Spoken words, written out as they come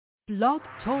Blog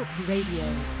Talk Radio.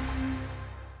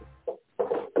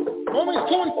 Romans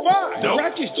 2:5, the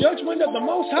righteous judgment of the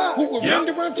Most High, who will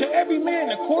render unto every man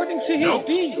according to his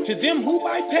deeds, to them who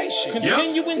by patience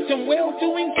continue in some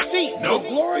well-doing seek for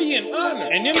glory and honor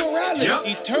and immorality,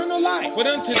 eternal life. But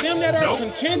unto them that are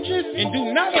contentious and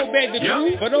do not obey the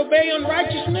truth, but obey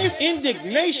unrighteousness,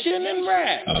 indignation and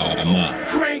wrath.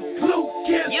 Frank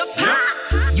Lucas.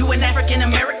 You an African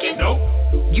American?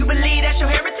 You believe that's your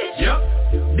heritage?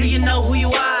 Do you know who you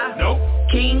are?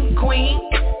 King, queen?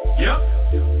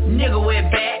 Nigga with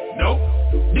back?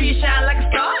 Do you shine like a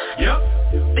star?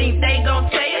 Think they gon'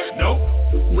 tell you?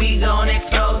 We gon'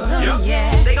 expose them.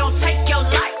 They gon' take your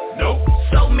life?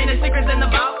 So many secrets in the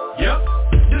vault.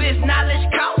 Do this knowledge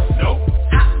cost?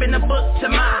 Hop in the book to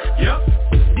mine.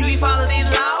 Do you follow these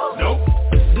laws?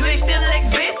 Do they still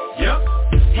exist?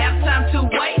 Have time to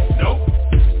wait?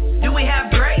 Do we have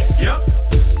grace?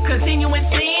 Continue in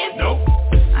sin?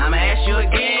 I'ma ask you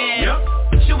again.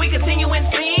 Should we continue in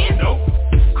sin?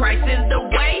 Christ is the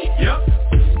way.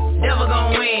 Devil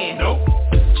gon' win.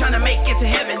 Tryna make it to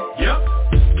heaven.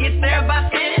 Get there by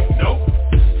sin.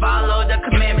 Follow the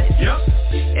commandments.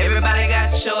 Everybody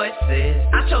got choices.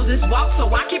 I chose this walk,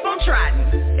 so I keep on trying.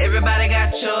 Everybody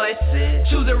got choices.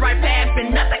 Choose the right path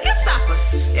and nothing can stop us.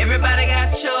 Everybody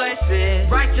got choices.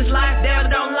 Righteous life,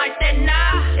 devil don't like that,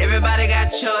 nah. Everybody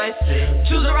got choices.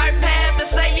 Choose the right path to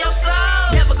save your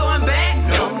soul. Never going back.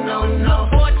 No.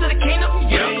 Forward to the kingdom.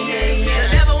 The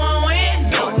devil won't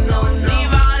win. No.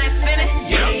 Leave all that sinning.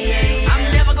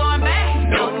 I'm never going back.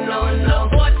 No.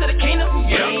 Forward to the kingdom.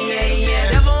 The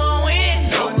devil won't win.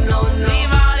 No.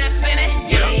 Leave all that sinning.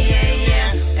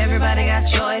 Everybody got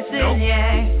choices,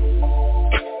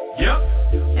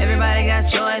 Everybody got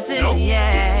choices,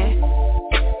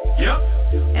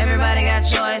 Everybody got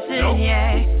choices,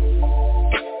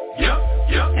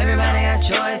 Everybody got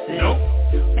choices.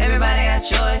 Everybody got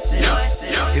choices.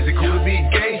 Is it cool to be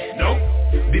gay?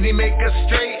 Didn't he make us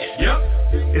straight?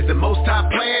 Is the Most High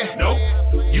plan?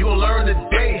 You gon' learn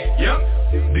today.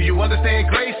 Do you understand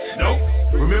grace?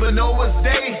 Remember Noah's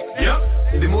day?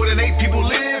 Did more than 8 people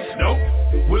live?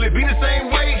 Will it be the same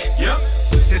way?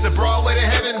 Is a broad way to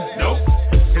heaven?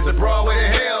 Is a broad way to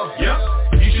hell?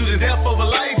 You choosing death over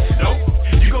life?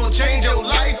 You gon' change your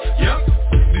life?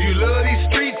 Do you love these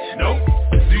streets?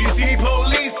 Do you see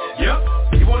police?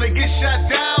 You wanna get shot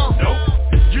down?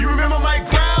 You remember my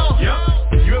ground?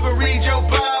 You ever read your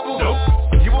Bible?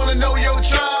 You wanna know your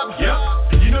tribe?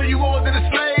 You know you more than a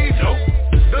slave?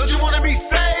 Don't you wanna be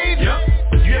saved?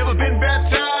 You ever been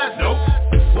baptized?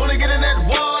 Wanna get in that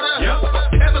water?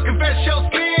 Ever confess your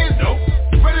sins?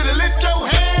 Ready to lift your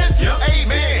hands?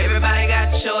 Amen. Everybody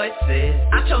got choices.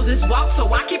 I chose this walk,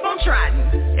 so I keep on trying.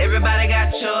 Everybody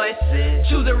got choices.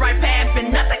 Choose the right path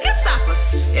and nothing can stop us.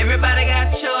 Everybody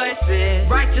got choices.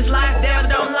 Righteous life, devil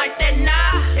don't like that,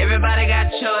 nah. Everybody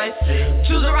got choices.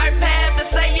 Choose the right path to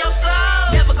save your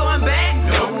soul. Never going back.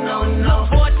 No.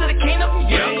 Forward to the kingdom.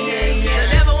 The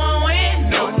devil won't win.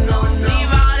 No. Leave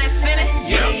all that sinning.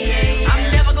 I'm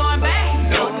never going back.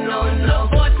 No.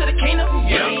 Forward to the kingdom.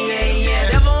 The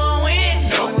devil won't win.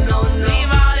 No.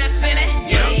 Leave all that sinning.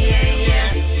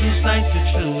 Who's like to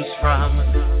choose from?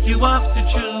 You have to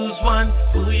choose one.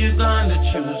 Who you gonna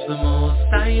choose the most?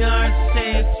 Tired,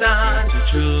 Satan to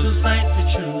choose. Who's like to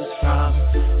choose from?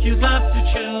 You got to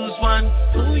choose one.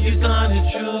 Who you gonna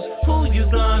choose? Who you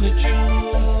gonna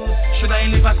choose? Should I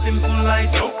live a simple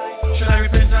life? Should I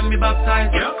repent and be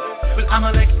baptized? Will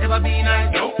Amalek ever be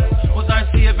nice? Was our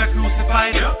Savior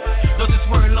crucified? Does this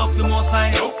world love the Most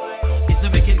High? Is the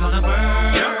wicked gonna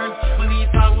burn? Will we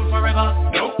fall forever?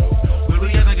 Will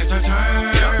we ever get our turn?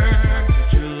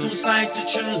 Like to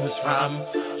choose from,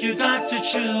 you got to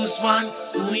choose one.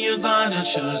 Who you gonna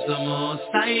choose the most?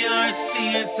 Tired,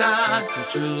 Satan to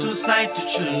choose. Who's like to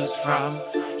choose from?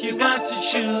 You got to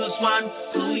choose one.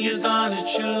 Who you gonna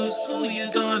choose? Who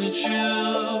you gonna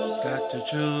choose? Got to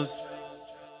choose.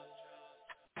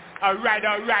 All right.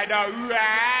 We're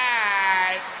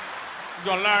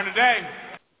gonna learn today.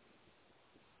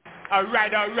 All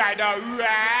right. We're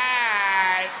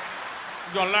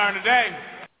gonna learn today.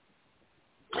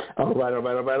 All right.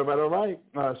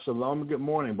 Shalom and good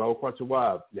morning. Baruch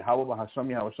Atah. Yahweh Hashem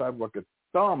Yahweh Shai Baruch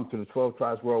Thumb to the 12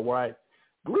 tribes worldwide.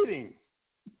 Greetings.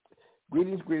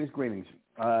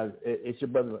 It's your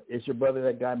brother,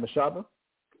 that guy Mashaba,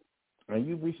 and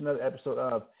you've reached another episode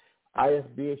of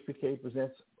ISBHPK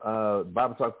Presents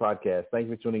Bible Talk Podcast. Thank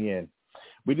you for tuning in.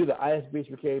 We do the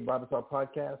ISBHPK Bible Talk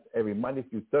Podcast every Monday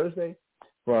through Thursday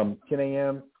from 10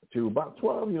 a.m. to about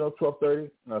 12:30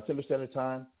 Central Standard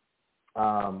Time.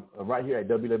 Right here at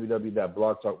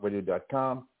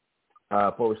www.blogtalkradio.com.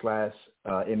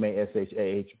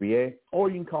 /MASHAHBA, or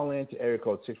you can call in to area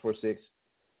code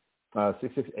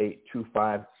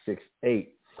 646-668-2568.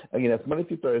 Again, that's Monday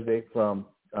through Thursday from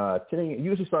 10 a.m.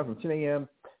 Usually start from 10 a.m.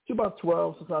 to about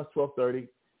 12, sometimes 12:30.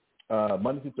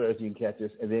 Monday through Thursday, you can catch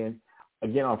us. And then,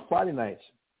 again, on Friday nights,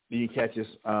 you can catch us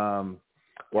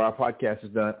where our podcast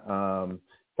is done.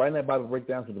 Friday Night Bible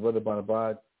Breakdowns with the Brother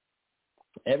Bonabod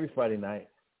every Friday night,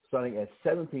 starting at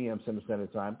 7 p.m. Central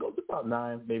Standard Time. Go to about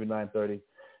 9, maybe 9:30.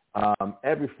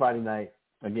 Every Friday night,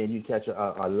 again, you can catch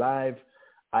our live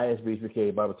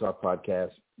ISBHPK Bible Talk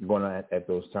podcast going on at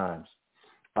those times.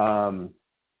 On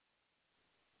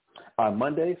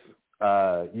Mondays,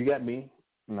 you got me,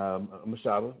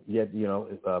 Mashaba.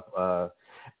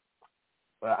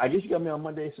 I guess you got me on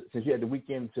Mondays since you had the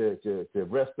weekend to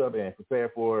rest up and prepare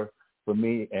for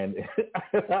me and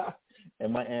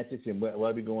and my antics and what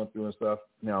I'll be going through and stuff.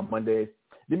 On Mondays.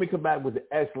 Then we come back with the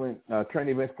excellent current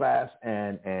events class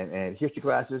and history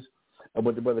classes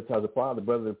with the brother Tazapah,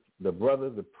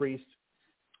 the priest,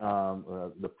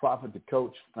 the prophet, the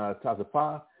coach,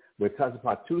 Tazapah, with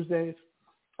Tazapah Tuesdays.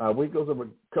 Where he goes over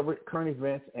current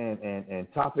events and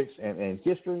topics and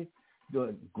history.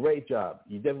 Doing a great job.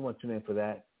 You definitely want to tune in for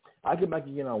that. I get back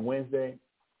again on Wednesday,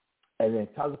 and then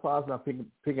Tazapah is now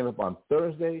picking up on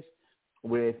Thursdays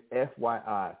with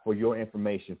FYI for your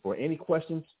information. For any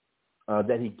questions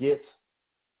that he gets,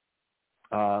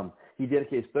 he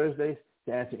dedicates Thursdays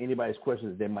to answer anybody's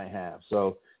questions that they might have.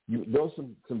 So those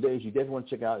some days you definitely want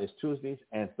to check out is Tuesdays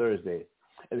and Thursdays.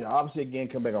 And then obviously, again,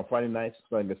 come back on Friday nights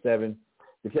starting at 7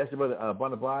 to catch the brother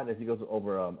Bonabod as he goes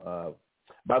over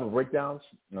Bible breakdowns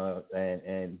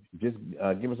and just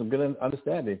give us some good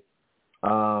understanding.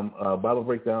 Bible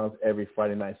breakdowns every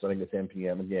Friday night starting at 10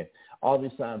 p.m. Again, all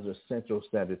these times are Central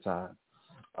Standard Time.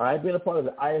 I've been a part of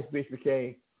the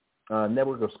ISBHPK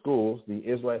network of schools, the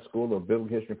Israelite School of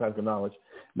Biblical History and Practical Knowledge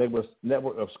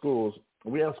network of schools.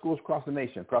 We have schools across the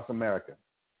nation, across America.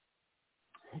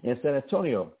 In San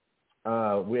Antonio,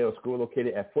 we have a school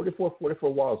located at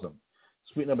 4444 Walsham,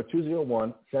 suite number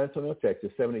 201, San Antonio,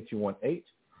 Texas, 78218.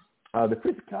 The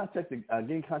place to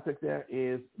get in contact there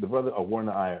is the brother of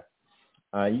Warner Iyer.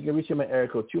 You can reach him at area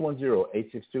code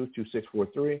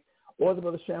 210-862-2643, or the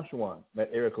brother Shamshawan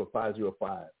at area code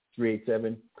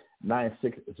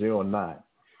 505-387-9609.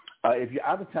 If you're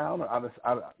out of town,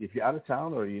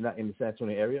 or you're not in the San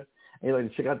Antonio area, and you'd like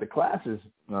to check out the classes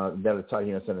that are taught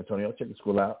here in San Antonio, check the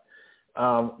school out.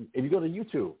 If you go to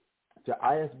YouTube, to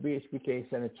ISBHPK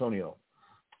San Antonio,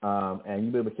 and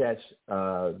you'll be able to catch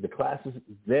the classes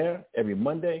there every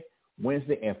Monday,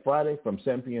 Wednesday, and Friday from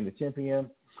 7 p.m. to 10 p.m.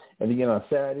 And again on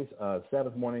Saturdays,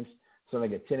 Sabbath mornings,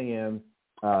 starting at 10 a.m.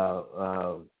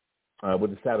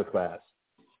 With the Sabbath class.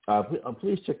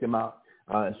 Please check them out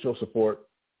and show support.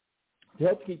 To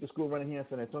help keep the school running here in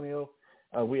San Antonio,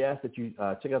 we ask that you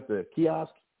check out the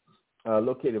kiosk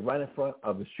located right in front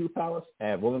of the Shoe Palace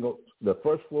at Rolling Oak, the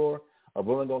first floor of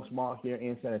Rolling Oaks Mall here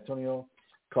in San Antonio,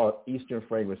 called Eastern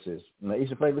Fragrances. Now,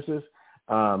 Eastern Fragrances, you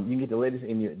can get the latest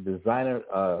in your designer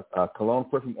cologne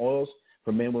perfume oils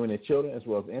for men, women, and children, as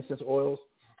well as incense oils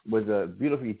with the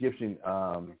beautiful Egyptian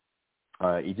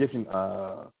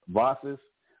vases,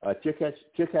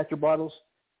 tear catcher bottles.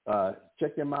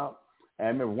 Check them out.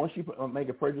 And remember, once you make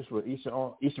a purchase with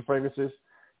Eastern Fragrances,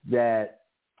 that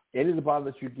any of the bottle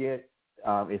that you get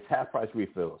is half-price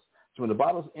refills. So when the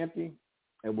bottle's empty,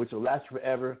 and which will last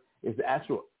forever, is the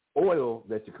actual oil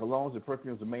that your colognes and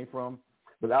perfumes are made from,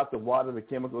 without the water, the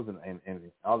chemicals,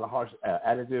 and all the harsh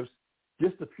additives,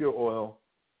 just the pure oil.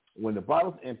 When the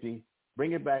bottle's empty,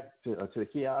 bring it back to the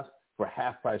kiosk for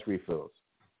half-price refills.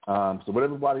 So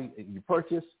whatever bottle you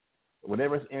purchase,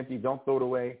 whenever it's empty, don't throw it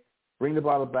away. Bring the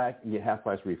bottle back and get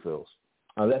half-price refills.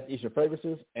 That's Eastern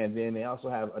Fragrances. And then they also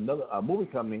have another moving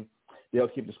company. They'll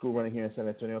keep the school running here in San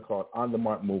Antonio called On the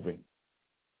Mark Moving.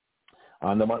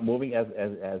 On the Mark Moving, as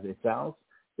it sounds,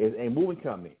 is a moving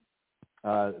company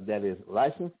that is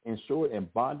licensed, insured,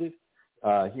 and bonded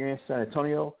here in San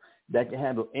Antonio that can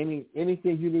handle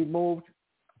anything you need moved,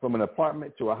 from an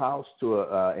apartment to a house to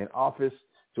an office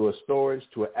to a storage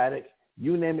to an attic.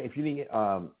 You name it. If you need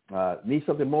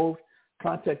something moved,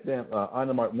 contact them on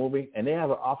the Mark Moving. And they have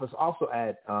an office also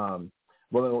at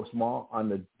Rolling Oaks Mall on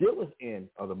the dealer's end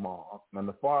of the mall, on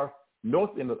the far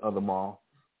north end of the mall.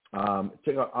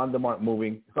 Check out On the Mark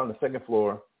Moving. It's on the second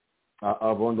floor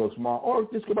of Rolling Oaks Mall, or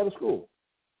just go by the school.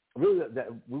 Really,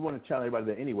 that we want to challenge everybody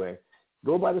there anyway.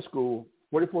 Go by the school,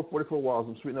 4444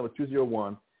 Walsham, suite number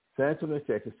 201, San Antonio,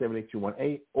 Texas,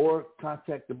 78218, or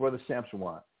contact the brother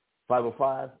Shamshawan,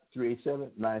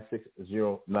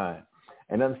 505-387-9609.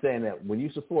 And understand that when you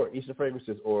support Eastern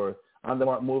Fragrances or On the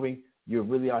Mark Moving, you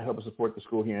really are helping support the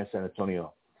school here in San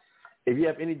Antonio. If you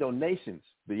have any donations,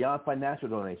 beyond financial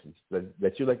donations,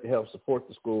 that you'd like to help support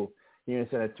the school here in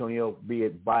San Antonio, be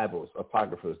it Bibles,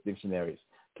 apocryphas, dictionaries,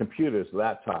 computers,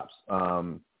 laptops,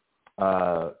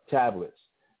 tablets,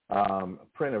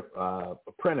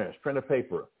 printers, printer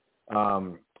paper,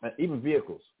 even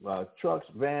vehicles, trucks,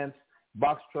 vans,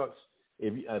 box trucks.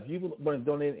 If you want to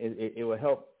donate, it will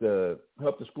help the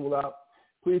school out.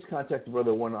 Please contact the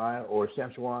Brother One Eye or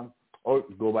Shamshawan, or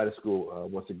go by the school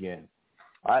once again.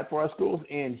 All right, for our schools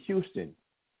in Houston,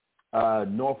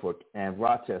 Norfolk, and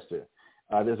Rochester,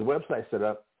 there's a website set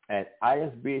up at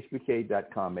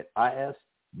isbhpk.com, at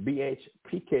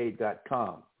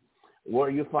isbhpk.com,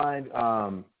 where you find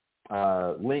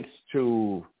links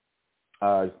to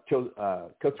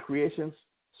Coach Creations,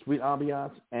 Sweet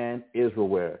Ambiance, and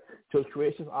Israelware. Coach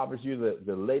Creations offers you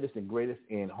the latest and greatest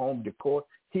in home decor,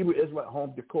 Hebrew Israelite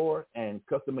home decor, and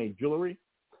custom-made jewelry,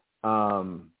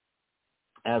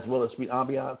 as well as Sweet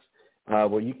Ambiance,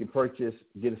 where you can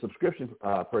get a subscription,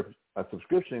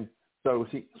 so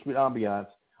Sweet Ambiance,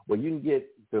 where you can get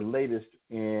the latest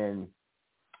in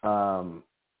skincare,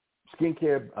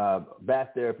 bath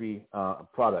therapy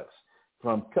products,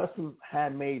 from custom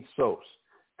handmade soaps,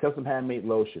 custom handmade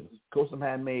lotions, custom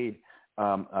handmade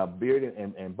beard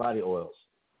and body oils,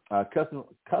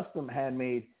 custom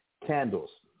handmade candles.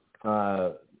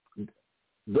 Go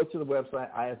to the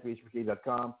website,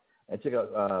 isbhpk.com, and check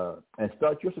out and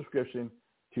start your subscription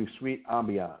to Sweet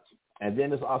Ambiance. And then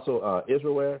there's also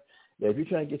Israelware. If you're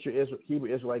trying to get your Hebrew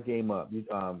Israelite game up, you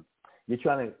want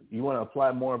to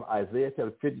apply more of Isaiah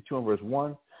chapter 52 and verse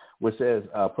 1, which says,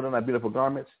 "Put on thy beautiful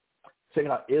garments." Check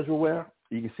out Israelware.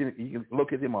 You can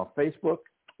look at them on Facebook,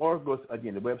 or go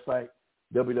again the website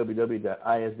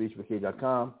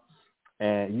www.isbhpk.com,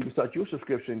 and you can start your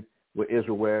subscription with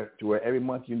Israelware, to where every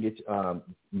month you can get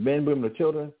men, women, or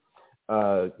children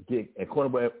get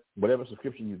according to whatever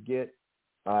subscription you get,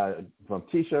 from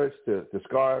T-shirts to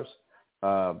scarves,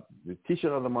 the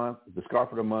T-shirt of the month, the scarf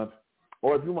of the month,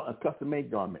 or if you want a custom-made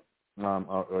garment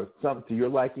or something to your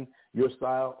liking, your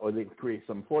style, or they can create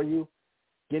something for you,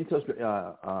 get in touch with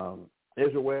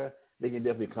Israelware. They can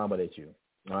definitely accommodate you,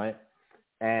 all right?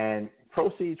 And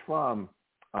proceeds from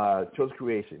Choice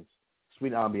Creations,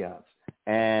 Sweet Ambiance,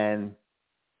 and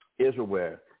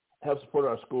Israelware help support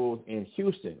our schools in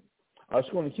Houston. Our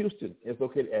school in Houston is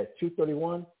located at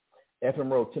 231 FM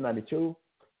Road 1092,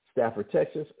 Stafford,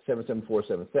 Texas,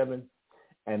 77477.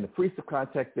 And the priest of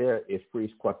contact there is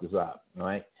Priest Quattazab, all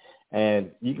right?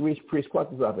 And you can reach Priest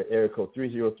Quattazab at area code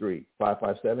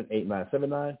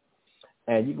 303-557-8979.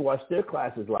 And you can watch their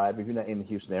classes live if you're not in the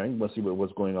Houston area. You want to see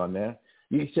what's going on there.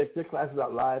 You can check their classes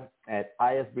out live at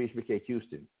ISBHPK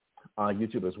Houston on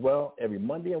YouTube as well, every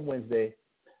Monday and Wednesday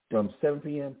from 7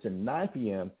 p.m. to 9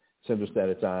 p.m. Central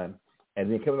Standard Time.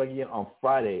 And then coming back again on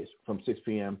Fridays from 6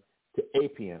 p.m. to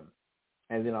 8 p.m.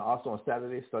 And then also on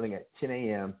Saturdays starting at 10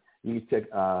 a.m., you can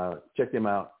check them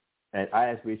out at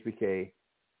ISBHPK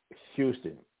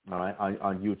Houston, all right,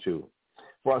 on YouTube.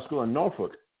 For our school in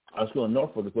Norfolk, is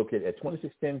located at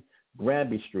 2610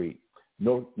 Granby Street,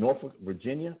 Norfolk,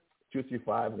 Virginia,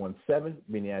 23517,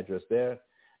 being the address there.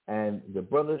 And the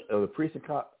brother or the priest to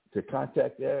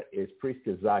contact there is Priest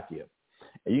Kazakia.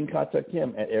 And you can contact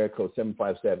him at area code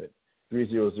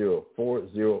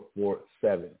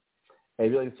 757-300-4047. And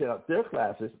if you'd like to check out their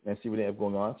classes and see what they have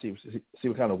going on, see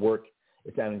what kind of work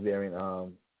is happening there in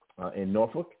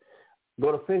Norfolk,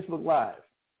 go to Facebook Live.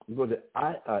 You go to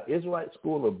Israelite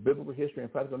School of Biblical History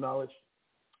and Practical Knowledge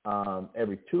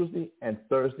every Tuesday and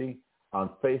Thursday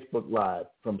on Facebook Live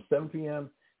from 7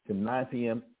 p.m. to 9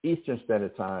 p.m. Eastern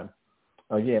Standard Time,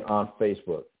 again, on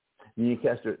Facebook. You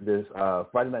can catch this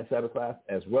Friday Night Sabbath class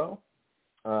as well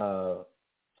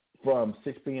from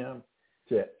 6 p.m.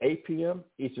 to 8 p.m.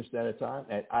 Eastern Standard Time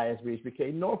at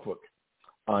ISBHPK Norfolk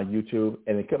on YouTube.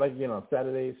 And then come back again on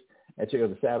Saturdays and check out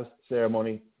the Sabbath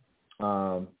ceremony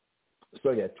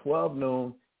starting at 12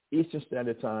 noon Eastern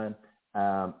Standard Time,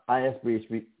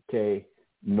 ISBHPK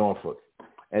Norfolk.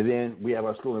 And then we have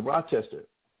our school in Rochester.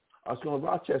 Our school in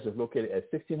Rochester is located at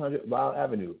 1600 Lyle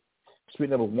Avenue, Suite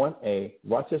number 1A,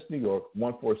 Rochester, New York,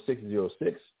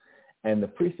 14606. And the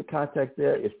priest of contact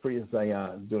there is Priest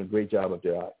Zion, doing a great job up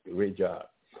there, great job.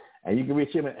 And you can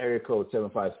reach him at area code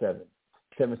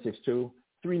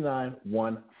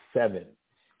 757-762-3917.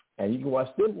 And you can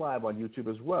watch them live on YouTube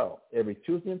as well every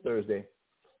Tuesday and Thursday,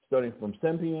 starting from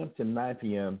 7 p.m. to 9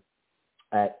 p.m.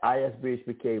 at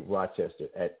ISBHPK Rochester,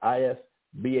 at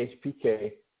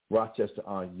ISBHPK Rochester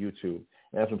on YouTube.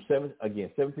 And that's from 7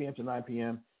 p.m. to 9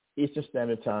 p.m. Eastern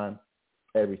Standard Time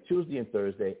every Tuesday and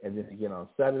Thursday, and then again on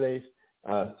Saturdays,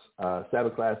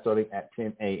 Sabbath class starting at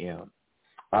 10 a.m.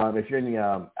 If you're in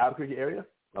the Albuquerque area,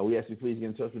 we ask you please get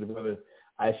in touch with the brother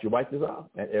Aisha White Desire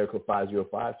at area code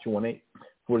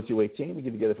 505-218-4218. We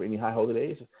get together for any high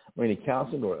holidays or any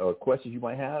counseling or questions you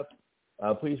might have.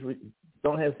 Please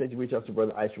don't hesitate to reach out to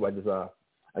brother Aisha White Desire.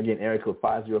 Again, area code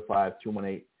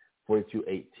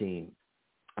 505-218-4218.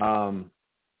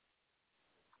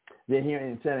 Then here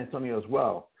in San Antonio as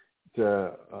well,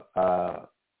 to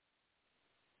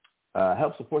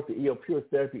help support the EO Pure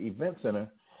Therapy Event Center.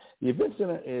 The event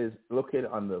center is located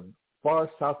on the far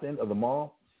south end of the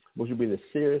mall, which would be the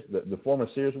former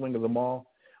Sears wing of the mall,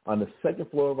 on the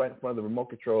second floor right in front of the remote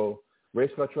control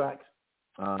race car tracks.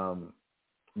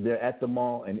 They're at the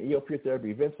mall and EO Pure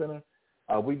Therapy Event Center.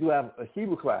 We do have a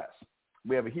Hebrew class.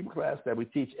 We have a Hebrew class that we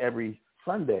teach every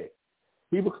Sunday.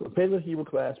 Paleo Hebrew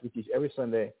class we teach every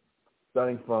Sunday,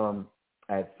 starting from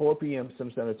at 4 p.m.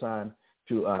 Central Standard Time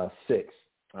to 6.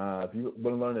 If you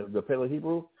want to learn the Paleo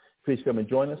Hebrew, please come and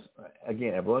join us.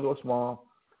 Again, at Rolling Oaks Mall,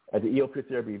 at the EO Pure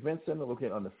Therapy Event Center,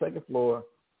 located on the second floor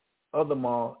of the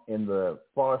mall in the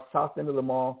far south end of the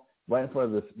mall, right in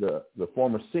front of the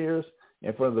former Sears,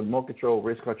 in front of the remote control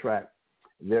race car track.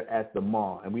 They're at the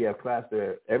mall. And we have class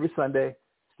there every Sunday,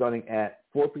 starting at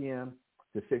 4 p.m.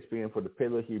 to 6 p.m. for the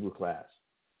Paleo Hebrew class.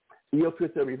 EO Pure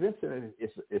Therapy Event Center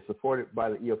is supported by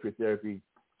the EO Pure Therapy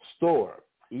store.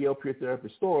 EO Pure Therapy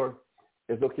store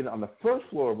is located on the first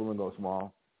floor of Rolling Oaks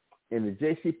Mall in the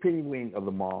JCPenney wing of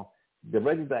the mall,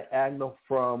 directly diagonal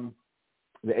from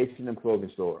the H&M clothing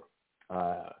store.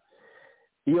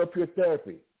 EO Pure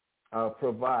Therapy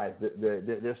provides,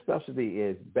 their specialty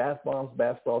is bath bombs,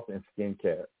 bath salts, and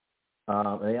skincare.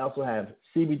 And they also have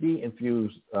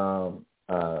CBD-infused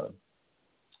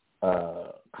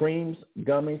creams,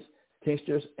 gummies,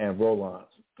 tinctures, and roll-ons.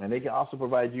 And they can also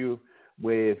provide you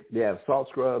with, they have salt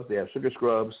scrubs, they have sugar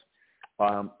scrubs,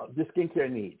 just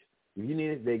skincare needs. If you need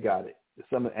it, they got it.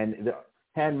 And they're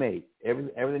handmade.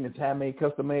 Everything is handmade,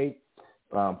 custom made,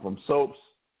 from soaps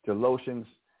to lotions.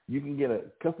 You can get a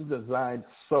custom designed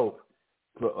soap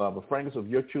for a fragrance of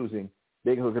your choosing.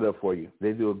 They can hook it up for you.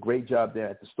 They do a great job there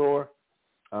at the store.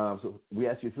 So we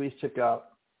ask you to please check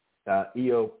out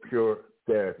EO Pure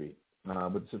Therapy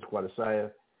with Sister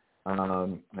Quadasaya.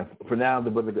 For now, the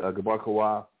brother Gabar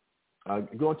Kawa,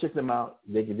 go and check them out.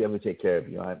 They can definitely take care of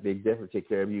you. Right? They definitely take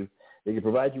care of you. They can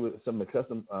provide you with some of the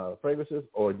custom fragrances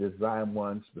or design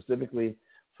ones specifically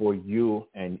for you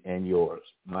and yours.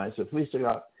 All right, so please check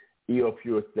out EO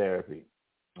Pure Therapy.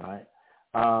 All right,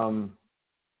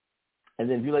 and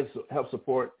then if you'd like to help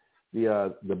support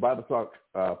the Bible Talk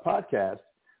podcast,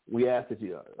 we ask that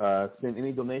you send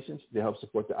any donations to help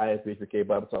support the ISBHPK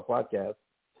Bible Talk podcast.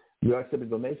 You are accepting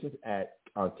donations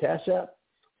on Cash App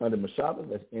under Mashaba,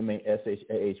 that's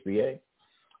MASHAHBA,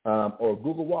 or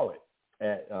Google Wallet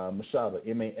at Mashaba,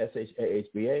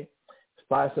 MASHAHBA,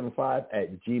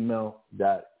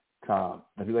 575@gmail.com.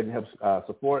 If you'd like to help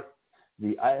support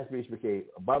the ISBHPK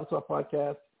Bible Talk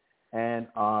podcast and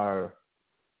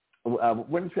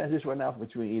we're in transition right now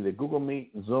between either Google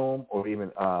Meet, Zoom, or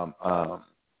even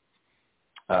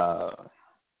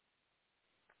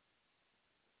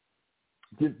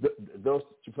those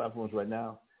two platforms right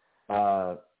now,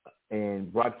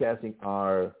 and broadcasting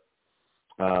our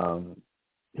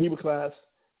Hebrew class,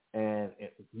 and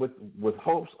with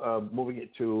hopes of moving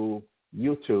it to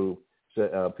YouTube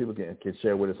so people can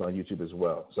share with us on YouTube as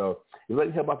well. So if you'd like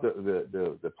to help out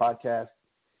the podcast,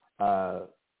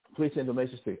 please send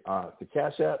donations to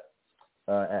Cash App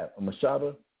at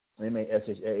Mashaba,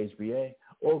 MASHAHBA,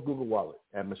 or Google Wallet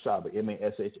at Mashaba,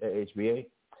 MASHAHBA,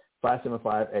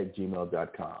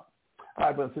 575@gmail.com. All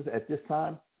right, brothers and sisters, at this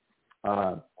time,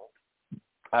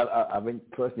 I've been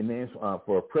collecting names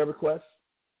for a prayer request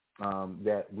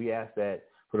that we ask that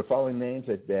for the following names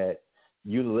that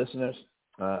you, the listeners,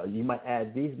 you might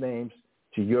add these names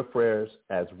to your prayers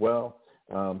as well.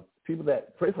 People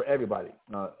that pray for everybody,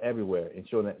 everywhere, and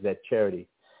showing that charity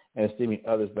and esteeming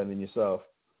others better than yourself.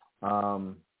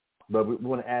 But we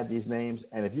want to add these names,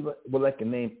 and if you would like a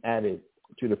name added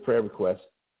to the prayer request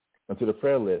and to the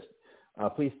prayer list,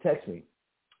 please text me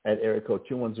at area code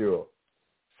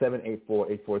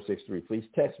 210-784-8463. Please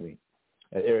text me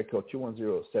at area code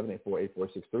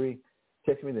 210-784-8463.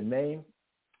 Text me the name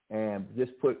and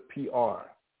just put PR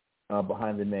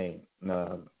behind the name.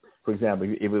 For example,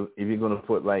 if you're going to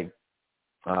put like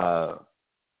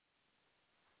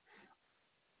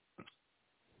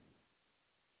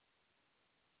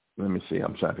let me see.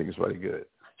 I'm trying to think it's really good.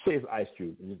 Say it's Ice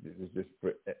Cube. It's just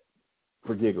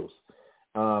for giggles.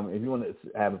 If you want to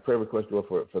have a prayer request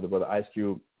for the brother Ice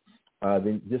Cube,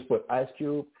 then just put Ice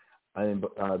Cube and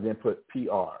then put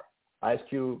PR. Ice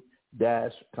Cube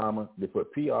dash comma. They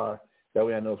put PR. That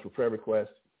way I know it's for prayer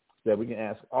request. that we can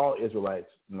ask all Israelites,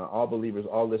 all believers,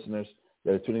 all listeners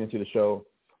that are tuning into the show,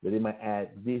 that they might add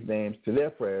these names to their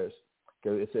prayers,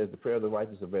 because it says the prayer of the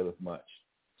righteous availeth much.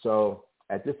 So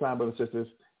at this time, brothers and sisters,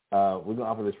 we're going to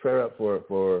offer this prayer up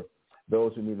for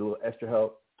those who need a little extra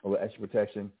help, a little extra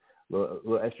protection, a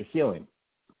little extra healing.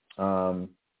 And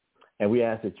we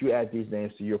ask that you add these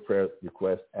names to your prayer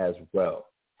request as well.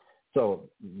 So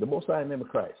the Most High in the name of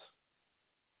Christ.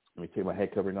 Let me take my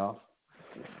head covering off.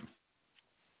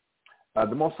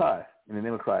 The Most High in the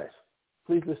name of Christ,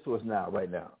 please listen to us now, right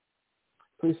now.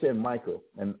 Please send Michael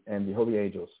and the holy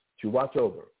angels to watch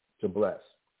over, to bless,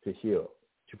 to heal,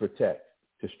 to protect,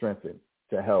 to strengthen,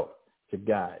 to help, to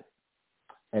guide,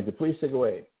 and to please take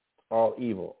away all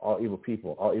evil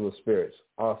people, all evil spirits,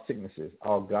 all sicknesses,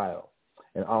 all guile,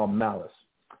 and all malice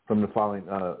from the following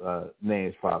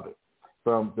names, Father.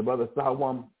 From the brother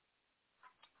Thawam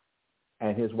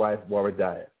and his wife,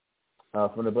 Waradiah.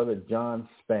 From the brother John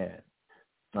Span.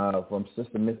 From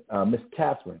Sister Miss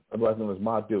Catherine, otherwise known as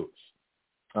Ma Dukes.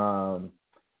 From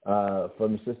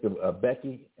the Sister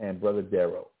Becky and Brother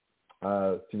Darrow.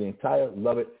 To the entire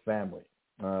Lovett family,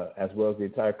 as well as the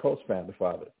entire Coates family,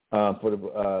 Father. For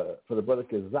the brother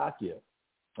Kazakia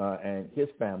and his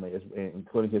family,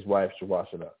 including his wife,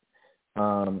 Shawashana.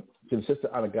 To the Sister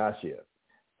Anagashia.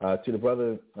 To the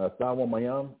brother Thawam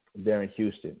Mayam, there in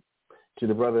Houston. To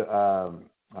the brother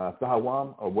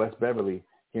Thawam of West Beverly,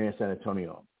 here in San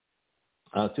Antonio.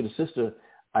 To the sister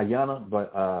Ayana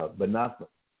Banath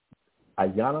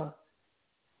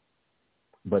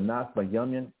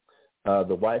Bayumyan,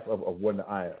 the wife of Warden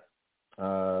Iyer.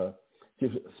 To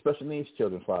special needs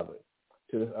children, Father.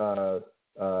 To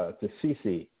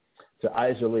Cece, to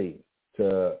Aizali,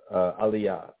 to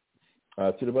Aliyah.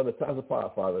 To the brother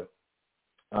Tazapah, Father.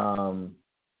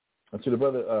 To the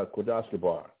brother Kodash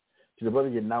Gabar. To the brother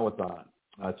Yanawathan.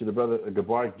 To the brother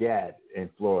Gabar Gad in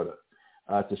Florida,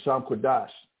 to Sham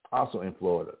Kodash, also in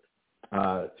Florida,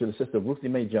 to the sister Ruthie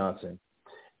Mae Johnson,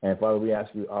 and Father, we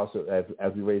ask you also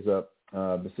as we raise up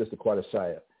the sister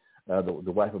Quadashaya,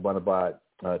 the wife of Barnabad,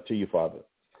 to you, Father,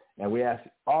 and we ask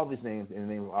all these names in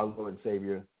the name of our Lord and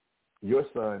Savior, your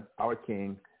Son, our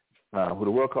King, who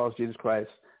the world calls Jesus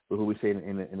Christ, but who we say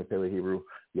in the Paleo Hebrew,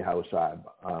 Yahweh Shai.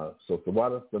 So,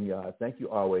 Father, from Yah, thank you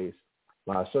always,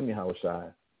 Hashem Yahweh Shai.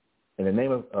 In the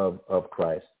name of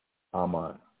Christ,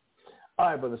 Amen. All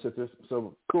right, brothers and sisters.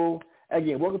 So cool.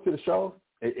 Again, welcome to the show.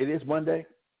 It is Monday.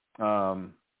 I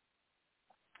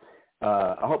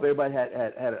hope everybody had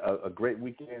a great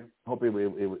weekend. I hope it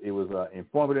was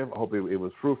informative. I hope it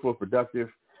was fruitful, productive.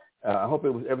 I hope it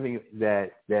was everything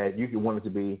that you could want it to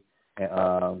be,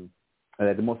 and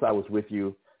that the Most High was with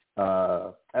you.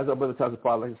 As our brother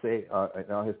Tazapah likes to say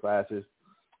in all his classes,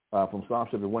 from Psalm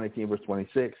 118, verse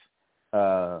 26,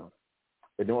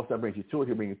 if the Most High brings you to it,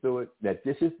 he'll bring you through it, that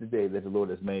this is the day that the Lord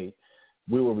has made.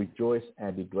 We will rejoice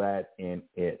and be glad in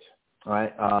it. All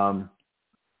right?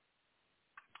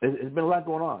 It's been a lot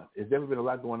going on. It's definitely been a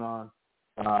lot going on.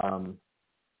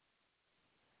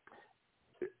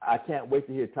 I can't wait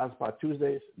to hear Tazapah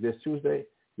Tuesdays, this Tuesday,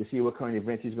 to see what current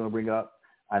events he's going to bring up.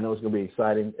 I know it's going to be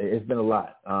exciting. It's been a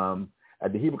lot.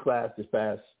 At the Hebrew class this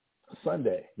past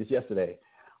Sunday, just yesterday,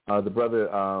 the brother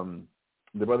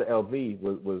LV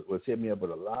was hitting me up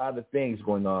with a lot of things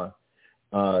going on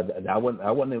that I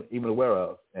wasn't even aware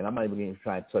of, and I'm not even going to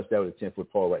try and touch that with a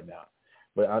 10-foot pole right now.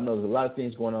 But I know there's a lot of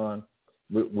things going on.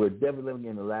 We're definitely living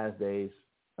in the last days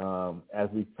as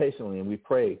we patiently and we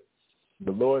pray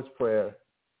the Lord's Prayer,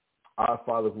 our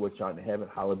Father who art in heaven,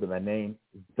 hallowed be thy name.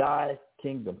 Thy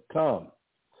kingdom come.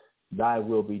 Thy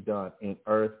will be done in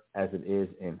earth as it is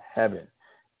in heaven.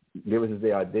 Give us this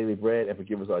day our daily bread, and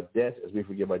forgive us our debts as we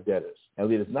forgive our debtors. And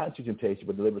lead us not into temptation,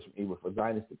 but deliver us from evil. For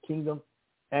thine is the kingdom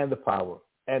and the power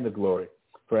and the glory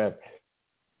forever.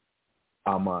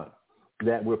 Amen.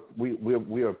 That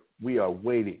we are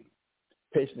waiting,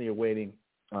 patiently awaiting,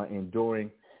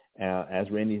 enduring, as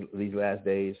we're in these last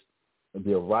days,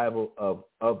 the arrival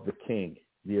of the King,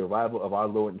 the arrival of our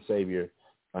Lord and Savior,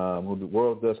 who the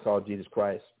world does call Jesus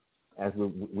Christ. As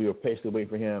we are patiently waiting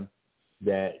for him,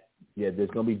 that there's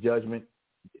going to be judgment.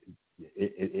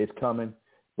 It's coming,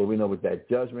 but we know with that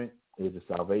judgment is the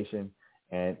salvation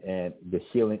and the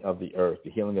healing of the earth, the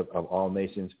healing of all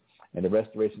nations, and the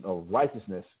restoration of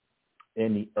righteousness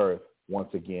in the earth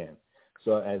once again.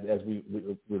 So as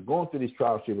we're going through these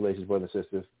trials, tribulations, brothers and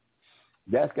sisters,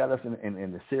 that's got us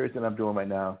in the series that I'm doing right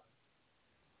now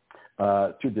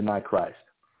to deny Christ.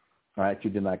 All right, to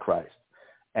deny Christ.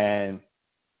 And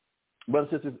brothers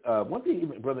and sisters, one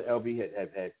thing Brother LV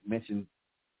had mentioned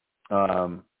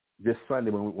this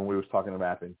Sunday when we were talking about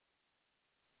rapping,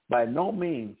 by no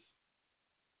means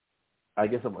I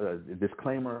guess a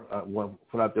disclaimer, one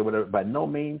put out there, whatever. By no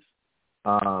means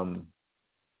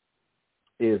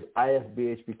is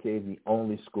ISBHPK the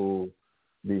only school,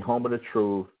 the home of the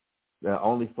truth, the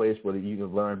only place where you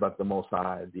can learn about the Most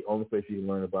High, the only place you can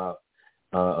learn about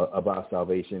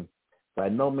salvation. By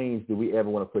no means do we ever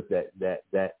want to put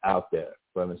that out there,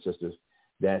 brothers and sisters,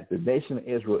 that the nation of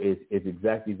Israel is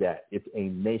exactly that. It's a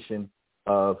nation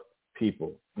of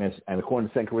people. And according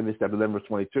to 2 Corinthians chapter 11, verse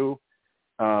 22,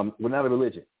 we're not a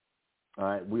religion. All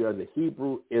right, we are the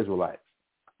Hebrew Israelites,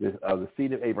 of the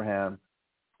seed of Abraham,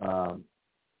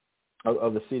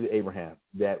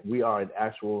 that we are an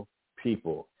actual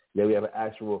people, that we have an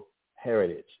actual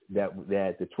heritage, that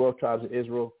the 12 tribes of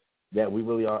Israel, that we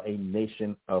really are a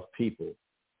nation of people.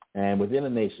 And within a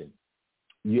nation,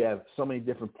 you have so many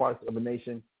different parts of a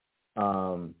nation,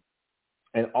 and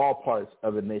all parts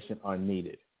of the nation are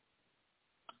needed.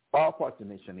 All parts of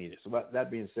the nation are needed. So that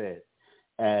being said,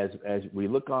 as we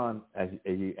look on, as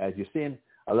you're seeing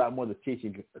a lot more of the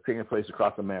teaching taking place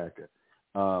across America,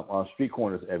 on street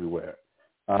corners everywhere,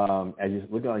 as you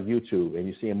look on YouTube and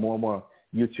you're seeing more and more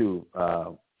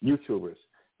YouTubers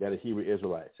that are Hebrew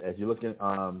Israelites, as you're looking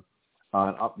on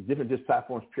different just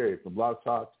platforms, period, from Blog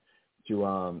Talk to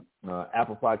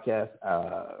Apple Podcasts,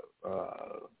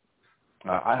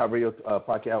 iHeartRadio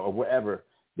podcast, or wherever,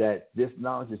 that this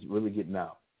knowledge is really getting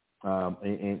out,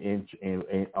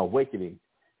 in awakening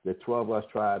the 12 lost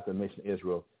tribes of the nation of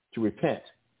Israel to repent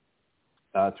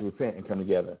and come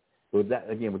together. With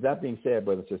that being said,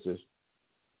 brothers and sisters,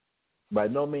 by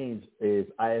no means is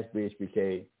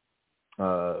ISBHPK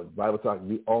Bible Talk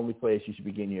the only place you should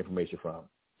be getting your information from.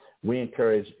 We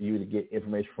encourage you to get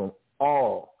information from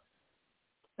all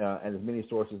and as many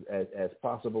sources as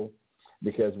possible,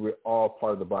 because we're all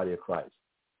part of the body of Christ.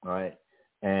 All right,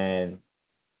 and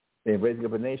in raising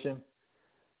up a nation,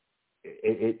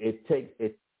 it takes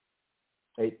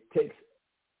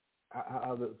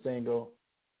how the saying go?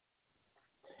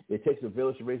 It takes a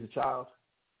village to raise a child.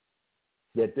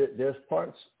 That there's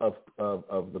parts of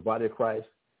the body of Christ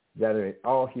that are in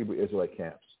all Hebrew Israelite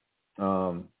camps.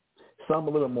 Some a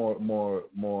little more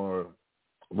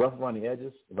rough around the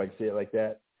edges, if I can say it like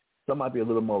that. Some might be a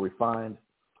little more refined.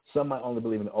 Some might only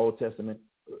believe in the Old Testament.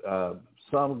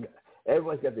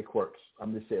 Everybody's got their quirks.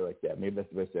 I'm just saying it like that. Maybe that's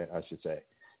the best thing I should say.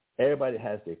 Everybody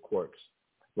has their quirks,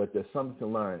 but there's something to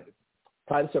learn.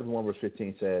 Titus chapter 1 verse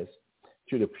 15 says,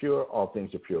 "To the pure, all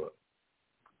things are pure."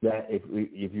 That if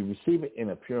you receive it in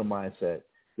a pure mindset,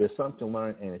 there's something to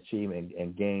learn and achieve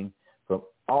and gain from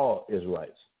all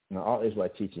Israelites, all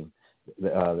Israelite teaching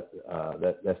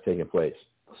that's taking place.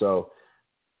 So,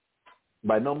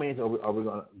 by no means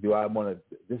do I want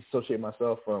to disassociate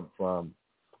myself from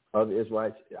other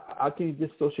Israelites. How can you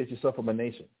disassociate yourself from a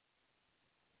nation?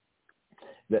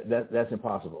 That's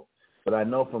impossible. But I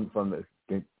know from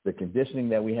the conditioning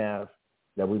that we have,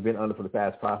 that we've been under for the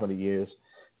past 500 years,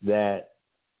 that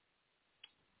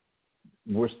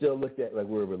we're still looked at like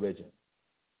we're a religion.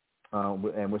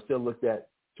 And we're still looked at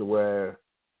to where,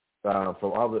 from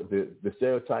all the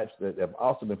stereotypes that have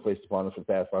also been placed upon us for the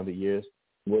past 500 years,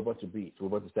 we're a bunch of beasts. We're a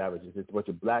bunch of savages. It's a bunch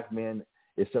of black men.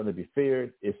 It's something to be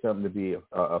feared. It's something to be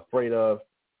afraid of.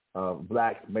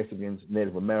 Blacks, Mexicans,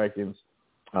 Native Americans,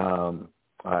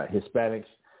 Hispanics,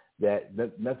 that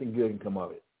nothing good can come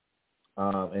of it.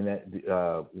 And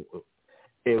that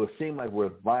it would seem like we're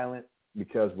violent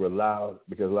because we're loud,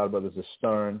 because a lot of brothers are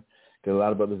stern, because a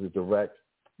lot of brothers are direct.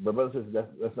 But brothers,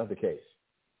 that's not the case.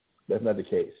 That's not the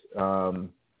case.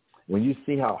 When you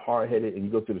see how hard-headed, and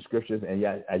you go through the scriptures, and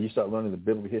you start learning the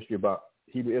biblical history about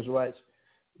Hebrew Israelites,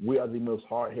 we are the most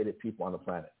hard-headed people on the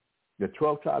planet. The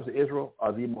 12 tribes of Israel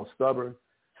are the most stubborn,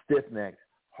 stiff-necked,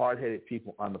 hard-headed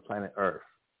people on the planet Earth.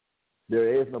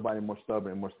 There is nobody more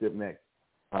stubborn and more stiff-necked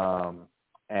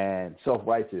and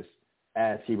self-righteous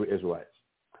as Hebrew Israelites.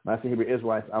 When I say Hebrew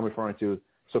Israelites, I'm referring to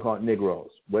so-called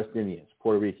Negroes, West Indians,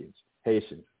 Puerto Ricans,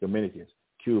 Haitians, Dominicans,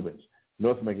 Cubans,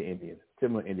 North American Indians,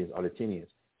 Timor Indians, Argentinians,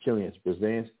 Chileans,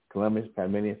 Brazilians, Colombians,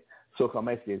 Panamanians, so-called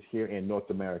Mexicans here in North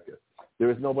America. There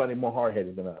is nobody more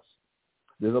hard-headed than us.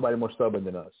 There's nobody more stubborn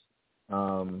than us.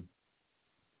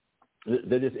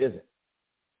 There just isn't.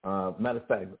 Matter of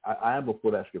fact, I am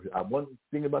before that scripture. I wasn't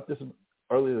thinking about this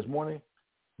earlier this morning,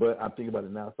 but I'm thinking about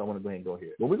it now, so I want to go ahead and go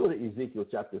here. When we go to Ezekiel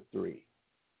chapter 3,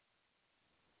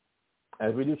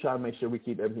 as we do try to make sure we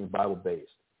keep everything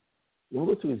Bible-based, when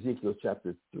we go to Ezekiel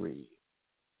chapter 3,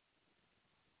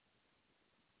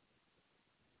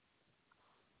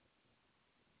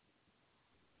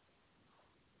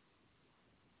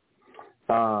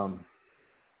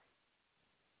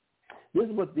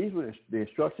 these were the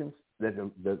instructions that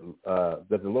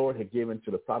the Lord had given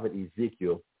to the prophet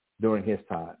Ezekiel during his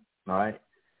time. All right.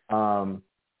 I'm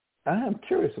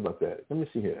curious about that. Let me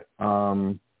see here.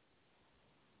 I'm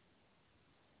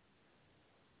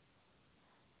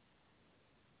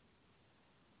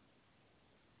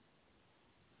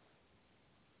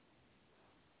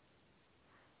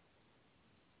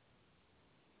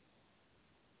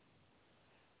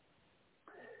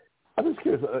just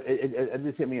curious. It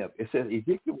just hit me up. It says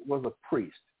Ezekiel was a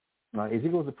priest.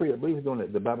 Ezekiel was a priest. I believe he's doing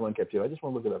the Babylon captivity. I just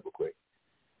want to look it up real quick.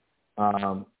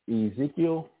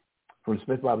 Ezekiel, from the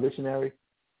Smith Bible Dictionary,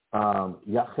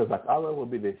 Yachazak Allah will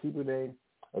be the Hebrew name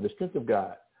of the strength of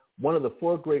God. One of the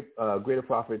four greater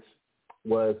prophets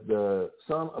was the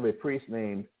son of a priest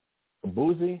named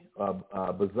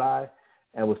Bazai,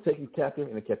 and was taken captive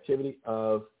in the captivity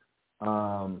of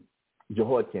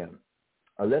Jehoiakim,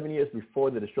 11 years before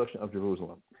the destruction of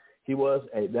Jerusalem. He was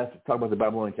that's talking about the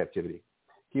Babylonian captivity.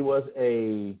 He was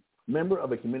a member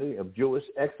of a community of Jewish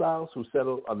exiles who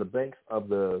settled on the banks of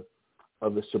the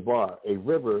Shabar, a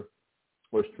river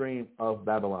or stream of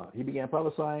Babylon. He began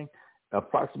prophesying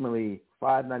approximately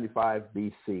 595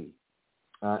 BC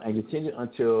and continued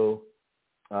until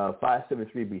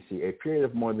 573 BC, a period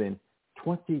of more than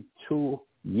 22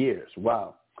 years.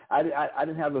 Wow. I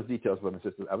didn't have those details, brothers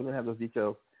and sisters. I didn't have those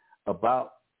details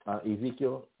about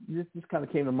Ezekiel. This kind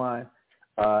of came to mind.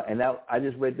 And now I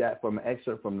just read that from an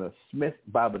excerpt from the Smith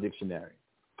Bible Dictionary.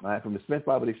 From the Smith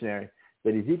Bible Dictionary,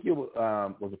 that Ezekiel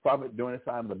was a prophet during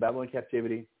the time of the Babylonian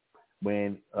captivity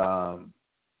when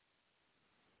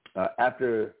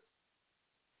after,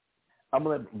 I'm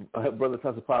going to let Brother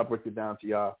Tussle Power break it down to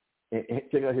y'all and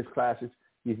check out his classes.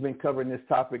 He's been covering this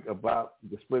topic about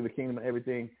the split of the kingdom and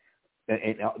everything,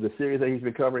 and the series that he's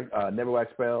been covering, Never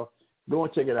Wax Spell. Go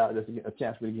and check it out. There's a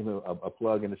chance for me to give him a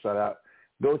plug and a shout out.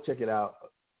 Go check it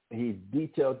out. He's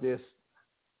detailed this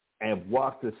and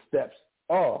walked the steps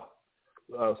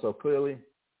so clearly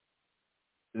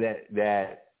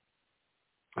that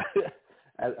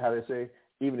how they say,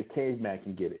 even a caveman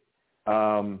can get it.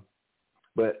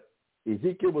 But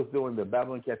Ezekiel was doing the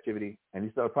Babylon captivity, and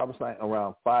he started prophesying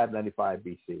around 595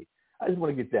 BC. I just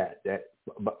want to get that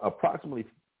approximately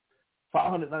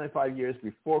 595 years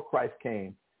before Christ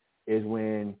came is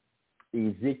when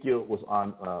Ezekiel was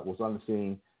on the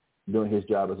scene doing his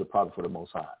job as a prophet for the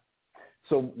Most High.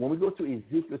 So when we go to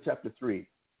Ezekiel chapter 3,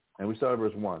 and we start at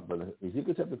verse 1, but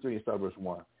Ezekiel chapter 3 and start at verse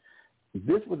 1,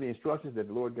 this was the instructions that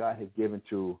the Lord God had given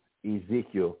to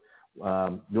Ezekiel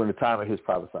during the time of his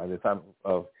prophesying, the time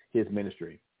of his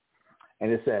ministry.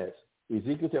 And it says,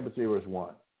 Ezekiel chapter 3, verse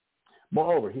 1,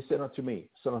 moreover, he said unto me,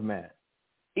 Son of man,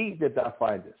 eat that thou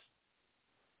findest.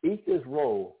 Eat this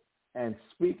roll and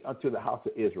speak unto the house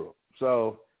of Israel.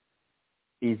 So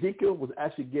Ezekiel was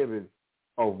actually given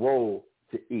a roll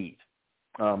to eat,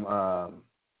 like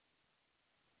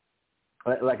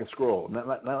a scroll, not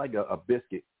like a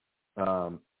biscuit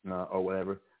or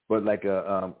whatever, but like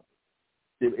it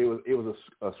was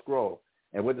a scroll,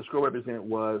 and what the scroll represented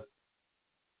was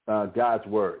God's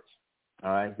words.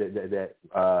 All right, it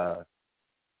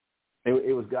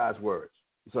was God's words.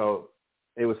 So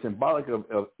it was symbolic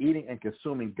of eating and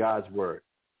consuming God's word.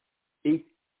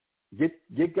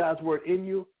 Get God's word in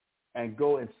you and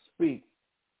go and speak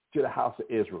to the house of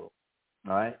Israel.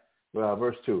 All right? Well,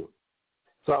 verse 2.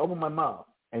 So I opened my mouth,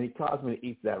 and he caused me to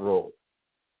eat that roll.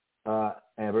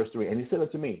 And verse 3. And he said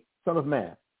unto me, Son of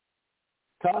man,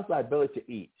 cause thy belly to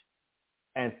eat,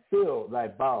 and fill thy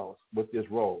bowels with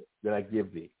this roll that I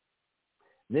give thee.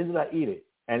 Then did I eat it,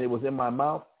 and it was in my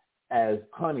mouth as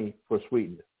honey for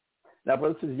sweetness. Now,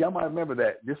 brothers and sisters, y'all might remember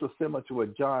that this was similar to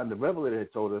what John the Revelator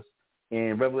had told us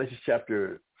in Revelation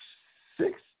chapter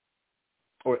 6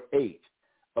 or 8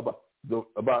 about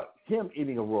him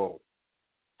eating a roll,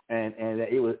 and that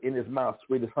it was in his mouth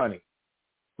sweet as honey,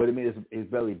 but it made his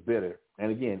belly bitter.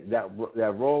 And again, that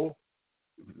roll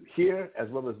here, as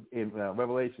well as in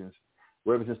Revelations,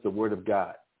 represents the word of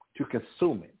God, to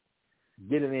consume it,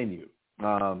 get it in you.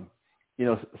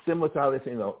 Similar to how they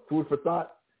say, food for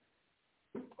thought.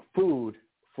 Food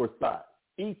for thought.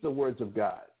 Eat the words of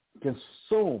God.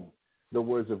 Consume the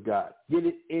words of God. Get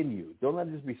it in you. Don't let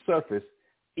it just be surface.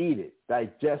 Eat it.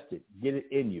 Digest it. Get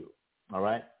it in you. All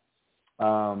right?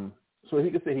 So he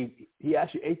could say he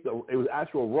actually ate it was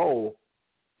actual roll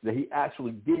that he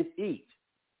actually did eat,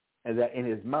 and that in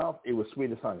his mouth it was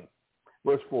sweet as honey.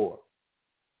 Verse 4.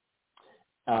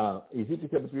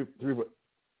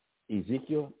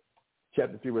 Ezekiel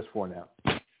chapter 3, verse 4 now.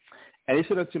 And he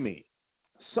said unto me,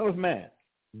 Son of man,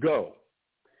 go,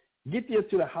 get thee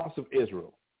to the house of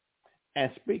Israel,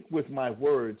 and speak with my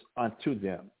words unto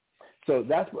them. So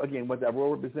that's, again, what that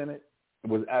roll represented. It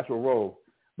was actual roll,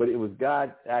 but it was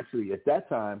God actually, at that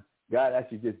time, God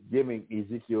actually just giving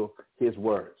Ezekiel his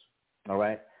words. All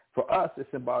right? For us, it's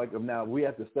symbolic of now we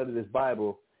have to study this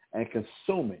Bible and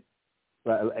consume it.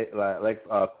 Like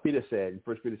Peter said in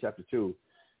 1 Peter chapter 2,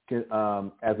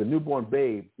 as a newborn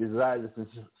babe, desires the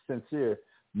sincere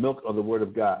milk of the Word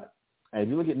of God. And if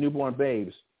you look at newborn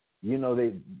babes, you know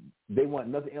they want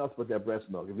nothing else but that breast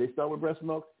milk. If they start with breast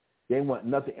milk, they want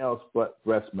nothing else but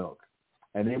breast milk.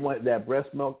 And they want that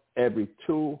breast milk every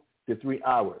 2 to 3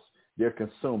 hours. They're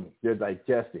consuming. They're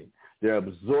digesting. They're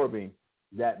absorbing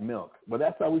that milk. Well,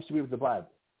 that's how we should be with the Bible.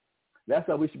 That's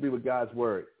how we should be with God's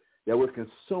Word, that we're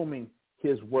consuming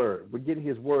His Word. We're getting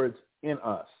His words in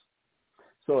us.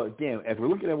 So, again, as we're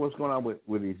looking at what's going on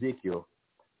with Ezekiel,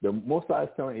 the Most High is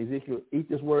telling Ezekiel, eat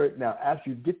this word. Now,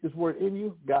 after you get this word in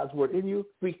you, God's word in you,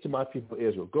 speak to my people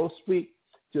Israel. Go speak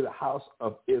to the house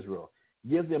of Israel.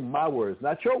 Give them my words,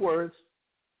 not your words,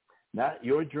 not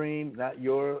your dream, not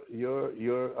your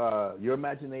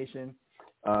imagination,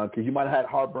 because you might have had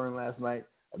heartburn last night.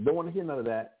 I don't want to hear none of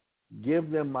that. Give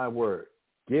them my word.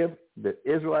 Give the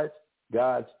Israelites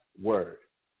God's word.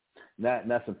 Not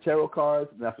some tarot cards,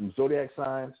 not some zodiac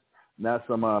signs, not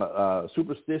some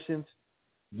superstitions.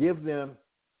 Give them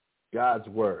God's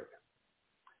word.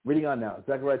 Reading on now,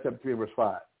 Zechariah chapter 3, verse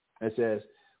 5. It says,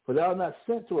 for thou art not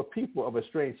sent to a people of a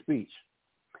strange speech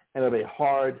and of a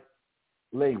hard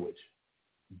language,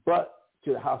 but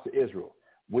to the house of Israel.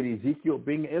 With Ezekiel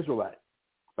being an Israelite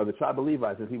of the tribe of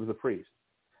Levi, since he was a priest.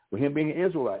 With him being an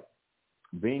Israelite,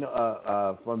 being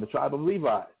from the tribe of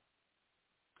Levi,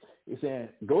 he's saying,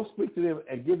 go speak to them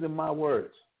and give them my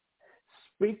words.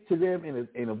 Speak to them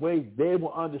in a way they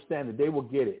will understand it. They will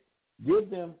get it. Give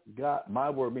them God, my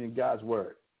word, meaning God's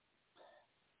word.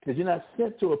 Because you're not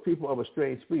sent to a people of a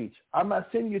strange speech. I'm not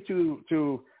sending you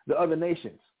to the other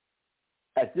nations.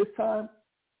 At this time,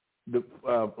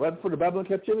 right before the Babylon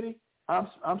captivity, I'm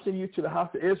sending you to the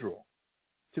house of Israel.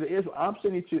 To the Israel, I'm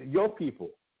sending you to your people.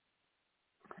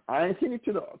 I ain't sending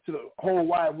you to the whole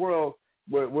wide world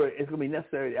where it's going to be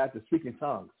necessary to have to speak in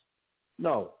tongues.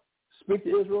 No. Speak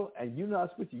to Israel, and you know how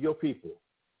to speak to your people.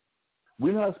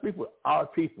 We know how to speak with our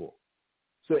people.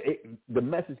 So the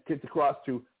message gets across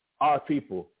to our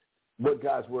people what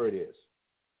God's word is.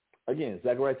 Again,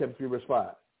 Zechariah chapter 3, verse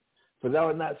 5. For thou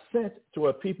art not sent to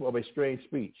a people of a strange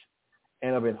speech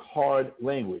and of a hard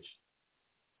language,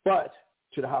 but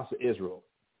to the house of Israel.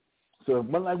 So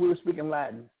one like we were speaking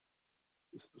Latin,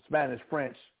 Spanish,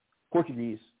 French,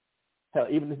 Portuguese, hell,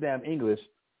 even this damn English,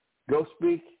 go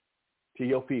speak to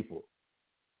your people,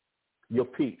 your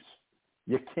peeps,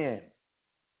 your kin,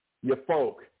 your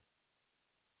folk,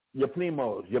 your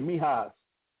primos, your mijas,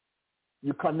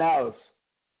 your canals.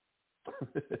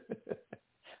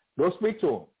 Go speak to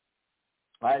them. All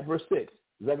right, verse 6.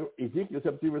 Ezekiel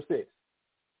chapter 3, verse 6.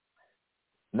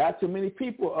 Not too many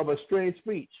people of a strange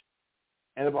speech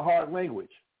and of a hard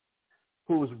language,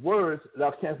 whose words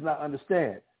thou canst not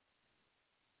understand.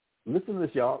 Listen to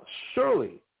this, y'all.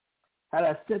 Surely, had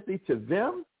I sent thee to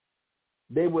them,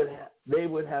 they would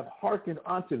have hearkened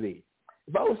unto thee.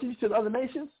 If I was sent you to the other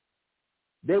nations,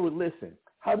 they would listen.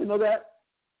 How do you know that?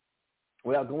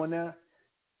 Without going there,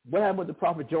 what happened with the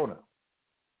prophet Jonah?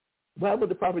 What happened with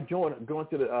the prophet Jonah going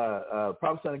to the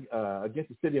prophesying against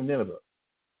the city of Nineveh,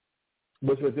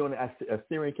 which was during the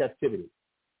Assyrian captivity?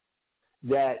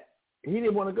 That he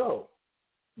didn't want to go.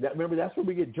 Remember, that's where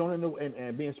we get Jonah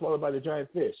and being swallowed by the giant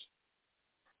fish.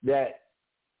 That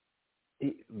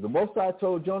the Most High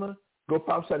told Jonah, go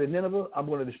prophesy to Nineveh, I'm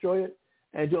going to destroy it.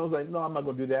 And Jonah's like, no, I'm not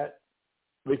going to do that,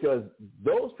 because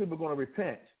those people are going to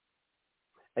repent.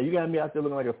 And you got me out there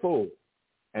looking like a fool.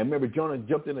 And remember, Jonah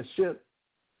jumped in a ship.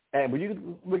 And when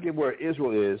you look at where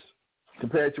Israel is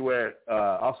compared to where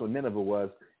also Nineveh was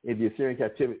in the Assyrian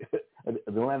captivity,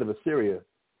 the land of Assyria,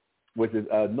 which is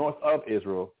north of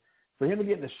Israel, for him to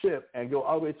get in the ship and go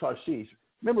all the way to Tarshish.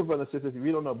 Remember, brothers and sisters, if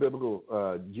you don't know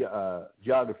biblical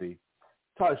geography,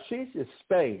 Tarshish is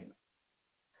Spain.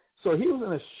 So he was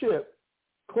in a ship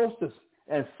close to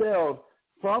and sailed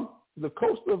from the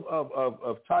coast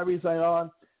of Tyre, Zion,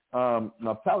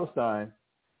 Palestine,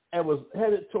 and was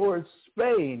headed towards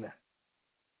Spain.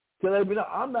 To let me know,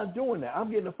 I'm not doing that.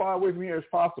 I'm getting as far away from here as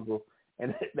possible.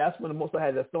 And that's when the Most High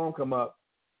had that storm come up,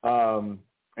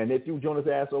 and they threw Jonah's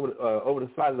ass over the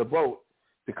side of the boat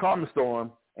to calm the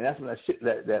storm. And that's when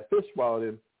that fish swallowed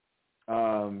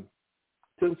him,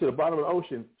 took him to the bottom of the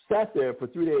ocean, sat there for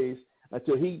 3 days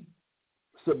until he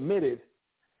submitted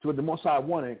to what the Most High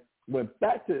wanted, went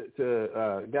back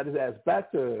got his ass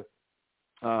back to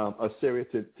Assyria,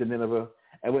 to Nineveh,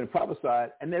 and went and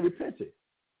prophesied, and they repented.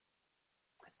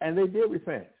 And they did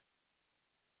repent,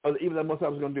 even though Most High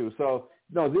was going to do. So,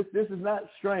 no, this is not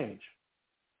strange,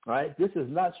 right? This is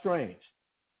not strange.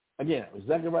 Again,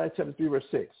 Zechariah chapter 3, verse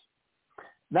 6.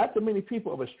 not to many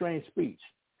people of a strange speech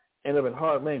and of a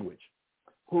hard language,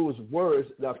 whose words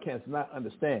thou canst not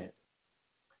understand.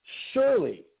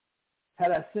 Surely,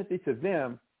 had I sent thee to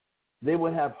them, they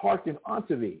would have hearkened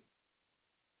unto thee.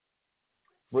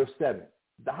 Verse 7,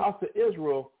 the house of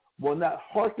Israel will not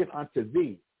hearken unto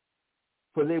thee,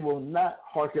 for they will not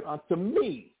hearken unto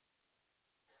me.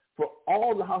 For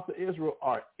all the house of Israel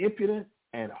are impudent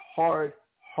and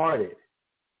hard-hearted.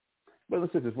 Brothers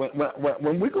and sisters,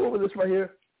 when we go over this right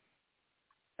here,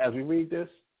 as we read this,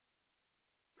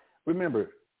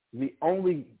 remember, the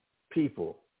only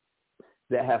people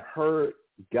that have heard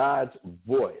God's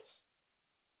voice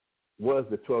was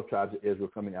the 12 tribes of Israel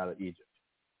coming out of Egypt.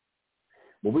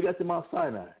 When we got to Mount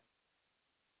Sinai,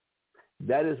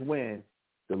 that is when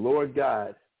the Lord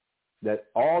God, that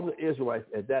all the Israelites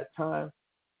at that time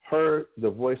heard the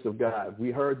voice of God.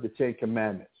 We heard the 10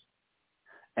 Commandments.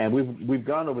 And we've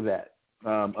gone over that.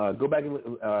 Go back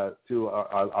to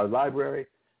our library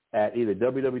at either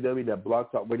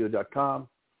www.blogtalkradio.com,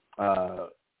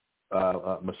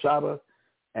 Mashaba,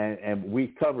 and we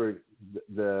covered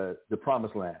the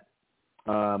Promised Land,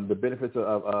 the benefits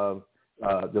of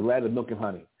the land of milk and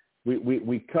honey.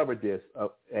 We covered this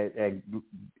and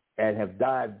have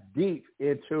dived deep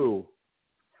into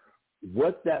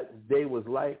what that day was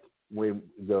like when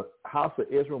the house of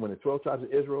Israel, when the 12 tribes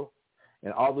of Israel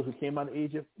and all those who came out of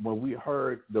Egypt, when we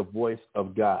heard the voice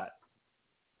of God.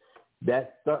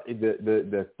 That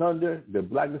the thunder, the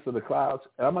blackness of the clouds,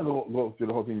 and I'm not going to go through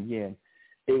the whole thing again.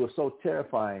 It was so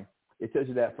terrifying. It tells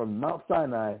you that from Mount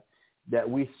Sinai that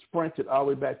we sprinted all the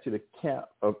way back to the camp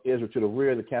of Israel, to the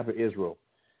rear of the camp of Israel.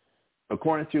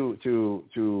 According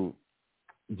to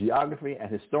geography and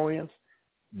historians,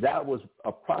 that was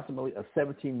approximately a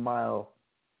 17-mile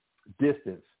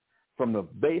distance from the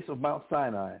base of Mount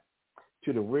Sinai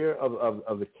to the rear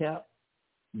of the camp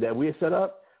that we had set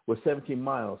up was 17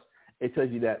 miles. It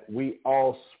tells you that we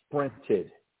all sprinted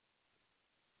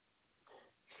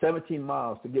 17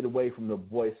 miles to get away from the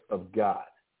voice of God.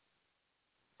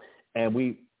 And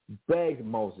we begged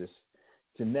Moses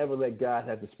to never let God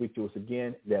have to speak to us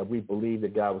again, that we believed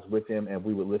that God was with him and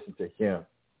we would listen to him.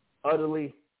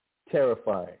 Utterly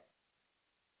terrifying.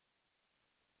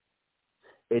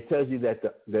 It tells you that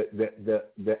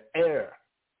the air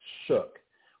shook.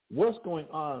 What's going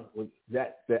on with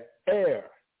that? The air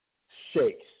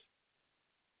shakes,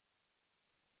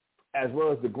 as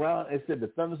well as the ground. It said the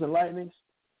thunders and lightnings.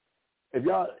 If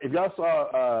y'all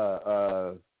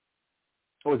saw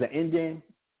what was that, Endgame,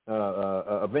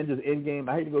 Avengers Endgame?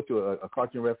 I hate to go to a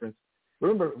cartoon reference.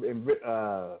 Remember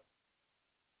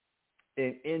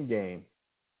in Endgame,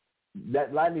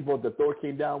 that lightning bolt that Thor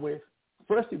came down with.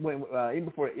 First, he went even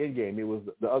before Endgame. It was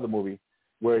the other movie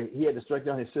where he had to strike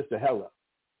down his sister Hela.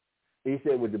 He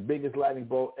said with the biggest lightning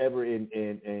bolt ever in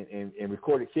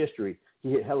recorded history,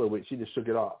 he hit Hela with. She just shook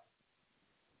it off.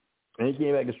 And he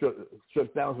came back and struck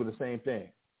Thanos with the same thing.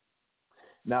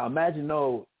 Now imagine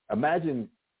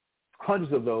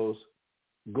hundreds of those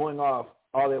going off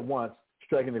all at once,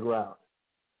 striking the ground,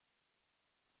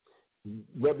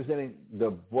 representing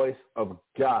the voice of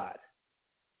God.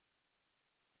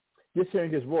 Just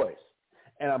hearing his voice.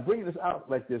 And I'm bringing this out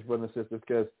like this, brothers and sisters,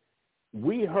 because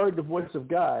we heard the voice of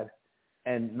God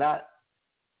and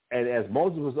as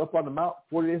Moses was up on the mount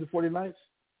 40 days and 40 nights,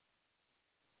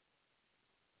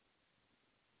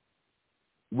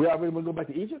 we already want to go back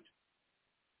to Egypt?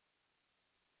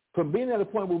 From being at a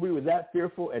point where we were that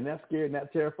fearful and that scared and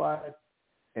that terrified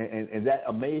and that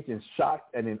amazed and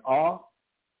shocked and in awe,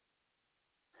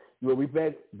 where we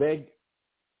begged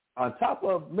on top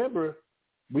of, remember,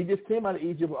 we just came out of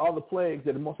Egypt with all the plagues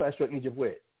that the Most High struck Egypt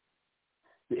with.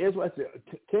 The Israelites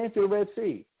came to the Red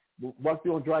Sea, walked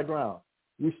through on dry ground.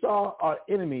 We saw our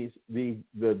enemies, the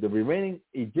remaining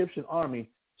Egyptian army,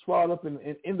 swallowed up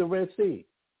in the Red Sea.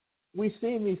 We've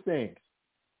seen these things.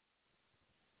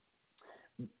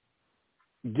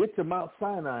 Get to Mount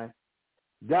Sinai,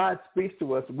 God speaks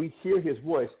to us. We hear his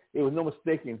voice. It was no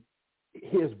mistaking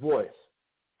his voice,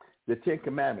 the 10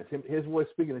 Commandments, his voice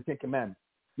speaking the 10 Commandments.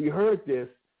 We heard this,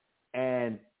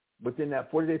 and within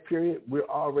that 40-day period, we're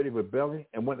already rebelling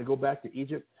and wanting to go back to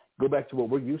Egypt, go back to what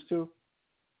we're used to,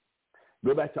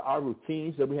 go back to our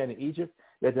routines that we had in Egypt,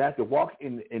 that they have to walk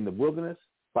in the wilderness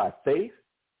by faith.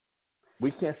 We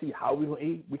can't see how we're going to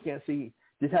eat. We can't see,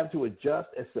 just have to adjust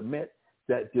and submit,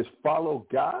 that just follow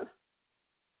God.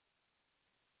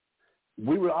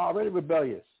 We were already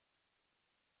rebellious.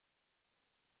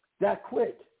 That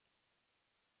quick.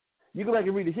 You go back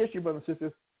and read the history, brothers and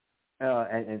sisters,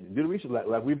 and do the research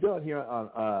like we've done here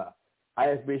on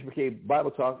ISBHPK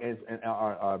Bible Talk and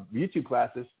our YouTube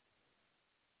classes.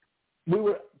 We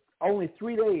were only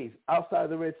 3 days outside of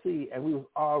the Red Sea, and we was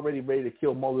already ready to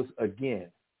kill Moses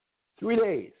again. 3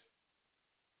 days.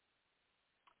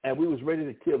 And we was ready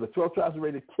to kill. The 12 tribes were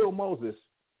ready to kill Moses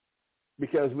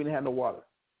because we didn't have no water.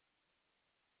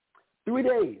 3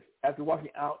 days after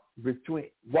walking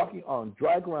on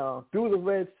dry ground through the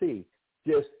Red Sea,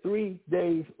 just 3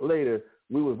 days later,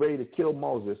 we were ready to kill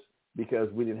Moses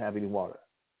because we didn't have any water.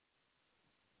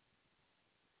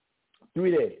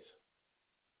 3 days.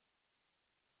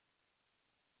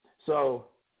 So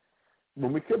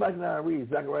when we come back now and read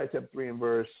Zechariah chapter 3 and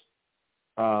verse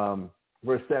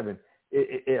 7,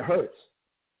 it hurts.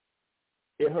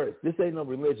 It hurts. This ain't no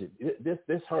religion.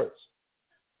 This hurts.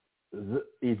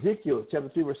 Ezekiel chapter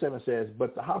 3 verse 7 says,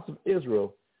 but the house of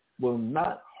Israel will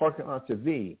not hearken unto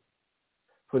thee,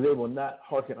 for they will not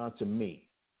hearken unto me.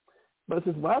 But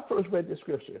since when I first read this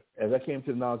scripture, as I came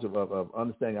to the knowledge of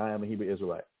understanding I am a Hebrew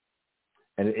Israelite,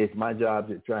 and it's my job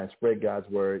to try and spread God's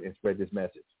word and spread this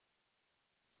message.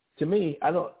 To me,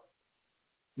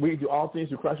 we do all things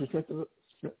through Christ who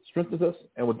strengthens us,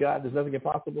 and with God there's nothing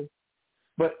impossible.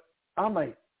 But I'm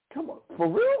like, come on, for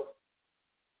real?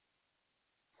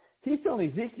 He's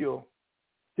telling Ezekiel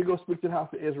to go speak to the house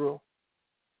of Israel,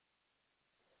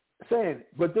 saying,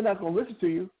 but they're not going to listen to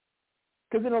you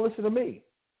because they don't listen to me.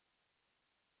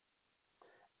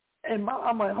 And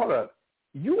I'm like, hold up.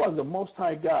 You are the Most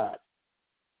High God.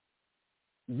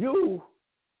 You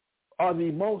are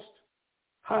the Most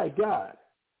High God.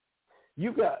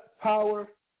 You got power.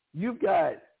 You're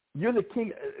the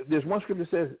king. There's one scripture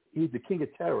that says he's the king of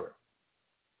terror.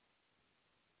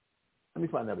 Let me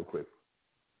find that real quick.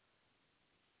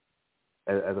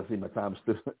 As I see my time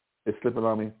is slipping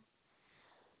on me.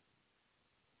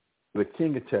 The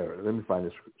king of terror. Let me find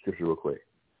this scripture real quick.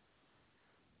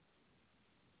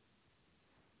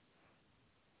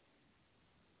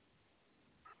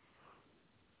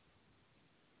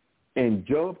 In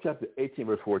Job chapter 18,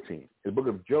 verse 14, in the book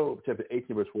of Job chapter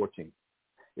 18, verse 14,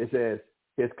 it says,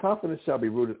 his confidence shall be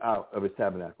rooted out of his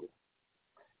tabernacle,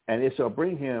 and it shall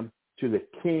bring him to the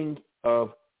king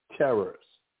of terrors.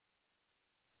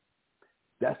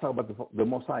 That's talking about the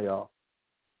Most High, y'all.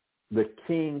 The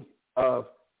king of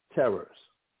terrors.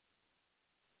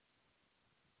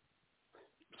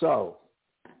 So,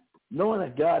 knowing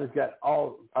that God has got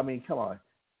come on,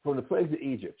 from the plagues of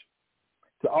Egypt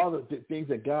to all the things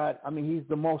that God, he's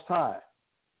the Most High.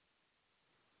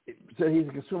 So he's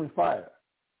a consuming fire.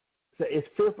 So it's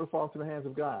fearful to fall into the hands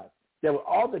of God. That with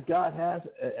all that God has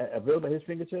available at his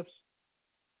fingertips,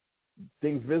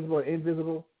 things visible and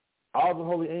invisible, all the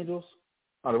holy angels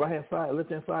on the right-hand side,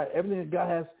 left-hand side, everything that God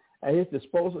has at his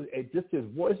disposal, just his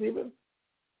voice even,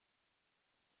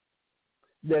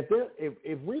 that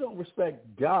if we don't respect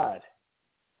God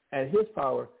and his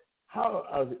power, how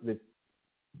are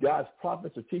God's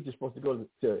prophets or teachers supposed to go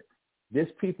to this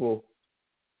people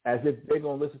as if they're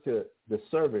going to listen to the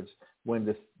servants when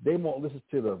they won't listen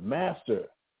to the master?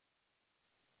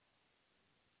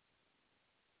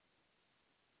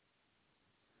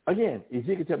 Again,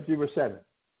 Ezekiel chapter 3, verse 7.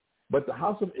 But the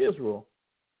house of Israel,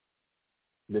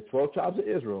 the 12 tribes of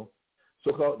Israel,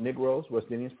 so-called Negroes, West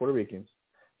Indians, Puerto Ricans,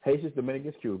 Haitians,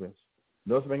 Dominicans, Cubans,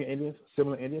 North American Indians,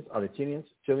 similar Indians, Argentinians,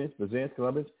 Chileans, Brazilians,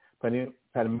 Colombians,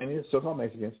 Panamanians, so-called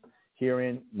Mexicans, here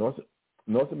in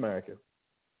North America,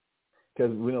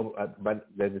 because we know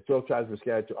that the 12 tribes were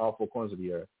scattered to all four corners of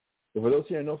the earth. But for those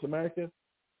here in North America,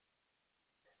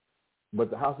 but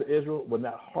the house of Israel will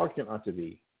not hearken unto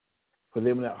thee, for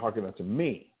they will not hearken unto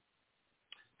me.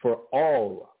 For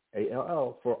all,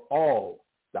 A-L-L, for all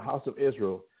the house of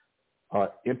Israel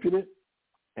are impudent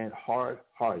and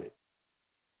hard-hearted.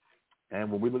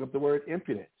 And when we look up the word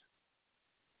impudent,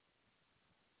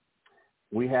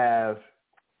 we have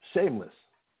shameless,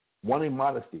 wanting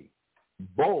modesty,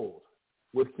 bold,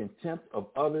 with contempt of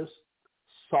others,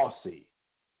 saucy.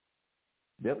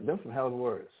 Them some hell of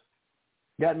words.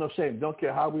 Got no shame. Don't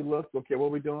care how we look. Don't care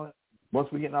what we're doing. Once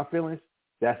we get in our feelings,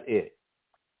 that's it.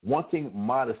 Wanting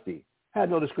modesty. Have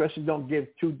no discretion. Don't give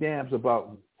two damns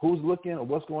about who's looking or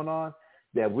what's going on.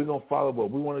 That we're going to follow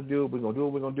what we want to do. We're going to do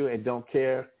what we're going to do and don't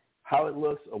care how it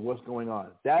looks or what's going on.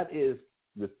 That is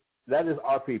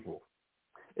our people.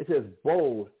 It says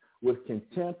bold with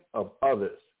contempt of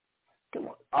others. Come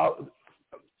on.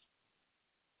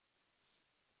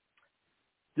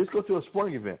 Just go to a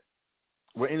sporting event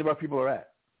where any of our people are at.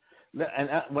 And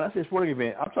when I say sporting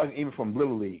event, I'm talking even from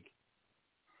Little League.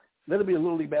 Let it be a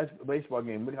Little League baseball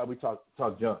game. Look how we talk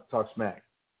junk, talk smack.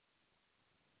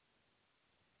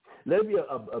 Let it be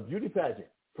a beauty pageant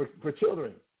for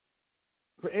children,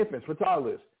 for infants, for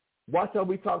toddlers. Watch how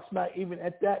we talk smack even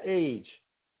at that age.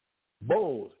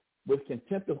 Bold, with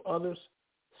contempt of others,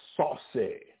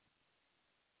 saucy.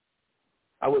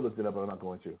 I would look it up, but I'm not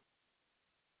going to.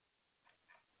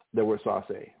 The word sauce.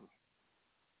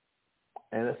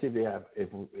 And let's see if they have, if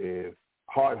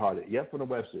hard-hearted. Yep, from the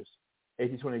Webster's,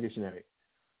 1820 Dictionary.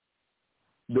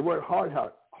 The word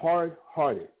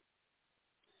hard-hearted.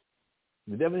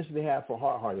 The definition they have for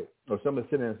hard-hearted, or some of the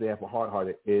synonyms they have for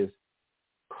hard-hearted, is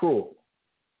cruel,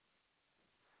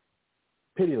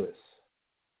 pitiless,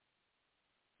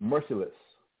 merciless,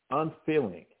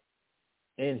 unfeeling,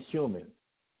 inhuman.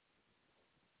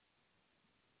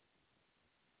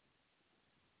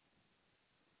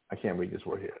 I can't read this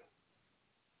word here.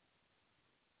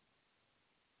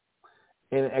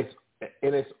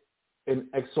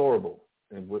 Inexorable,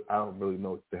 and I don't really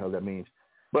know what the hell that means,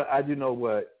 but I do know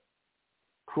what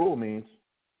cruel means: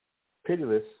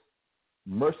 pitiless,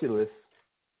 merciless,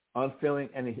 unfeeling,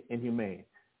 and inhumane.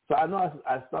 So I know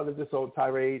I started this whole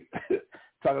tirade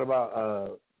talking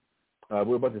about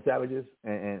we're a bunch of savages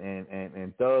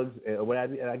and thugs and what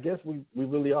have you, and I guess we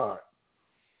really are.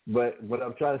 But what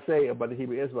I'm trying to say about the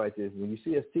Hebrew Israelites is, when you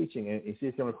see us teaching and you see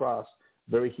us coming across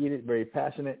very heated, very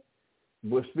passionate,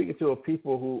 we're speaking to a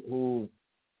people who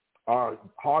are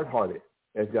hard-hearted,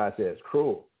 as God says,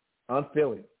 cruel,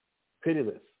 unfeeling,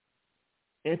 pitiless,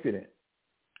 impudent,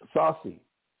 saucy,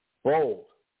 bold,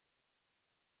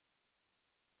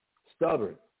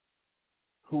 stubborn,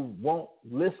 who won't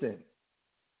listen.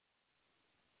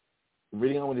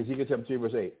 Reading on with Ezekiel chapter 3,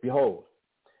 verse 8. Behold,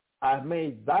 I've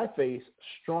made thy face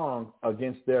strong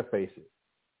against their faces.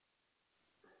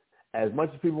 As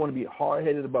much as people want to be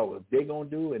hard-headed about what they're going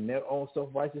to do and their own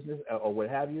self-righteousness or what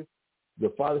have you, the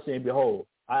Father saying, behold,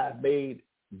 I have made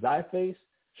thy face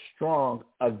strong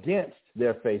against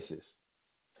their faces,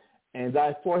 and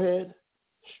thy forehead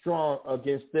strong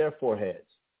against their foreheads.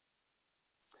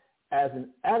 As an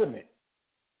adamant,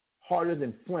 harder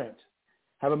than flint,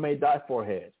 have I made thy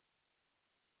forehead.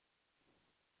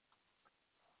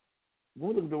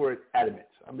 What is the word adamant?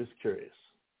 I'm just curious.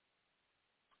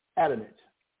 Adamant.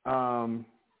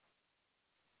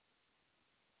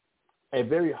 A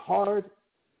very hard,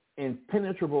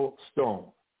 impenetrable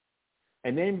stone,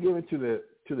 a name given to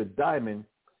the diamond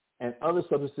and other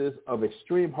substances of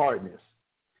extreme hardness.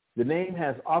 The name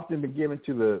has often been given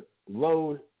to the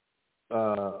lode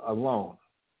alone,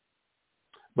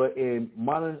 but in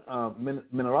modern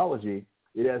mineralogy,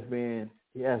 it has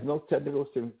no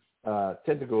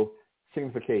technical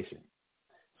signification.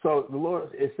 So the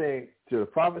Lord is saying to the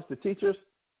prophets, the teachers,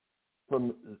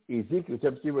 from Ezekiel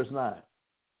chapter 3, verse 9,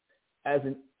 as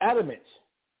an adamant,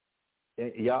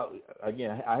 and y'all,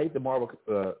 again, I hate the Marvel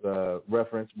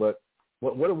reference, but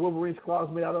what are Wolverine's claws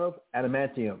made out of?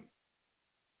 Adamantium.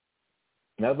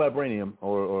 Not vibranium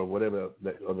or whatever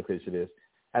that other case it is.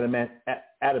 Adamant.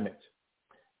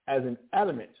 As an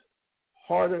adamant,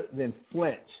 harder than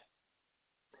flint,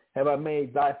 have I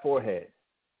made thy forehead.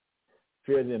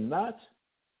 Fear them not,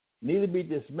 neither be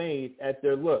dismayed at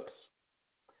their looks,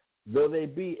 though they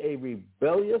be a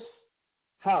rebellious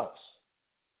house.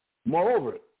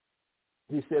 Moreover,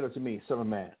 he said unto me, Son of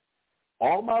man,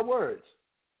 all my words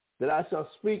that I shall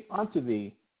speak unto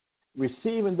thee,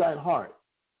 receive in thine heart,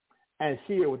 and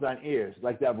hear with thine ears.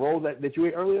 Like that roll that you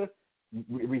ate earlier,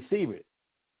 receive it.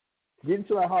 Get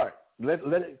into thy heart. Let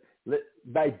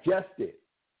digest it.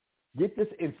 Get this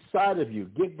inside of you.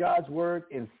 Get God's word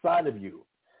inside of you.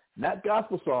 Not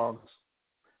gospel songs,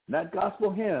 not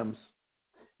gospel hymns,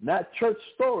 not church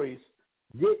stories.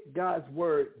 Get God's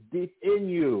word deep in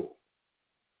you.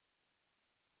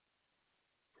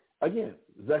 Again,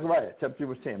 Zechariah chapter 3,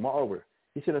 verse 10. Moreover,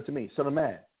 he said unto me, Son of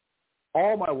man,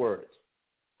 all my words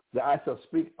that I shall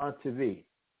speak unto thee,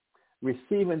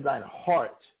 receive in thine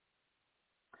heart,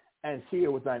 and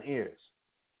hear with thine ears.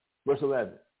 Verse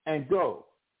 11. And go,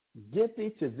 get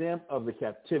thee to them of the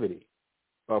captivity.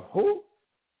 Of who?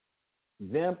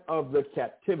 Them of the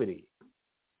captivity.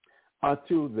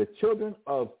 Unto the children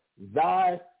of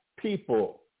thy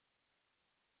people.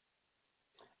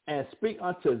 And speak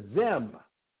unto them,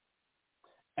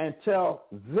 and tell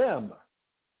them,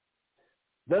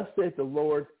 thus saith the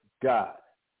Lord God,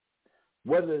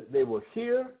 whether they will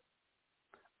hear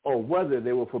or whether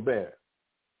they will forbear.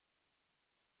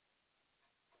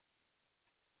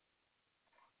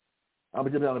 I'm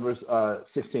going to jump down to verse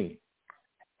 16.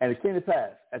 And it came to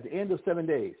pass at the end of 7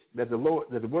 days that the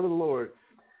word of the Lord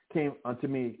came unto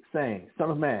me, saying,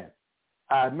 Son of man,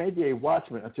 I have made thee a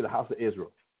watchman unto the house of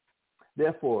Israel.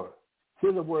 Therefore,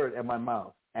 hear the word at my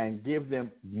mouth, and give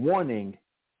them warning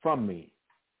from me.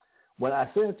 When I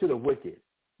say unto the wicked,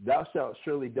 thou shalt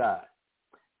surely die,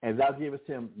 and thou givest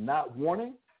him not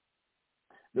warning,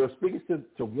 thou speakest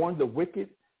to warn the wicked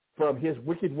from his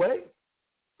wicked way,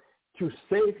 to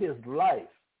save his life.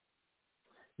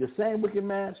 the same wicked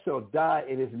man shall die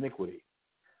in his iniquity,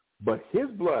 but his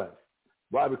blood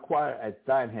will I require at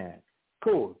thine hand.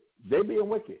 Cool. They being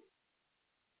wicked.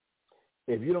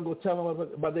 If you don't go tell them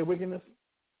about their wickedness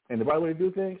and the right way to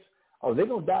do things, they're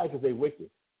going to die because they're wicked.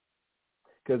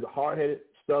 Because hard-headed,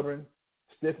 stubborn,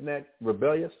 stiff-necked,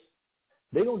 rebellious,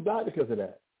 they're going to die because of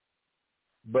that.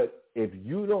 But if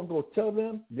you don't go tell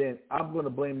them, then I'm going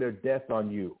to blame their death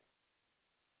on you.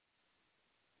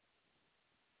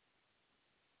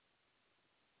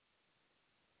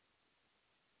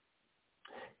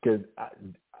 Because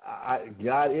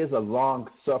God is a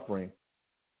long-suffering,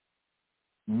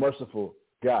 merciful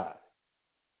God.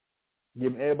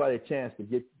 Giving everybody a chance to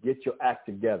get your act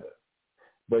together.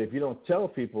 But if you don't tell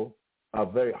people are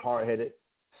very hard-headed,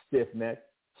 stiff-necked,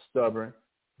 stubborn,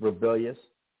 rebellious,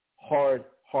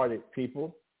 hard-hearted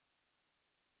people,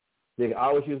 they can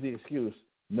always use the excuse,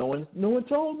 no one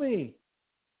told me.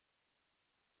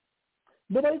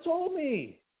 Nobody told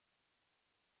me.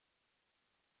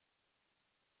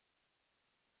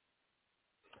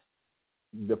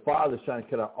 The Father's trying to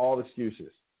cut out all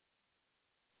excuses.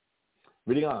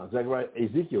 Reading on,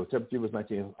 Ezekiel chapter 3 verse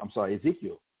 19.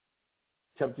 Ezekiel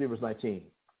chapter 3 verse 19.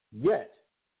 Yet,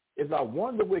 if I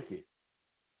warn the wicked,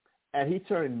 and he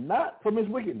turned not from his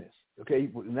wickedness. Okay,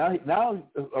 now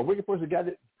a wicked person got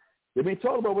it. They're being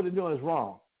told about what they're doing is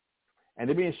wrong, and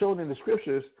they're being shown in the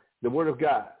scriptures the word of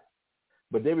God,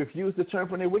 but they refuse to turn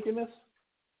from their wickedness,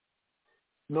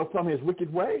 nor from his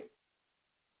wicked way.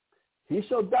 He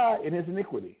shall die in his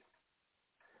iniquity,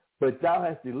 but thou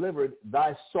hast delivered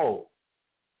thy soul.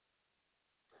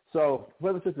 So,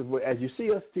 brothers and sisters, as you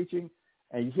see us teaching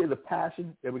and you hear the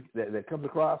passion that comes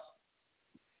across,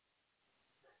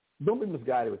 don't be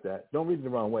misguided with that. Don't read it the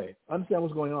wrong way. Understand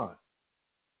what's going on.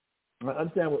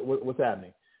 Understand what's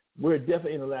happening. We're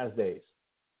definitely in the last days.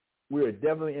 We are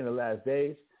definitely in the last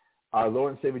days. Our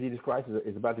Lord and Savior Jesus Christ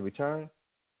is about to return.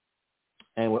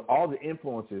 And with all the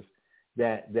influences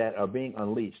that are being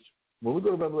unleashed. When we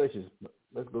go to Revelation,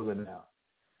 let's go there now.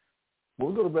 When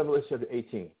we go to Revelation chapter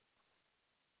 18,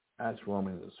 that's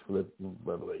Romans,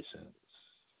 Revelation,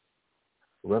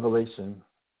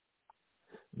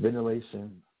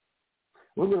 ventilation.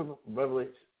 We'll go to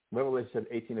Revelation chapter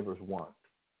 18 and verse 1.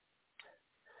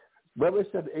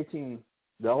 Revelation chapter 18,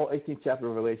 the whole 18th chapter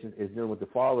of Revelation is dealing with the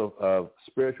fall of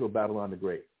spiritual Babylon the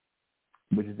Great,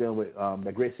 which is dealing with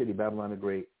the great city Babylon the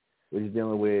Great, which is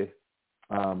dealing with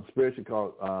spiritually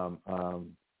called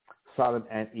Sodom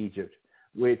and Egypt,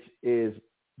 which is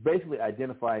basically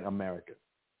identifying America.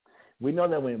 We know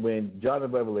that when John the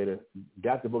Revelator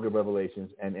got the book of Revelations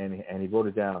and he wrote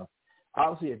it down,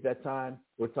 obviously at that time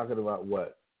we're talking about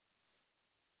what?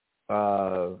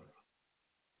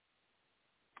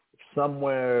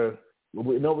 Somewhere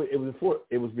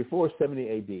it was before 70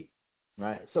 AD,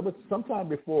 right? So sometime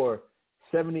before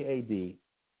 70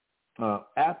 AD,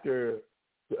 after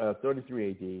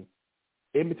 33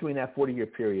 AD, in between that 40-year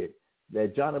period,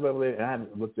 that John the Revelator, and I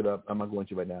haven't looked it up, I'm not going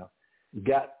to right now,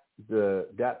 got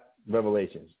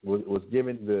Revelations, was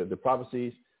given the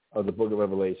prophecies of the book of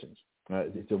Revelations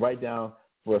to write down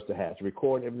for us to have, to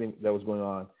record everything that was going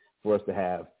on for us to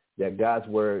have, that God's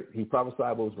word, he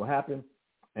prophesied what was going to happen,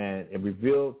 and it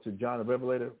revealed to John the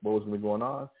Revelator what was going to be going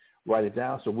on, write it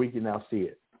down so we can now see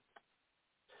it.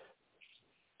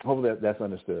 Hopefully that's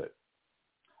understood.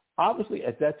 Obviously,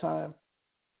 at that time,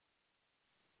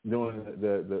 during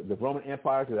the Roman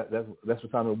Empire, because that's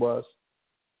what time it was,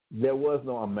 there was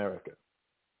no America.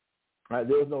 Right?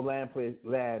 There was no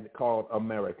land called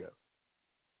America.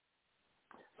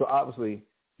 So obviously,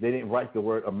 they didn't write the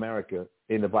word America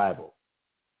in the Bible.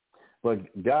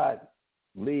 But God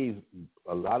leaves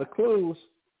a lot of clues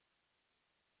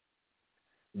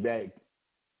that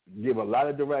give a lot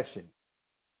of direction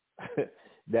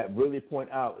that really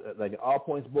point out, like an all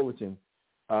points bulletin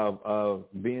of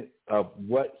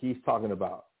what he's talking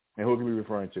about and who we're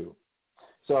referring to.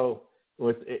 So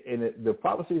the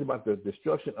prophecies about the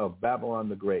destruction of Babylon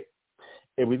the Great.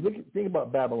 If we think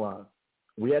about Babylon,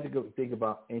 we had to go think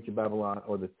about ancient Babylon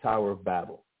or the Tower of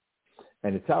Babel.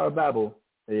 And the Tower of Babel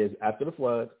is after the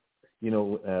flood.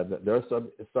 The earth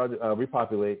started to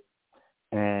repopulate,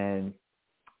 and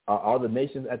all the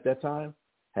nations at that time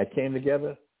had came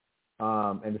together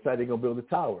and decided they're going to build a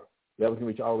tower that was going to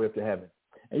reach all the way up to heaven.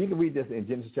 And you can read this in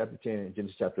Genesis chapter 10 and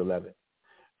Genesis chapter 11.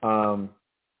 And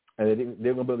they're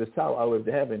going to build this tower all the way up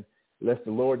to heaven, lest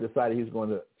the Lord decided he was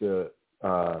going to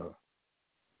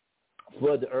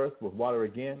flood the earth with water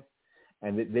again,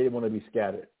 and they didn't want to be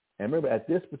scattered. And remember, at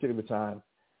this particular time,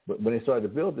 when they started to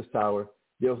build this tower,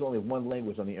 there was only one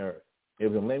language on the earth. It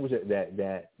was a language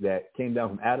that came down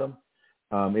from Adam.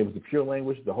 It was the pure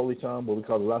language, the holy tongue, what we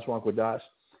call the Lashon Kodash.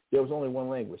 there was only one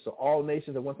language. So all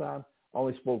nations at one time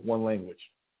only spoke one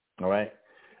language. All right?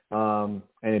 And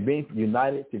it being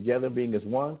united together, being as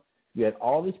one, you had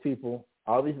all these people,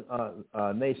 all these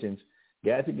nations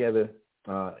gathered together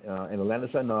in the land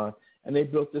of Shinar, and they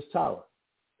built this tower.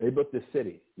 They built this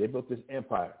city. They built this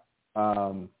empire.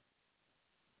 And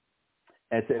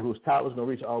said whose tower was going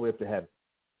to reach all the way up to heaven.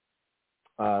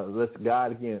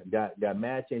 God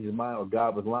mad, changed his mind, or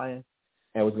God was lying,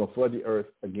 and was going to flood the earth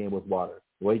again with water.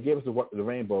 Well, he gave us the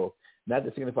rainbow, not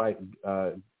to signify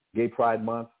Gay Pride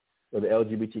Month or the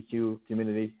LGBTQ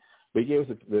community, but he gave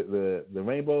us the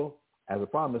rainbow as a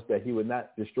promise that he would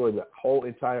not destroy the whole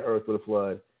entire earth with a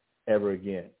flood ever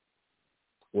again,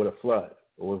 with a flood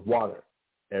or with water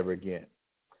ever again.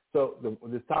 So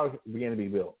this tower began to be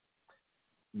built.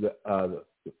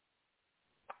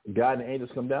 God and the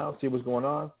angels come down, see what's going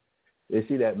on. They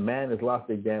see that man has lost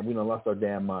we done lost our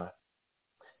damn mind.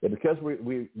 That because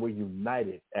we're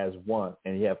united as one,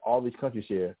 and you have all these countries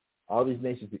here, all these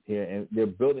nations here, and they're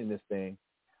building this thing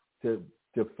to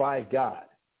fight God,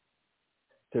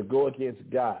 to go against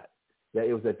God. That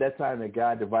it was at that time that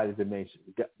God divided the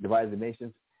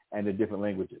nations and the different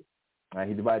languages. Right?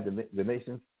 He divided the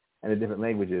nations and the different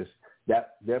languages.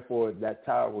 Therefore, that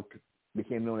tower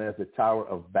became known as the Tower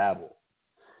of Babel.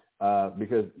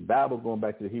 Because Babel, going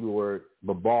back to the Hebrew word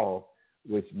babal,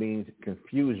 which means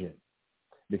confusion,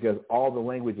 because all the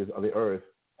languages of the earth,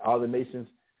 all the nations,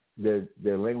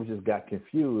 their languages got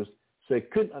confused, so they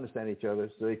couldn't understand each other,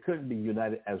 so they couldn't be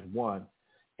united as one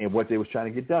in what they was trying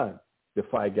to get done, to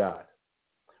fight God.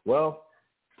 Well,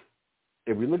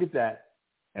 if we look at that,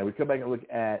 and we come back and look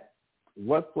at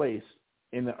what place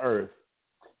in the earth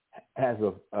has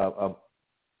a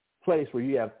place where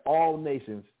you have all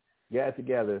nations gathered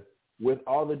together with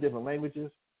all the different languages,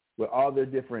 with all their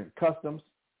different customs,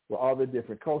 with all their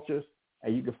different cultures,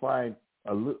 and you can find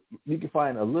a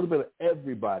little bit of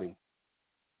everybody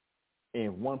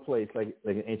in one place, like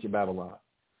in ancient Babylon.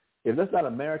 If that's not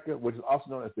America, which is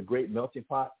also known as the Great Melting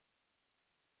Pot,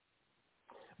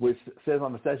 which says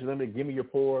on the statute limit, give me your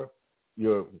poor,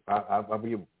 I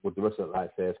forget what the rest of the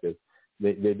life says, because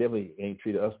they definitely ain't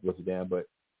treated us with a damn, but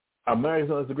America is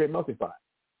known as the Great Melting Pot.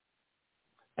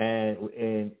 And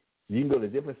you can go to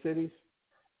different cities,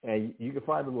 and you can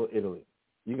find a little Italy.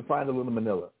 You can find a little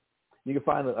Manila. You can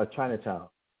find a Chinatown.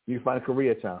 You can find a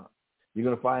Koreatown. You're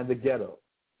going to find the ghetto.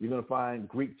 You're going to find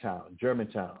Greek town,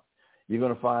 Germantown. You're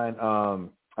going to find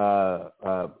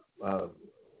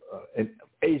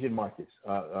Asian markets,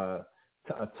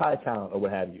 Thai town, or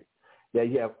what have you. Yeah,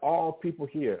 you have all people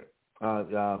here.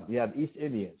 You have East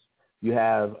Indians. You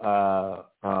have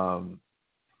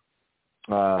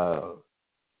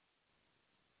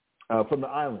from the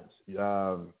islands,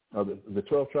 the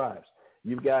 12 tribes.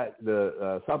 You've got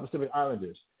the South Pacific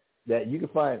Islanders, that you can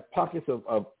find pockets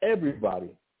of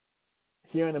everybody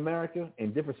here in America,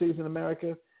 in different cities in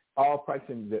America, all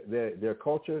practicing their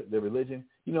culture, their religion,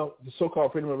 the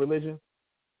so-called freedom of religion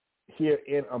here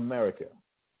in America,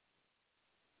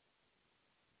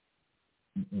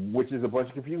 which is a bunch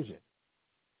of confusion.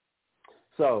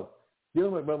 So,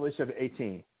 dealing with Revelation chapter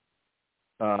 18,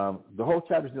 the whole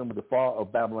chapter is dealing with the fall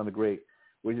of Babylon the Great,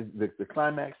 which is the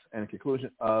climax and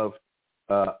conclusion of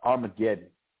Armageddon.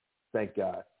 Thank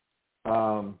God.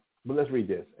 But let's read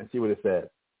this and see what it says.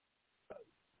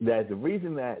 That the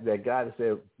reason that God has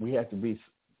said we have to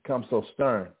become so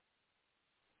stern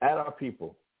at our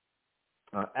people,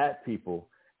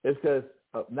 is because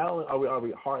not only are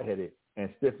we hard-headed and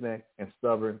stiff-necked and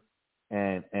stubborn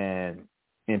and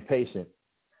impatient,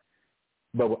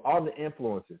 but with all the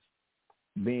influences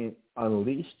being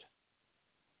unleashed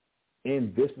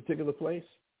in this particular place,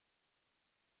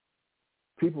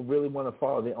 people really want to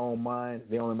follow their own mind,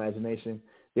 their own imagination.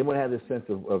 They want to have this sense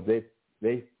of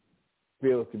they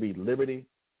feel to be liberty.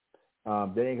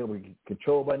 They ain't going to be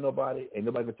controlled by nobody. Ain't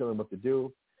nobody going to tell them what to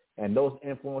do. And those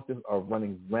influences are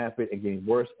running rampant and getting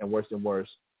worse and worse and worse,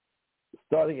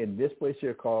 starting in this place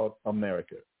here called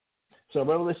America. So in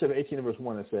Revelation 18 verse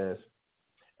 1 it says,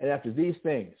 "And after these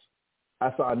things,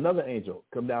 I saw another angel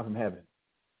come down from heaven,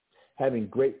 having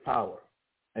great power,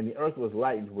 and the earth was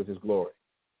lightened with his glory.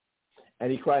 And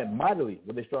he cried mightily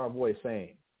with a strong voice,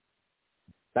 saying,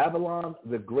 Babylon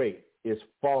the Great is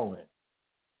fallen,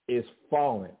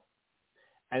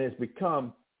 and has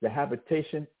become the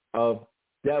habitation of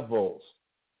devils,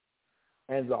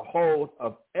 and the hold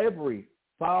of every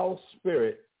foul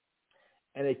spirit,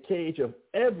 and a cage of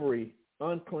every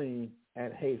unclean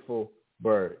and hateful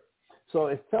bird." So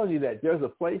it's telling you that there's a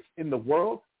place in the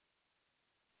world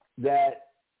that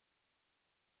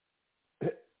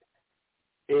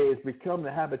is become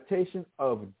the habitation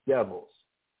of devils.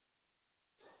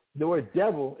 The word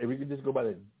devil, if we could just go by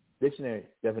the dictionary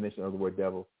definition of the word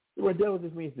devil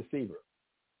just means deceiver,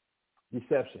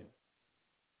 deception,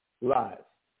 lies.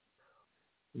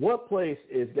 What place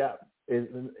if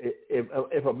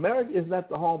America is not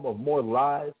the home of more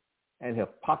lies and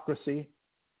hypocrisy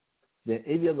than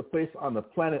any other place on the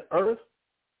planet Earth,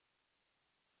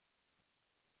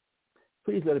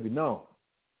 please let it be known.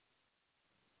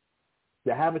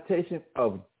 The habitation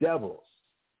of devils,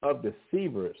 of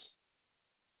deceivers.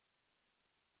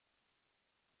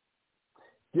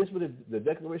 Just with the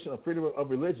Declaration of Freedom of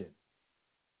Religion.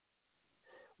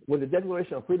 With the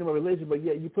Declaration of Freedom of Religion, but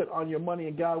yet you put on your money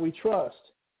in God we trust.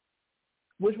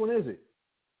 Which one is it?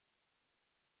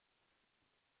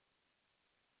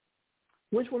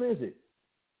 Which one is it?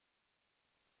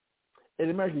 In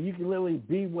America, you can literally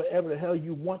be whatever the hell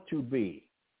you want to be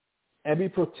and be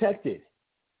protected.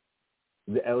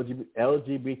 The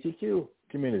LGBTQ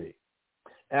community.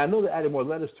 And I know they added more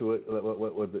letters to it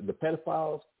with the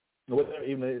pedophiles, whatever,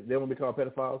 even they want to be called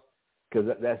pedophiles,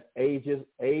 because that's age.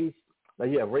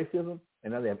 Like you have racism,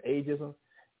 and now they have ageism.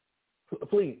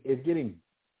 Please, it's getting,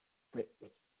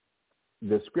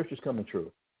 the scripture's coming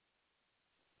true.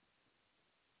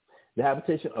 The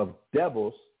habitation of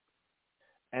devils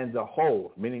and the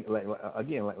hold, meaning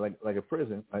like a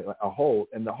prison, like a hold,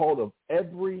 and the hold of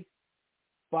every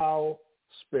foul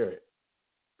spirit,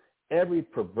 every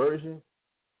perversion,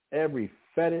 every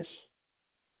fetish,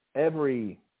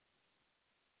 every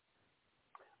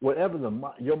whatever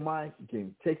your mind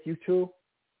can take you to.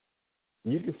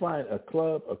 You can find a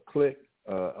club, a clique,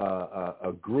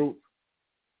 a group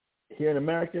here in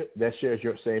America that shares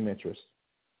your same interests.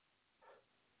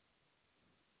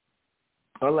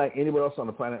 Unlike anywhere else on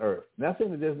the planet Earth. Not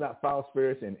saying that there's not foul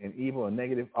spirits and evil and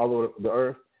negative all over the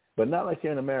earth, but not like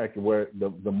here in America, where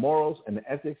the morals and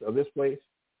the ethics of this place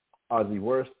are the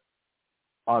worst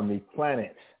on the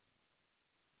planet.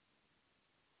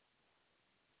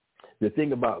 The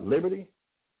thing about liberty,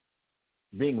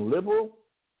 being liberal,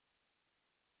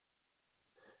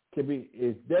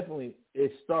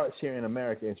 it starts here in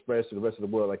America and spreads to the rest of the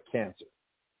world like cancer.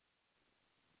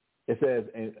 It says,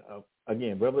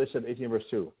 again, Revelation 18, verse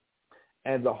 2,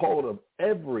 and the hold of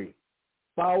every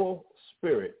foul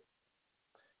spirit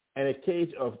and a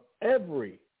cage of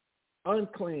every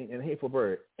unclean and hateful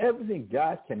bird. Everything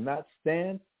God cannot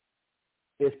stand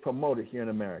is promoted here in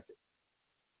America.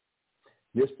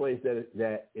 This place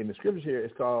that in the scriptures here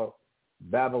is called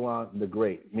Babylon the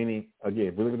Great, meaning, again,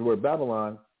 if we look at the word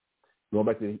Babylon, going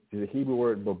back to the Hebrew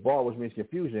word babal, which means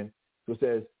confusion, so it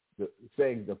says,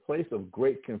 saying the place of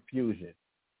great confusion,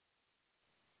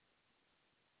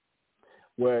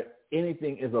 where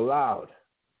anything is allowed.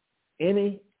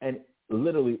 Any and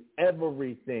literally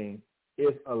everything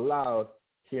is allowed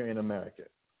here in America.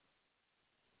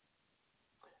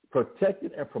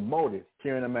 Protected and promoted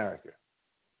here in America.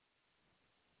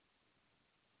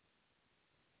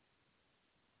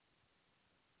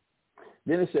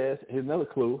 Then it says, here's another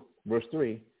clue, verse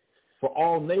 3, for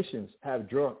all nations have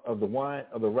drunk of the wine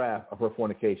of the wrath of her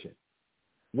fornication.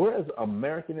 Whereas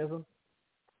American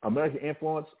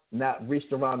influence not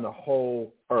reached around the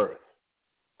whole earth.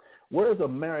 Whereas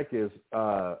America's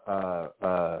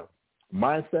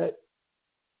mindset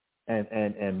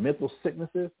and mental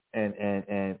sicknesses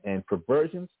and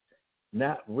perversions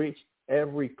not reached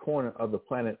every corner of the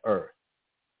planet Earth.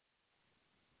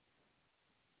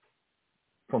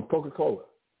 From Coca-Cola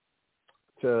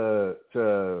to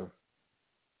the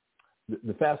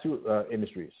fast food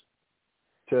industries,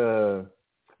 to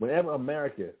whenever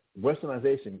America,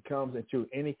 westernization comes into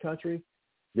any country,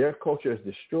 their culture is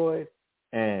destroyed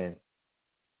and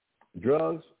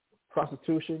drugs,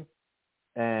 prostitution,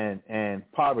 and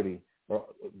poverty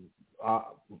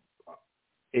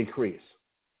increase.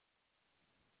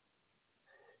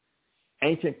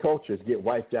 Ancient cultures get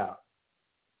wiped out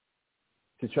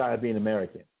to try to be an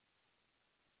American.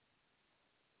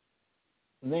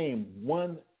 Name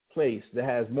one place that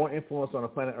has more influence on the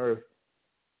planet Earth,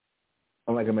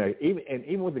 unlike America.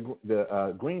 Even with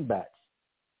the greenbacks,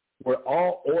 where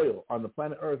all oil on the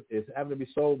planet Earth is having to be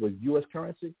sold with U.S.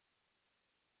 currency.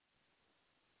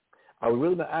 Are we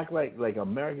really going to act like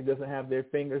America doesn't have their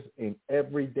fingers in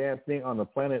every damn thing on the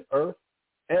planet Earth?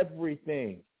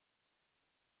 Everything.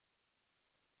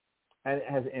 And it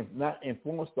has not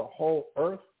influenced the whole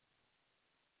earth.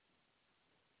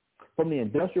 From the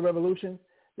Industrial Revolution,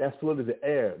 that's polluted the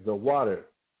air, the water,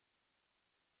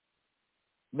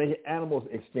 making animals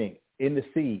extinct in the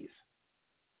seas,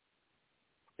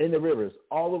 in the rivers,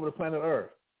 all over the planet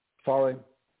Earth, following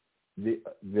the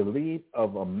lead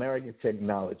of American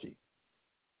technology.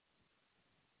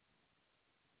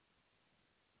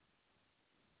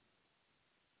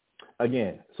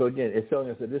 Again, it's telling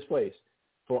us at this place,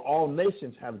 for all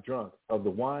nations have drunk of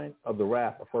the wine of the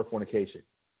wrath of her fornication,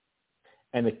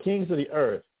 and the kings of the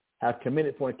earth have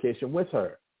committed fornication with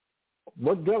her.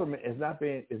 What government is not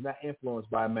influenced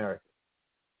by America?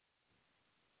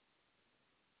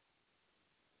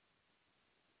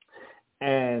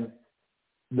 And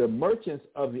the merchants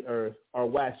of the earth are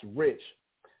waxed rich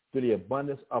through the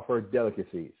abundance of her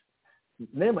delicacies.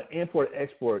 Name an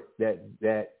import-export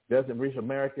that doesn't reach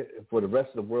America, for the rest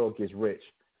of the world gets rich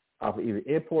off of either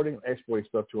importing or exporting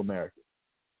stuff to America.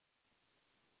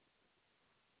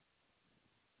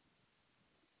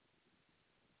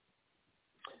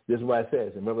 This is what it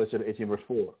says in Revelation 18, verse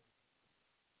 4.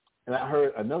 And I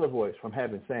heard another voice from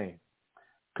heaven saying,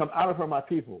 come out of her, my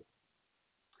people,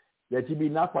 that you be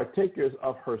not partakers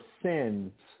of her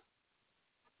sins,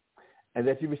 and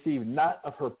that you receive not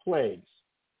of her plagues.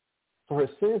 For her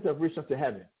sins have reached unto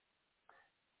heaven,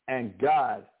 and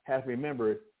God hath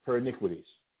remembered her iniquities.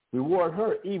 Reward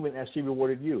her even as she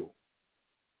rewarded you,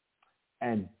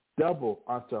 and double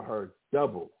unto her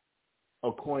double,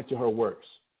 according to her works.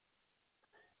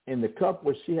 In the cup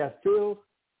which she hath filled,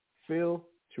 fill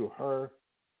to her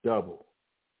double.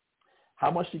 How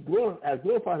much she has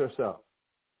glorified herself,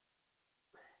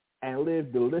 and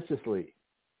lived deliciously.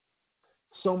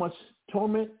 So much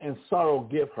torment and sorrow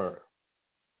give her.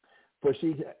 For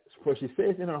she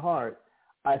says in her heart,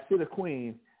 I sit a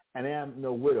queen, and am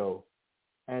no widow,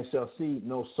 and shall see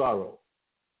no sorrow.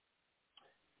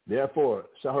 Therefore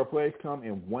shall her plagues come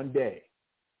in one day,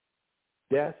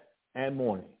 death and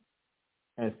mourning,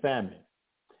 and famine,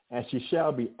 and she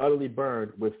shall be utterly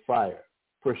burned with fire.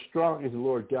 For strong is the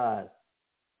Lord God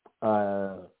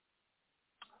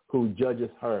who judges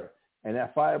her. And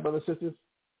that fire, brothers and sisters,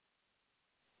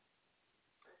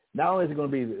 not only is it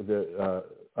going to be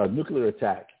a nuclear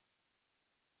attack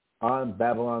on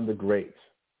Babylon the Great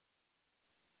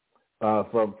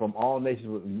from all nations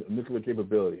with nuclear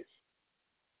capabilities,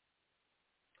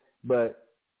 but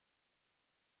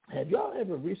have y'all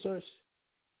ever researched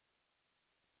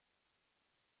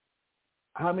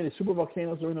how many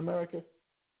supervolcanoes are in America?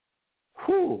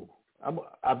 Whew.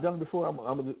 I've done it before. I'm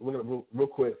going to look at it real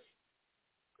quick.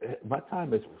 My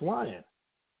time is flying.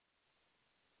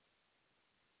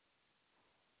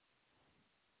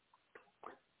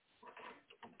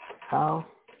 How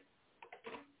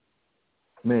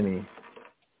many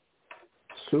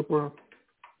super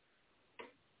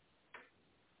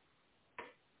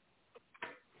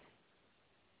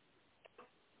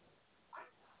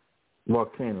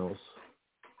volcanoes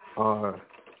are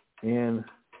in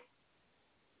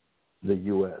the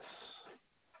U.S.?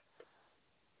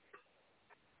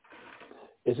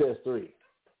 It says 3.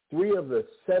 3 of the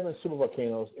 7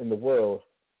 supervolcanoes in the world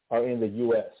are in the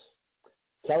U.S.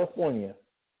 California,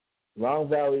 Long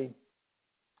Valley,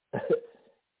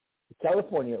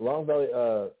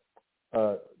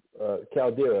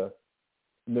 Caldera,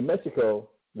 New Mexico,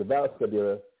 the Valles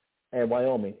Caldera, and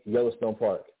Wyoming, Yellowstone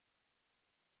Park.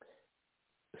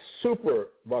 Super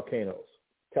volcanoes,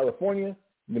 California,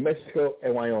 New Mexico,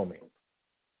 and Wyoming.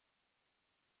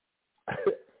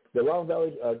 The Long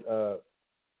Valley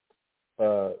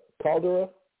Caldera,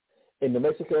 in New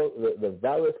Mexico, the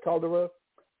Valles Caldera,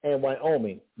 and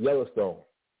Wyoming, Yellowstone.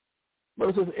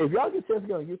 But if y'all get a chance to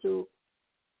go on YouTube,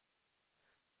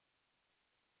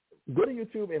 go to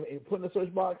YouTube and put in the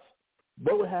search box,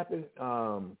 what would happen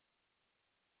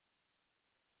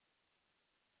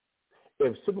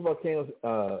if supervolcanoes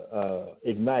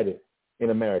ignited in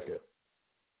America?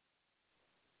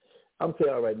 I'm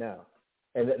telling you right now.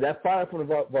 And that fire from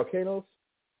the volcanoes,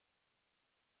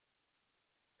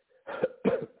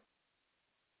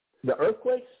 the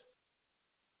earthquakes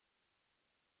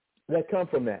that come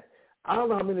from that. I don't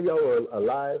know how many of y'all are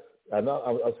alive. I know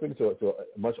I was speaking to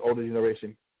a much older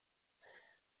generation.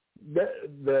 There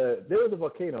was a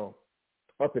volcano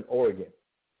up in Oregon.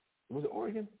 Was it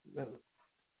Oregon?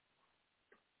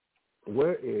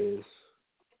 Where is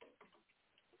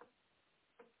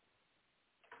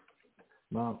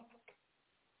Mount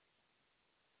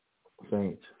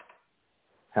St.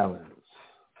 Helens?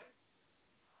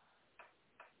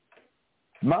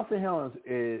 Mount St. Helens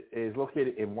is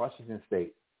located in Washington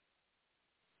State.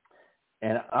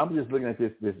 And I'm just looking at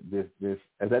this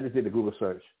as I just did the Google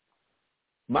search.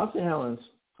 Mount St. Helens,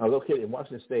 located in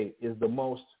Washington State, is the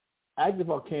most active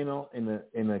volcano in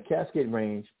the Cascade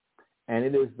Range, and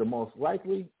it is the most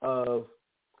likely of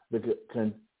the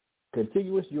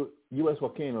contiguous U.S.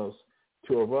 volcanoes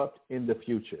to erupt in the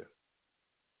future.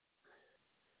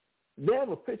 They have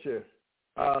a picture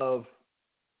of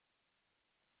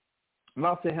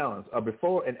Mount St. Helens, a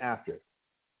before and after,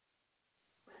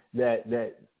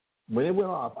 that when it went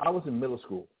off, I was in middle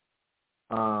school.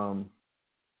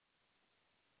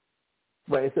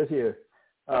 Right, it says here,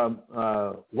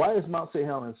 why is Mount St.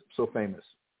 Helens so famous?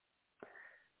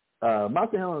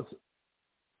 Mount St. Helens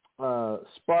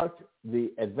sparked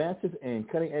the advances in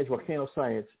cutting-edge volcano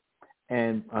science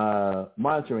and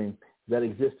monitoring that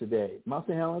exists today. Mount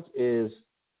St. Helens is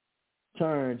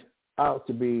turned out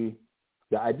to be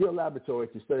the ideal laboratory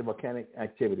to study volcanic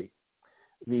activity.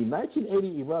 The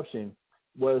 1980 eruption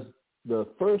was the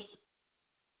first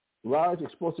large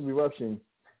explosive eruption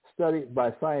studied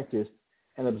by scientists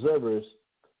and observers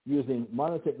using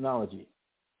modern technology.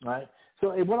 Right?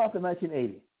 So it went off in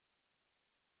 1980.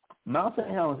 Mount St.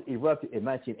 Helens erupted in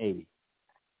 1980.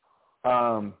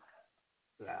 I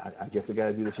guess I got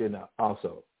to do this here now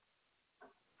also.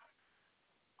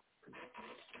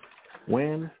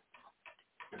 When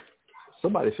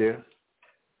somebody's here.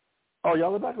 Oh,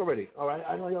 y'all are back already. All right.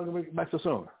 I know y'all going to be back so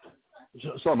soon.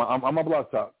 So I'm on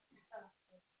Blog Talk.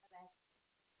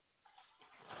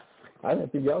 I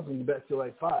didn't think y'all was going to be back till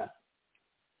like 5.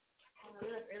 We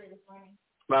left early this morning.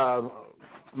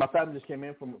 My family just came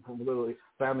in from a little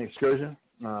family excursion.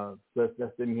 That's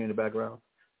sitting here in the background.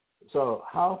 So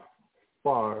how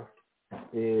far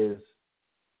is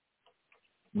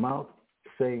Mount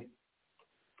St.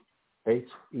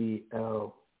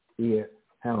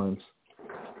 Helens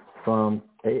from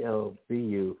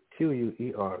ALBUQUERQUE,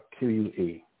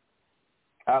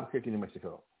 Albuquerque, New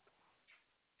Mexico?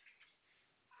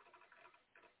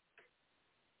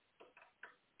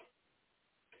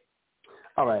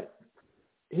 All right.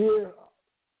 Here,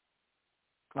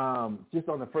 just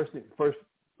on the first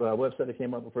website that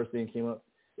came up, the first thing that came up,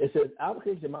 it says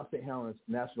Albuquerque to Mount St. Helens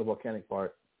National Volcanic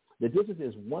Park. The distance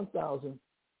is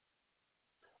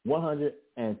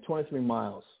 1,123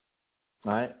 miles.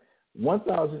 All right,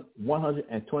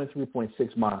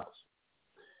 1,123.6 miles.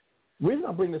 The reason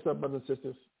I bring this up, brothers and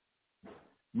sisters,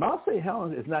 Mount St.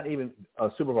 Helens is not even a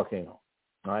supervolcano.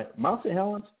 All right, Mount St.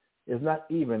 Helens is not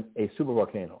even a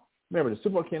supervolcano. Remember, the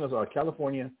supervolcanoes are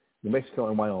California, New Mexico,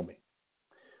 and Wyoming.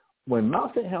 When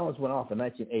Mount St. Helens went off in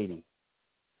 1980,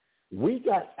 we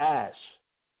got ash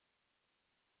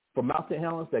from Mount St.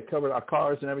 Helens that covered our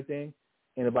cars and everything,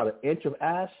 and about an inch of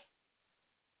ash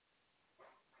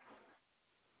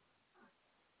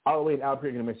all the way in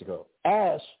Albuquerque, New Mexico.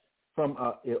 Ash from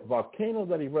a volcano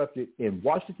that erupted in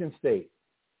Washington State,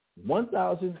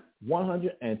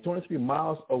 1,123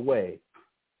 miles away.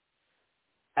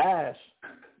 Ash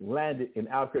landed in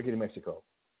Albuquerque, New Mexico.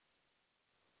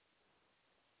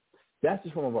 That's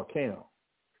just from a volcano.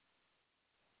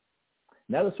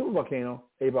 Now the supervolcano,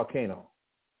 a volcano.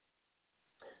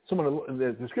 Some of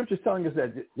the scriptures telling us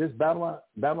that this Babylon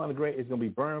the Great is going to be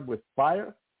burned with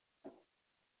fire.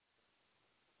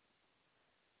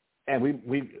 And I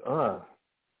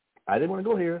didn't want to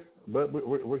go here, but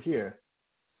we're here.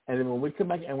 And then when we come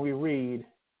back and we read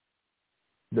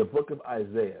the book of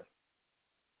Isaiah,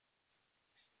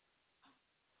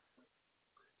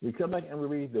 we come back and we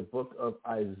read the book of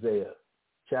Isaiah,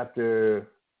 chapter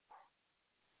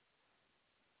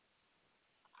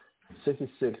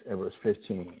 66 and verse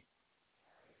 15.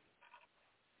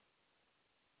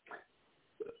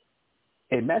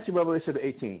 In Matthew, Revelation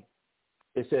 18,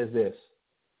 it says this.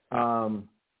 I'm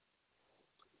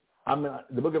in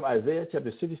the book of Isaiah,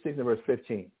 chapter 66 and verse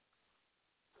 15.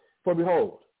 For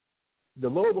behold, the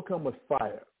Lord will come with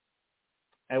fire,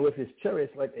 and with his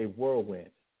chariots like a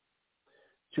whirlwind,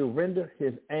 to render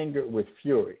his anger with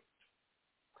fury,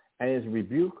 and his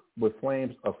rebuke with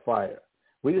flames of fire.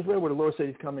 We just read where the Lord said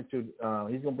he's coming to,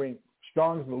 he's going to bring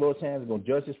strong in the Lord's hands, he's going to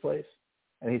judge this place,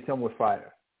 and he's coming with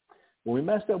fire. Well, we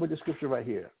messed up with the scripture right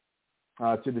here,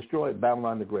 to destroy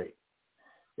Babylon the Great.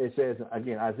 It says,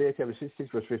 again, Isaiah chapter 66,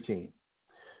 verse 15.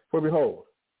 For behold,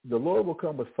 the Lord will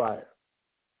come with fire,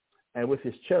 and with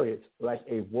his chariots like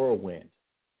a whirlwind,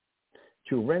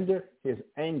 to render his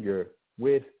anger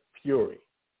with fury,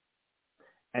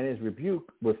 and his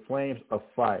rebuke with flames of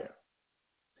fire.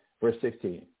 Verse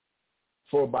 16.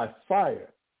 For by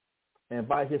fire and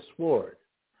by his sword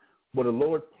will the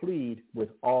Lord plead with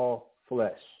all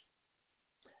flesh,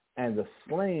 and the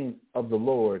slain of the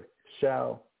Lord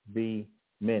shall be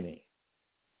many.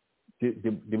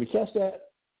 Did we catch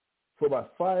that? For by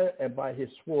fire and by his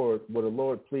sword will the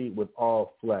Lord plead with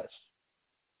all flesh.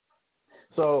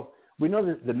 So we know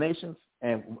that the nations,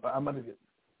 and I'm going to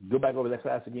go back over that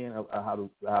class again, of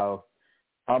how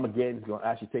Armageddon is going to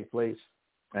actually take place,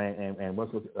 and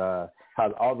what's how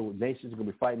all the nations are going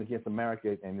to be fighting against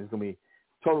America, and there's going to be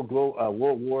total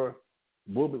world war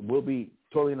will be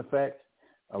totally in effect,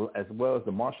 as well as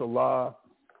the martial law,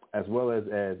 as well as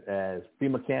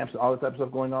FEMA camps, all that type of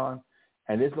stuff going on,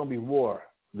 and there's going to be war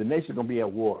the nation's going to be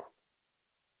at war.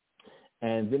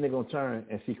 And then they're going to turn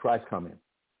and see Christ coming.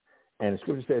 And the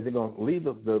scripture says they're going to leave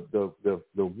the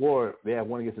war they have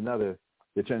one against another.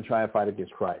 They turn and try and fight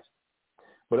against Christ.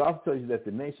 But it also tells you that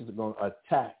the nations are going to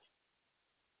attack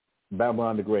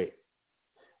Babylon the Great.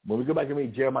 When we go back and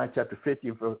read Jeremiah chapter 50,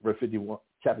 verse 51,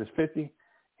 chapters 50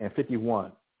 and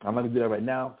 51, I'm not going to do that right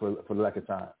now for the lack of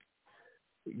time.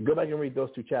 Go back and read those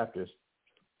two chapters.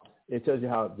 It tells you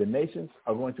how the nations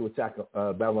are going to attack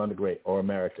Babylon the Great, or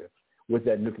America, with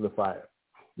that nuclear fire.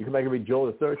 You come back and read Joel,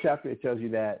 the 3rd chapter. It tells you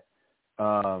that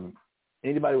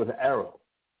anybody with an arrow,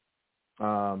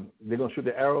 they're going to shoot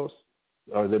their arrows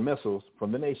or their missiles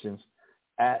from the nations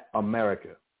at America.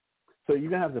 So you're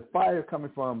going to have the fire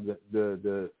coming from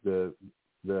the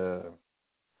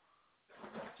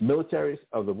militaries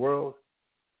of the world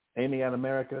aiming at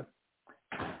America.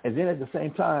 And then at the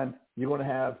same time, you're going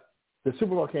to have the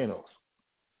supervolcanoes,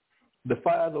 the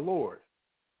fire of the Lord.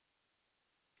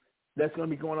 That's going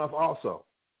to be going off also.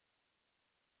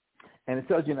 And it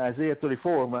tells you in Isaiah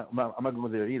 34, I'm not going to go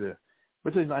there either, but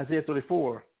it tells you in Isaiah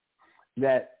 34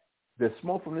 that the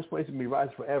smoke from this place will be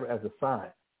rising forever as a sign.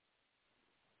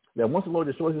 That once the Lord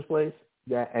destroys this place,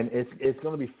 and it's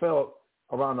going to be felt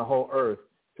around the whole earth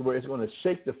to where it's going to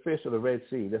shake the fish of the Red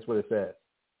Sea. That's what it says.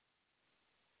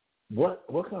 What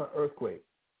kind of earthquake?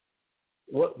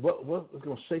 What is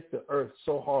going to shake the earth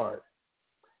so hard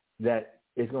that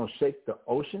it's going to shake the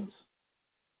oceans?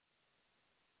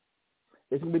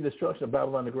 It's going to be destruction of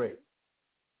Babylon the Great.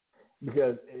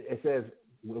 Because it says,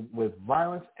 with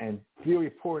violence and fury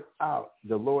poured out,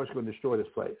 the Lord is going to destroy this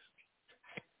place.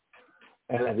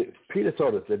 And as Peter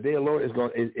told us, the day of the Lord is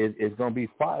going to be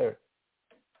fire.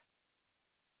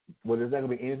 Well, there's not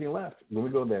going to be anything left. When we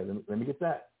go there, let me get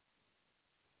that.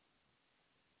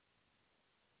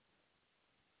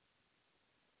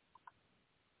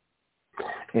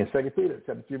 In 2 Peter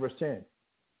chapter 3, verse 10, it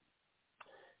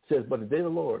says, but the day of the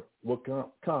Lord will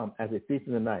come as a thief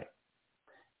in the night,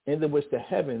 in the which the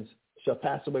heavens shall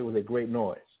pass away with a great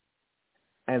noise,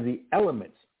 and the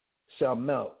elements shall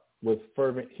melt with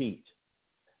fervent heat.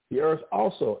 The earth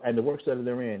also and the works that are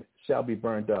therein shall be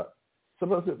burned up. So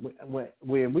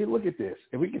when we look at this,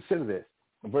 and we consider this,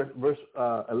 verse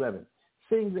 11,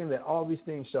 seeing then that all these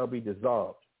things shall be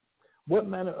dissolved, what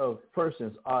manner of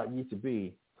persons ought ye to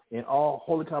be in all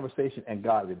holy conversation and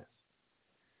godliness?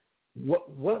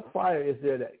 What fire is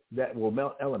there that will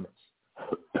melt elements?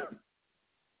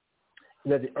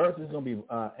 That the earth is going to be,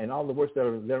 and all the works that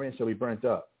are therein shall be burnt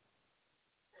up.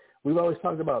 We've always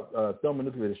talked about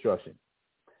thermonuclear destruction.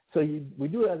 So we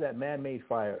do have that man-made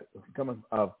fire coming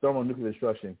of thermonuclear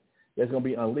destruction that's going to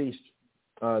be unleashed,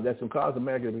 that's going to cause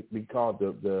America to be called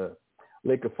the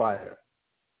lake of fire.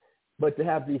 But to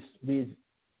have these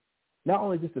not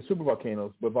only just the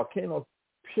supervolcanoes, but volcanoes,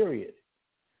 period,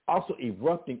 also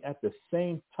erupting at the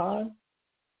same time.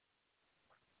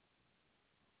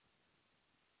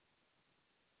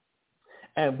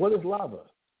 And what is lava?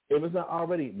 It was not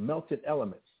already melted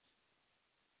elements.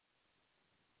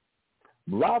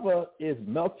 Lava is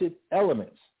melted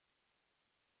elements.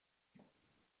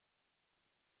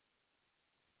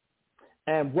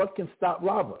 And what can stop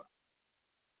lava?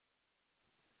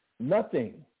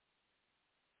 Nothing.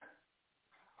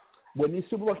 When these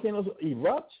supervolcanoes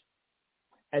erupt,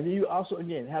 and then you also,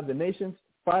 again, have the nations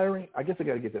firing. I guess I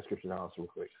got to get that scripture down also real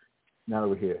quick. Now that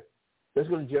we're here. Let's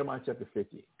go to Jeremiah chapter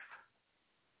 50.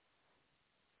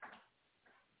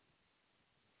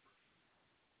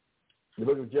 The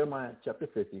book of Jeremiah chapter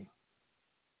 50.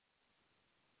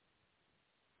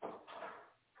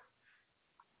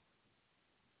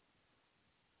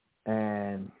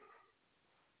 And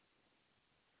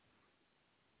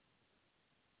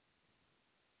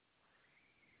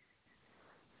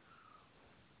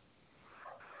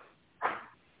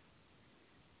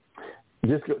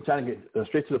just trying to get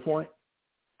straight to the point.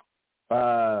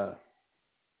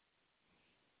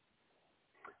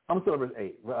 I'm going to start verse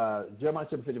 8. Jeremiah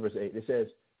chapter 50, verse 8. It says,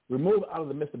 remove out of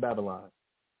the midst of Babylon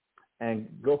and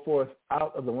go forth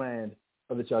out of the land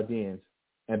of the Chaldeans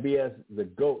and be as the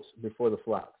goats before the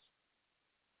flocks.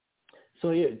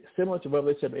 So here, similar to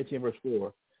Revelation chapter 18, verse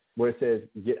 4, where it says,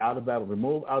 get out of Babylon,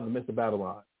 remove out of the midst of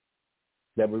Babylon,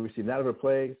 that we receive not of her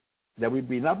plagues, that we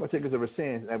be not partakers of her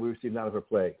sins, that we receive not of her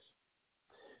plagues.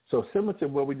 So similar to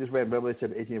what we just read in Revelation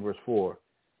chapter 18, verse 4,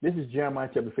 this is Jeremiah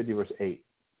chapter 50, verse 8.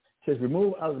 It says,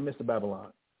 remove out of the midst of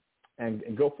Babylon and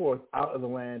go forth out of the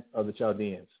land of the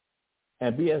Chaldeans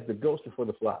and be as the goats before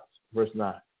the flocks. Verse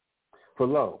 9. For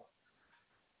lo,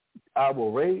 I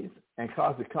will raise and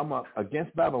cause to come up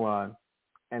against Babylon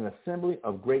an assembly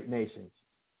of great nations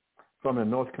from the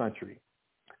north country,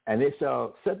 and they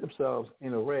shall set themselves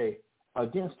in array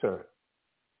against her.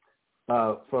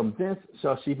 From thence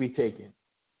shall she be taken.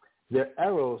 Their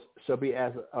arrows shall be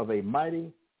as of a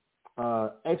mighty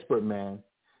expert man.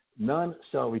 None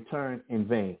shall return in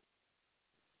vain.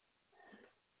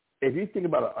 If you think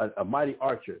about a mighty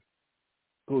archer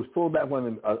who's pulled back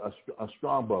one of a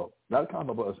strong bow, not a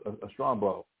combo bow, a strong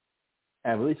bow,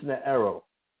 and releasing that arrow,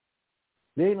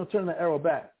 they ain't gonna turn the arrow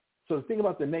back. So think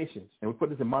about the nations, and we put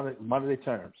this in modern day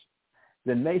terms.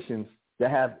 The nations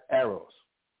that have arrows.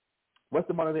 What's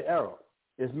the modern day arrow?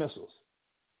 It's missiles.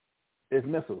 It's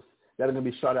missiles that are gonna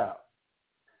be shot out.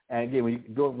 And again,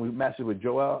 when we match it with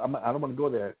Joel, I don't want to go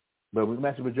there, but when we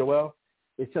match it with Joel,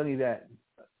 it's telling you that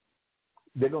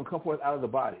they're going to come forth out of the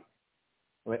body,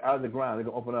 like out of the ground. They're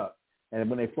going to open up, and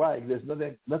when they fly, there's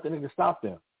nothing that can stop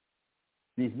them.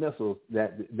 These missiles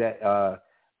the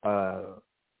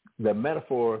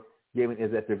metaphor given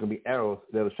is that there are going to be arrows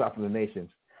that are shot from the nations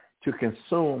to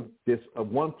consume this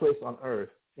one place on earth,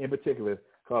 in particular,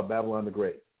 called Babylon the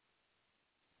Great.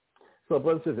 So,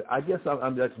 brothers and sisters, I guess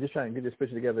I'm just trying to get this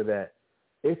picture together that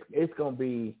it's going to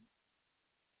be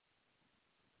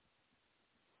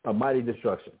a mighty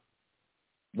destruction.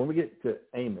 When we get to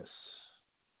Amos,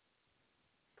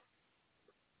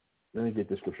 let me get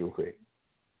this scripture real quick.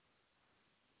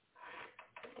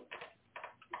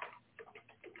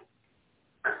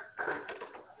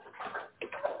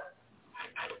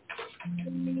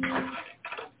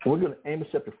 We're going to Amos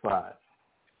chapter 5.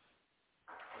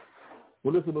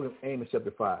 We'll look at the book of Amos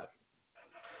chapter 5.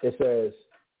 It says,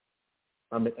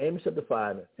 I'm in Amos chapter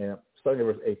 5, and starting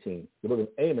at verse 18. The book of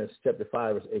Amos chapter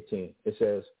 5, verse 18. It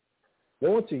says,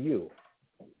 woe unto you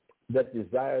that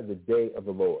desire the day of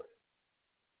the Lord.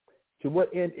 To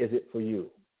what end is it for you?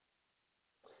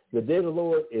 The day of the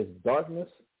Lord is darkness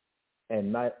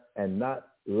and not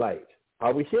light.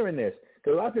 Are we hearing this?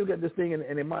 Because a lot of people got this thing in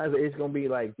their minds that it's going to be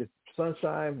like just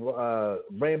sunshine,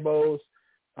 rainbows,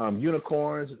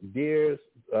 unicorns, deers,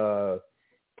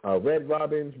 red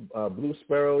robins, blue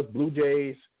sparrows, blue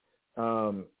jays,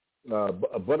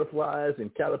 butterflies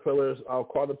and caterpillars all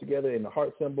caught up together in the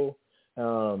heart symbol.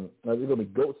 There's going to be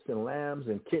goats and lambs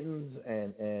and kittens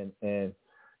and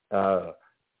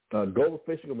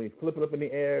goldfish are going to be flipping up in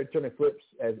the air, turning flips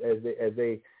as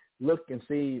they look and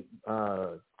see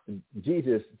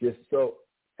Jesus just so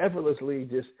effortlessly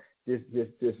just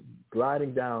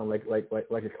gliding down like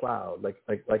a cloud, like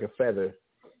a feather,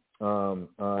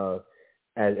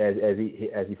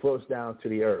 as he floats down to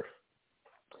the earth,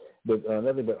 with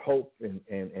nothing but hope and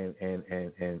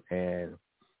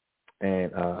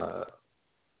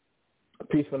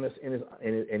peacefulness in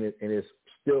his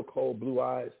still cold blue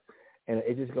eyes, and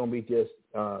it's just going to be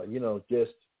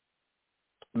just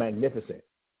magnificent.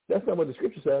 That's not what the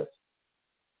scripture says.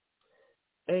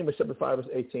 Amos chapter 5 verse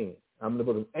 18. I'm in the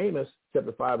book of Amos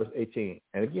chapter 5 verse 18,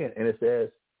 and again, and it says,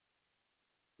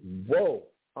 "Woe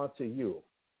unto you."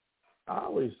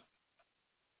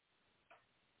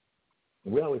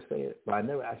 We always say it, but I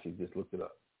never actually just looked it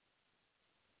up.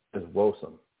 It's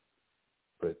woesome,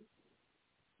 but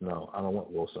no, I don't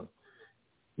want woesome.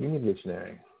 You need a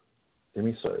dictionary. Let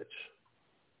me search.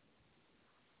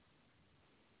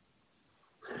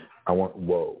 I want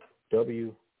woe.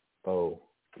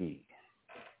 W-O-E.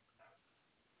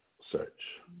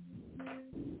 Search.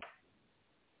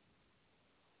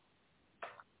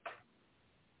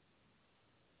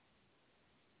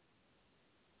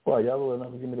 Well, y'all will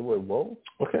enough to give me the word woe?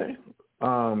 Okay.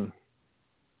 I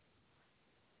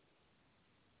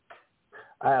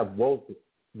have woe.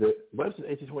 The Webster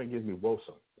 1820 gives me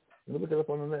woesome. Let me look it up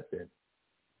on the net then.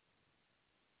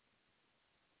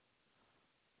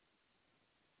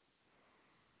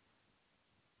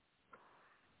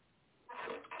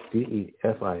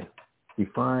 D-E-F-I.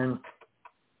 Define.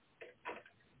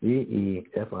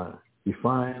 D-E-F-I.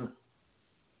 Define.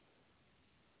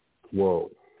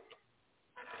 Woe.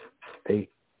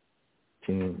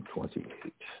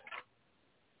 1828.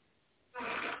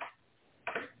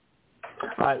 All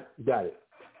right, got it.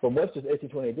 From Webster's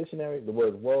 1828 dictionary, the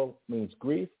word woe means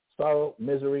grief, sorrow,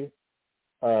 misery,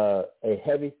 a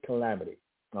heavy calamity.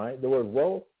 All right, the word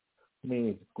woe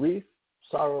means grief,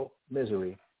 sorrow,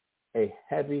 misery, a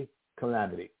heavy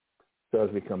calamity. So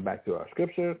as we come back to our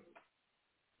scripture,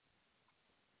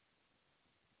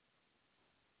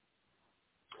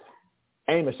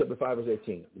 Amos chapter 5 verse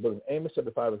 18. The book of Amos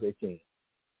chapter 5 verse 18.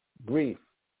 Grief,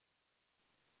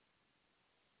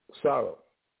 sorrow,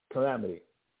 calamity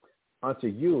unto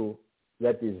you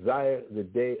that desire the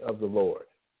day of the Lord.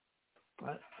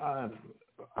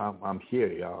 I'm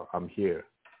here, y'all. I'm here.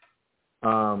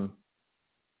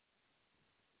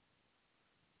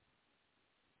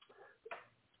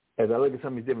 As I look at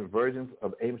some of these different versions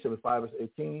of Amos chapter 5 verse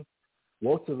 18,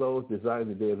 Woe to those desiring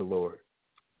the day of the Lord.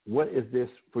 What is this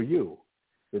for you?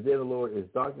 The day of the Lord is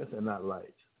darkness and not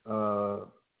light.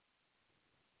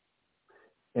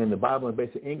 In the Bible in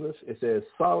basic English, it says,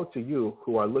 sorrow to you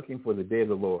who are looking for the day of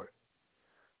the Lord.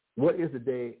 What is the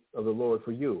day of the Lord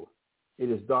for you? It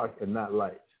is dark and not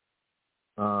light.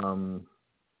 The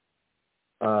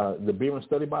Beamer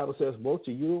Study Bible says, woe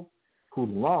to you who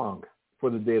long for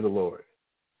the day of the Lord.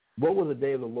 What will the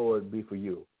day of the Lord be for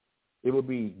you? It will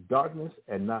be darkness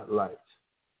and not light.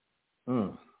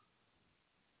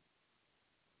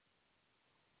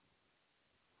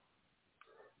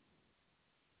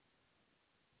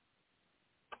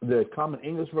 The Common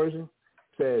English Version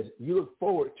says, you look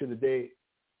forward to the day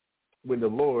when the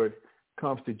Lord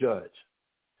comes to judge,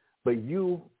 but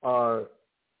you are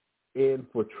in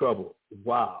for trouble.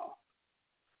 Wow.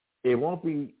 It won't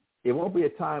be a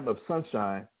time of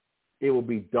sunshine. It will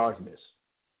be darkness.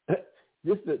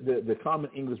 This is the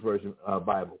Common English Version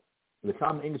Bible. The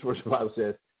Common English Version Bible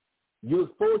says, you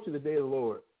look forward to the day of the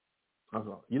Lord.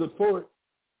 You look forward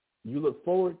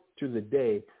to the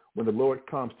day when the Lord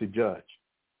comes to judge,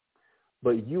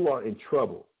 but you are in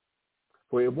trouble.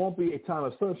 For it won't be a time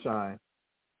of sunshine.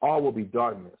 All will be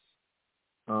darkness.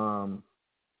 The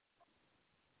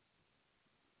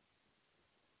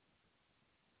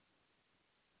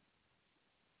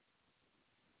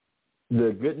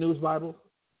Good News Bible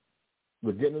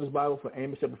for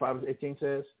Amos chapter 5 verse 18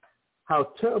 says, how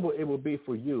terrible it will be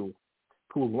for you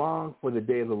who long for the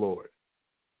day of the Lord.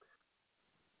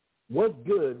 What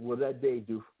good will that day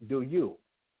do you?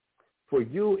 For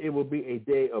you it will be a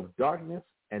day of darkness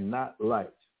and not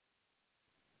light.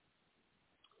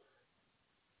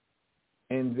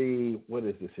 In what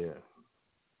is this here?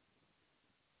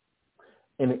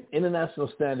 In the International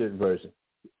Standard Version,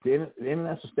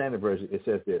 it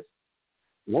says this,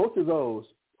 woe to those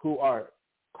who are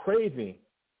craving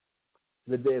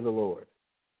the day of the Lord.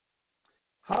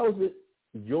 How is it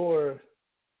your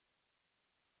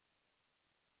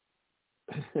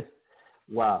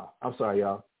wow, I'm sorry,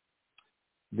 y'all.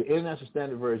 The International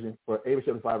Standard Version for Amos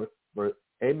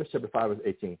chapter 5 verse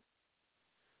 18.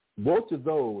 Woe to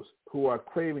those who are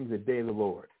craving the day of the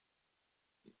Lord.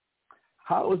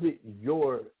 How is it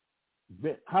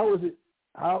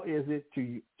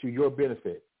to your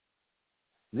benefit?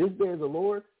 This day of the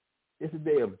Lord is a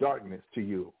day of darkness to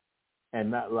you and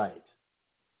not light.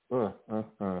 Whoa,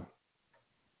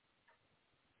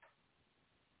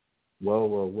 whoa,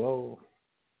 whoa.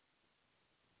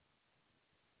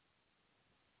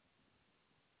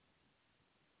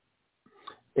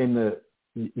 In the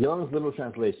Young's Literal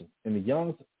Translation,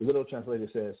 it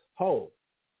says, ho,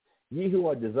 ye who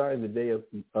are desiring the day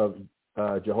of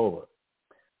Jehovah.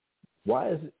 Why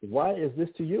is this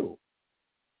to you,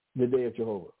 the day of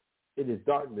Jehovah? It is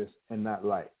darkness and not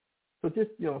light. So just,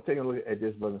 take a look at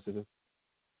this, brothers and sisters.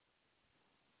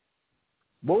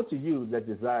 Woe to you that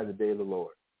desire the day of the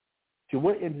Lord. To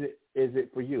what is it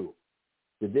for you?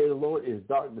 The day of the Lord is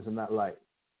darkness and not light.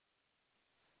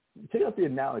 Check out the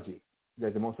analogy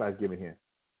that the Most High is giving here.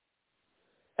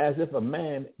 As if a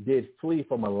man did flee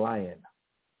from a lion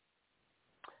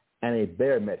and a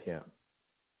bear met him.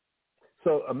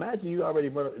 So imagine you already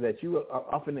that you are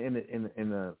often in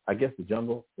the I guess the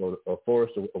jungle or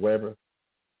forest or wherever.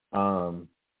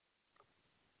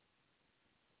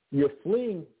 You're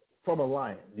fleeing from a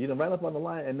lion. You ran up on the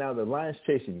lion and now the lion's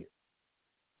chasing you.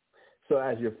 So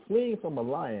as you're fleeing from a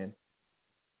lion,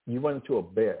 you run into a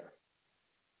bear.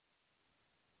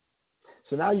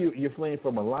 So now you're fleeing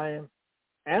from a lion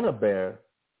and a bear,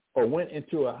 or went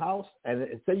into a house, and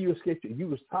say you escaped.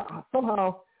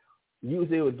 Somehow you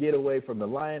was able to get away from the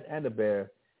lion and the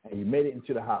bear, and you made it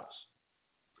into the house.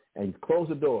 And you close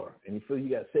the door, and you feel you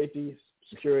got safety,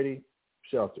 security,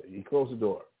 shelter. You close the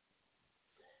door.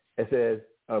 It says,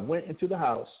 went into the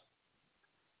house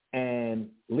and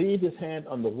laid his hand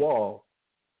on the wall,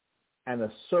 and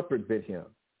a serpent bit him.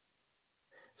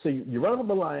 So you run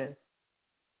from a lion,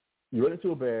 you run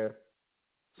into a bear.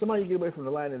 Somehow you get away from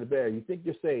the lion and the bear. You think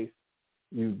you're safe.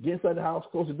 You get inside the house,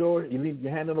 close the door, you leave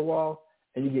your hand on the wall,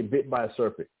 and you get bit by a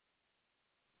serpent.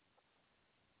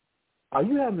 Are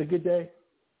you having a good day?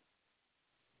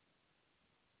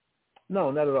 No,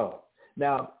 not at all.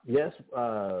 Now, yes,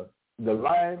 the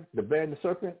lion, the bear, and the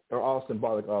serpent are all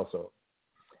symbolic also.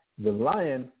 The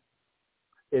lion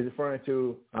is referring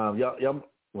to, you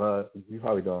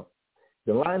probably don't.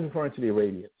 The lion is referring to the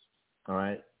Arabians, all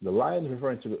right? The lion is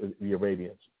referring to the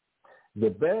Arabians. The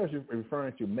bear is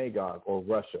referring to Magog or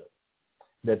Russia,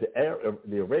 that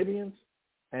the Arabians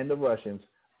and the Russians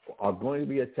are going to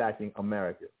be attacking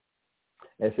America.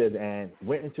 It says, and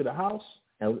went into the house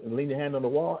and leaned your hand on the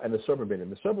wall, and the serpent bit him.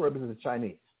 The serpent represents the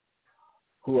Chinese.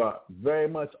 who are very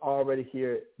much already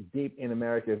here deep in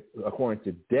America, according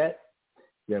to debt.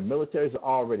 Their militaries are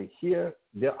already here.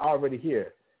 They're already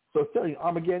here. So it's telling you,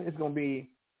 Armageddon is going to be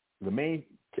the main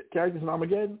characters in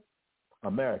Armageddon: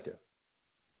 America,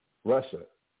 Russia,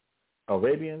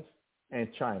 Arabians,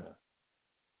 and China.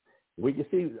 We can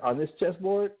see on this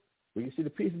chessboard, we can see the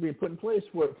pieces being put in place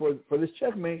for this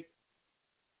checkmate.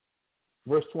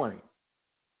 Verse 20.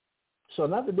 Shall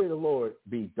not the day of the Lord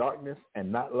be darkness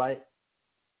and not light,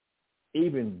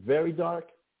 even very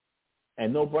dark,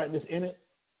 and no brightness in it?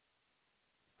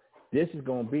 This is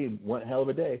going to be one hell of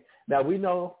a day. Now, we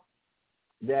know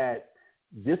that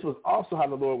this was also how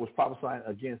the Lord was prophesying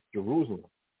against Jerusalem.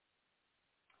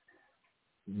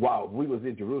 While we was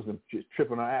in Jerusalem, just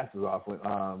tripping our asses off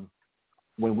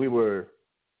when we were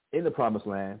in the Promised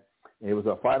Land, and it was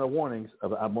our final warnings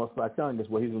of our Most High telling us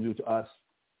what He's going to do to us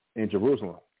in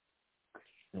Jerusalem,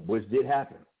 which did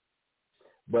happen.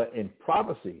 But in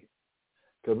prophecy,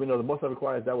 because we know the Most High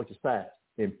requires that which is past.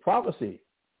 In prophecy,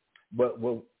 but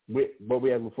what we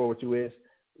have to look forward to is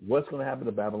what's going to happen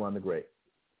to Babylon the Great.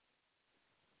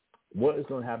 What is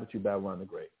going to happen to Babylon the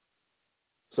Great?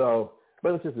 So,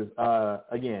 brothers and sisters,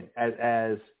 again,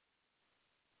 as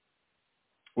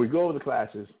we go over the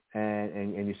classes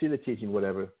and you see the teaching,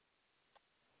 whatever,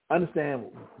 understand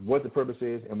what the purpose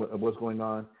is and what's going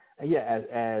on. And yeah,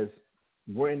 as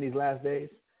we're in these last days,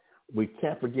 we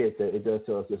can't forget that it does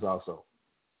tell us this also.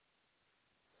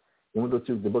 When we go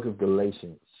to the book of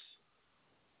Galatians,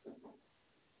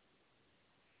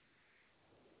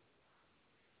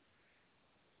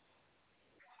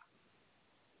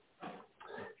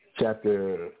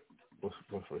 chapter, what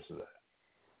verse is that?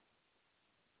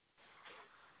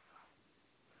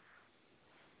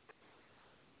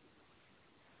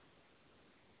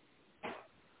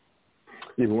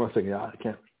 Even 1 second, I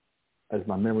can't, as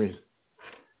my memory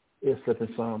is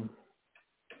slipping some.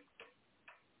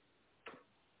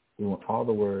 We want all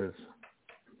the words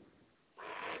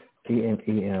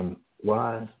EMEMYTRUTH.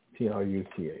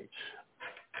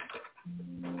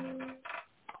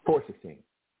 4:16.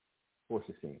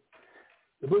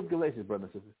 The book of Galatians, brothers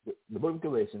and sisters, the book of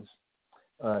Galatians,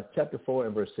 chapter 4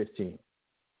 and verse 16.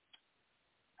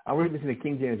 I'll read this in the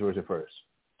King James Version first.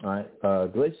 All right,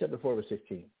 Galatians chapter 4, verse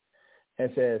 16. And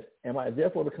it says, am I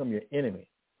therefore become your enemy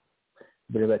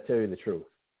because I tell you the truth?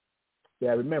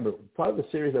 Yeah, remember, part of the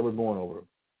series that we're going over,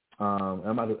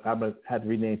 I'm going to have to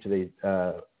rename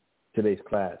today's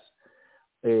class,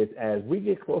 is as we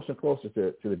get closer and closer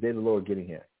to the day of the Lord getting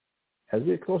here, as we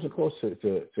get closer and closer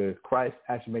to Christ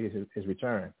actually making his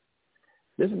return,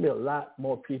 there's going to be a lot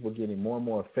more people getting more and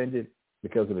more offended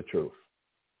because of the truth.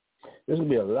 There's going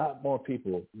to be a lot more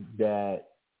people that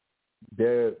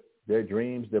their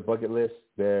dreams, their bucket lists,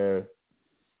 their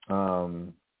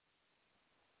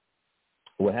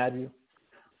what have you,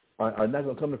 are not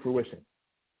going to come to fruition.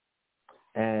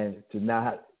 And to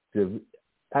now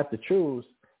have to choose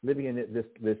living in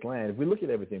this land. If we look at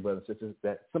everything, brothers and sisters,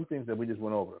 that some things that we just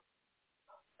went over,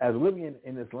 as living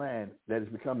in this land that has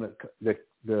become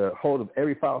the hold of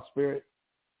every foul spirit,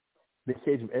 the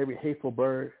cage of every hateful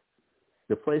bird,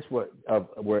 the place where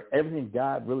everything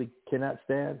God really cannot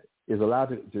stand is allowed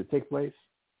to take place,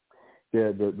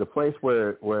 the place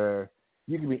where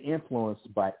you can be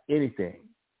influenced by anything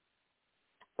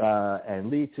and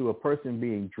lead to a person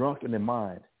being drunk in their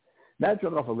mind, not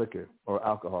drunk off of liquor or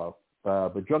alcohol,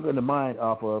 but drunk in the mind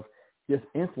off of just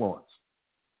influence.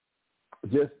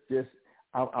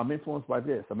 I'm influenced by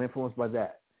this. I'm influenced by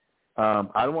that.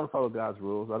 I don't want to follow God's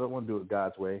rules. I don't want to do it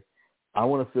God's way. I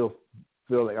want to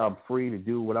feel like I'm free to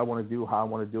do what I want to do, how I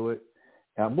want to do it.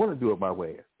 And I'm going to do it my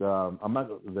way. I'm not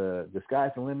the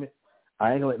sky's the limit.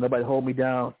 I ain't going to let nobody hold me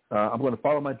down. I'm going to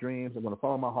follow my dreams. I'm going to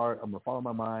follow my heart. I'm going to follow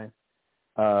my mind.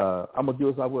 I'm going to do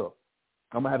as I will.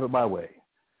 I'm going to have it my way.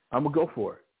 I'm going to go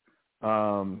for it.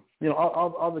 All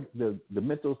the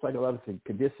mental, psychological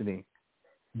conditioning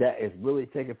that is really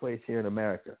taking place here in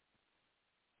America,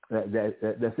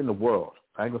 that's in the world.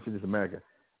 I ain't going to say this America,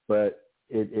 but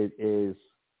it is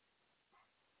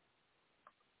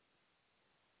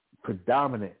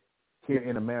predominant here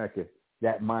in America,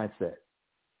 that mindset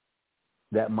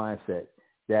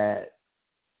that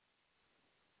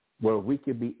where we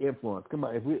can be influenced. Come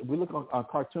on, if we look on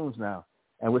cartoons now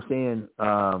and we're seeing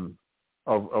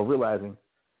or realizing,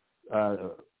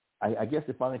 I guess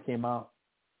it finally came out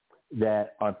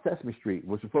that on Sesame Street,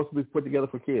 which was supposed to be put together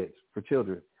for kids, for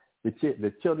children,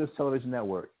 the Children's Television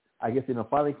Network, I guess it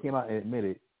finally came out and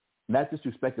admitted, not just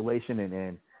through speculation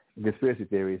and conspiracy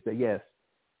theories, that yes,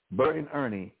 Bert and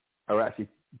Ernie are actually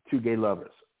two gay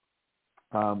lovers.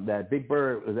 That Big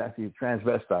Bird was actually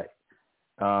transvestite.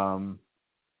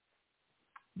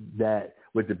 that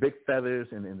with the big feathers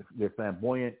and their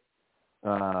flamboyant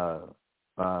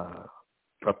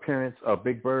appearance of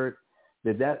Big Bird,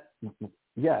 that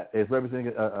is representing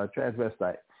a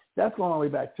transvestite. That's going all the way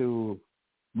back to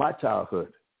my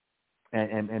childhood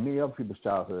and many other people's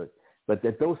childhood, but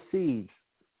that those seeds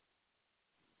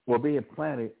were being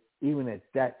planted even at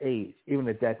that age, even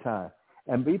at that time.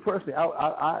 And me personally,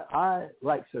 I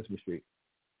like Sesame Street.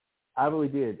 I really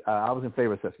did. I was in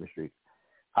favor of Sesame Street.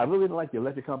 I really didn't like the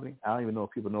electric company. I don't even know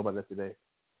if people know about that today.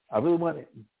 I really went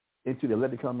into the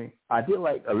electric company. I did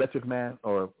like Electric Man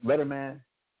or Letterman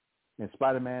and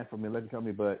Spider-Man from the electric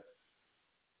company, but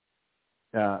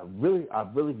I really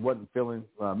wasn't feeling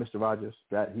Mr. Rogers.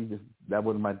 That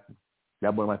wasn't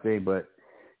my thing. But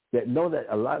that know that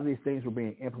a lot of these things were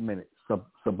being implemented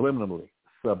subliminally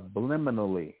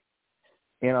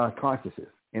in our consciousness,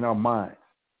 in our minds,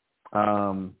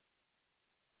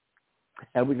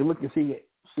 and we can look and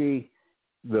see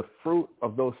the fruit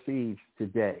of those seeds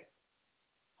today.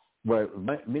 Where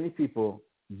many people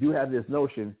do have this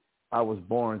notion: I was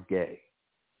born gay,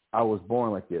 I was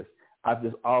born like this. I've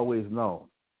just always known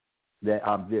that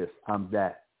I'm this, I'm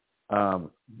that.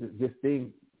 This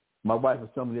thing, my wife was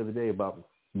telling me the other day about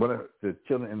one of the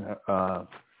children in her,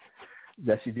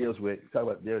 that she deals with. Talk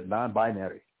about they're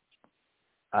non-binary.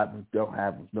 I don't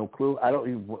have no clue. I don't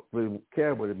even really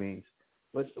care what it means.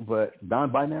 But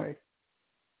non-binary.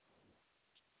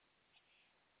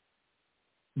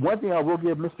 One thing I will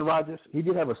give Mr. Rogers, he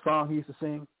did have a song he used to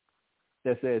sing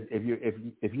that says,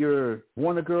 if you're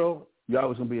born a girl, you're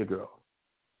always gonna be a girl.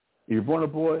 If you're born a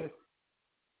boy,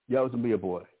 you're always gonna be a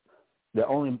boy. That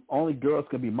only girls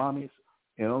can be mommies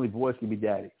and only boys can be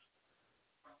daddies.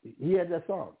 He had that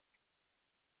song.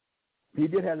 He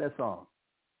did have that song.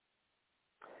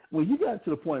 When you got to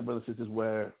the point, brothers and sisters,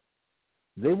 where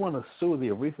they want to sue the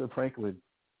Aretha Franklin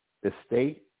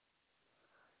estate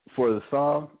for the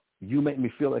song "You Make Me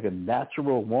Feel Like a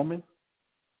Natural Woman"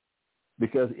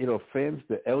 because it offends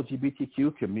the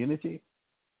LGBTQ community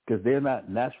because they're not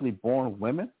naturally born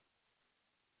women,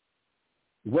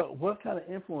 what kind of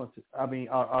influence,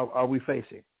 are we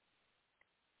facing?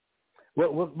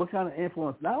 What kind of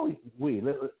influence? Not only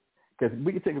because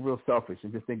we can take it real selfish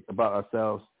and just think about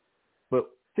ourselves,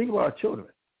 but think about our children.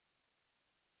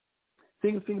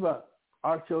 Think about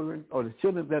our children or the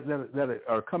children that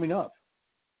are coming up.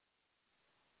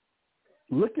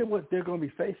 Look at what they're going to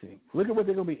be facing. Look at what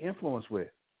they're going to be influenced with.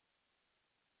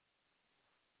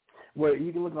 Where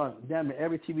you can look on damn near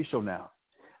every TV show now.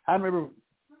 I remember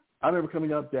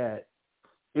coming up that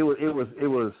it was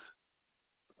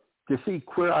to see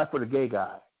Queer Eye for the Gay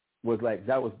Guy was like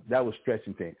that was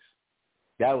stretching things.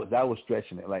 That was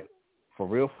stretching it. Like for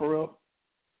real.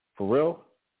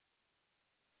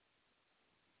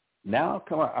 Now,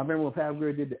 come on. I remember when Pat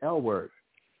Greer did the L word,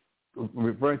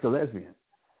 referring to lesbian.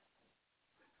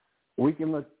 We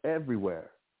can look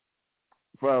everywhere,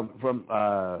 from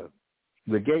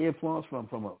the gay influence, from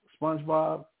a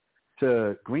SpongeBob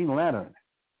to Green Lantern.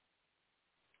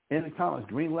 In the comics,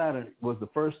 Green Lantern was the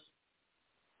first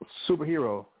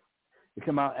superhero to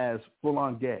come out as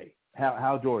full-on gay.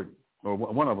 Hal Jordan, or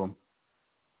one of them,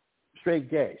 straight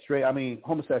gay,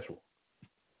 homosexual.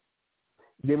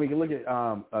 Then we can look at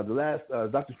the last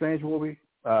Doctor Strange movie,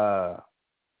 the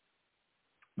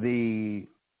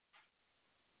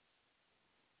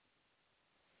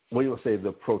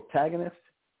protagonist,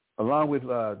 along with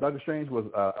Doctor Strange, was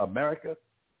America,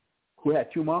 who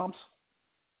had two moms.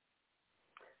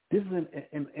 This is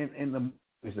in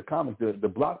the comic, the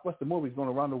blockbuster movies going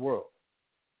around the world.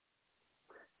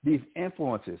 These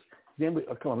influences. Then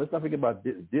come on, let's not forget about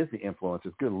Disney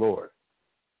influences. Good Lord.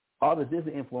 All the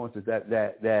Disney influences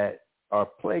that are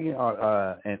plaguing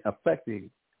and affecting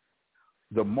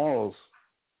the morals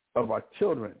of our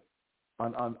children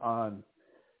on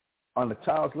the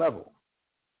child's level.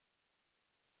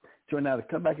 So now to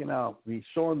come back and now be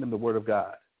showing them the Word of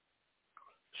God,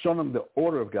 showing them the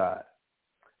order of God,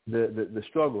 the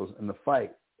struggles and the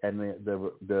fight and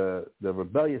the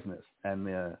rebelliousness and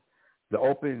the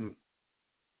open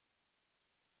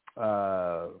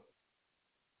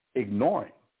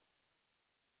ignoring.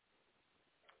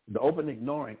 The open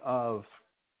ignoring of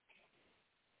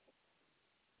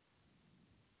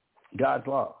God's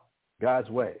law, God's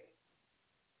way.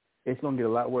 It's going to get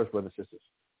a lot worse, brothers and sisters.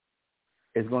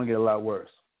 It's going to get a lot worse.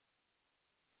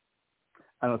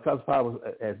 I know Tubbs Power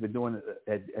has been doing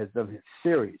has done a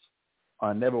series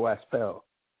on Never Wax Pale,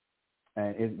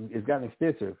 and it's gotten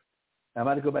extensive. I'm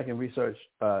about to go back and research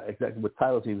exactly what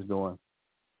titles he was doing.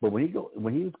 But when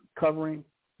he was covering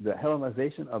the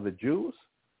Hellenization of the Jews,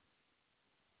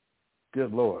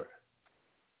 good Lord,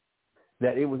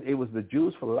 that it was the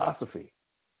Jews' philosophy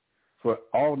for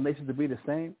all nations to be the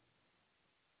same,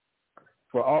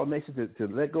 for all nations to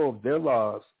let go of their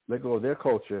laws, let go of their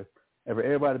culture, and for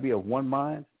everybody to be of one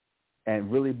mind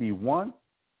and really be one.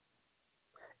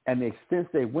 And the extent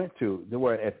they went to,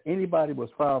 where if anybody was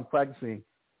found practicing,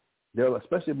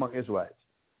 especially among Israelites,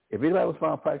 if anybody was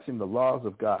found practicing the laws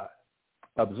of God,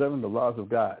 observing the laws of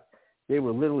God, they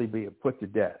would literally be put to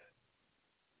death.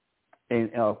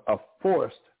 And a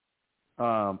forced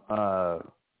I'm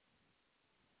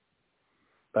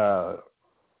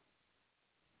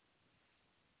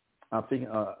thinking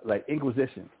like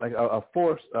Inquisition, like a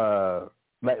forced,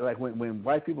 like when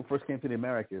white people first came to the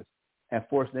Americas and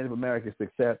forced Native Americans to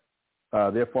accept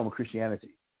their form of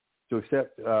Christianity, to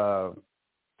accept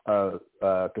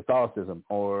Catholicism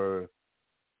or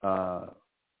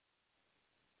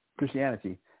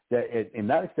Christianity, that in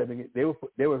not accepting it, there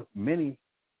were many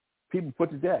people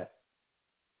put to death,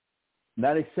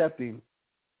 not accepting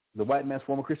the white man's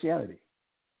form of Christianity.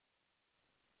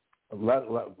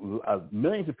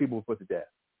 Millions of people were put to death.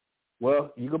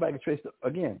 Well, you go back and trace,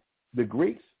 again, the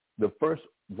Greeks, the first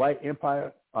white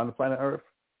empire on the planet Earth,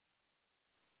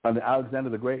 under Alexander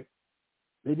the Great,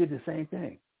 they did the same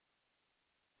thing.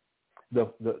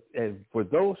 And for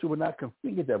those who were not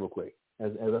configured that real quick,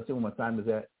 as I see where my time is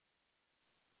at,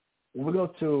 we'll go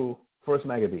to First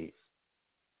Maccabees.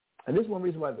 And this is one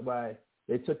reason why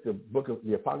they took the book of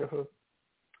the Apocrypha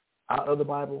out of the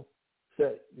Bible,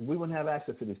 said we wouldn't have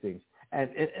access to these things. And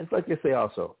it's like they say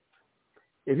also,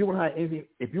 if you want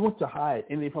to hide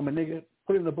anything from a nigga,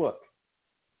 put it in the book.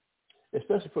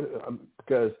 Especially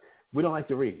because we don't like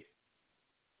to read.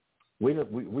 We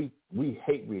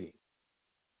hate reading.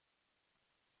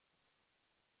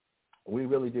 We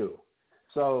really do.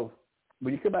 So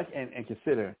when you come back and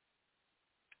consider,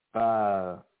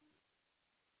 I'm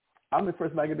in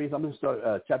First Maccabees. I'm going to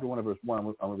start chapter 1 of verse 1. I'm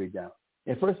going to read down.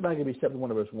 In First Maccabees chapter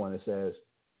 1 of verse 1, it says,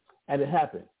 "And it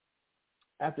happened,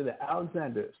 after that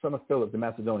Alexander, son of Philip the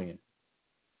Macedonian,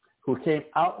 who came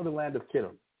out of the land of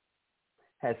Kittim,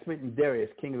 had smitten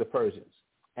Darius, king of the Persians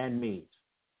and Medes,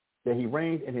 that he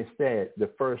reigned in his stead the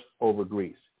first over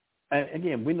Greece." And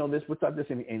again, we know this. We're taught this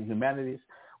in humanities.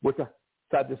 We're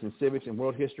taught this in civics and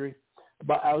world history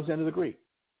about Alexander the Great.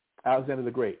 Alexander the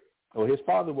Great. Well, his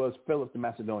father was Philip the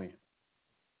Macedonian.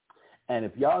 And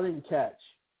if y'all didn't catch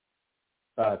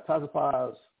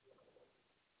Tazapav's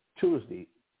Tuesday,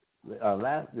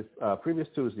 previous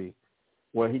Tuesday,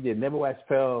 where he did Never Wax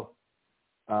Pell,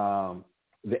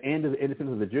 the end of the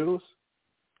independence of the Jews,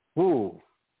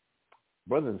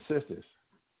 brothers and sisters,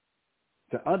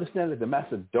 to understand that the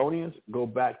Macedonians go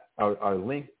back, are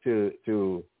linked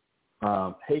to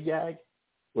Hagag,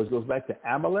 which goes back to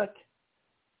Amalek,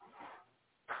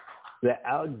 that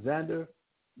Alexander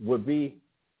would be,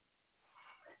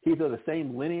 he's of the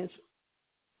same lineage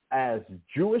as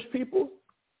Jewish people.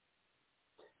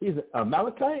 He's an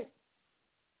Amalekite,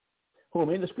 whom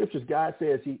in the scriptures God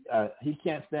says he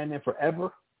can't stand there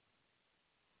forever,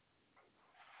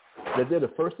 that they're the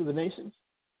first of the nations.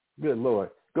 Good Lord.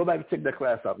 Go back and check that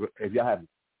class out if y'all haven't.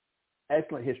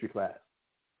 Excellent history class.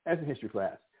 Excellent history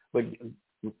class. But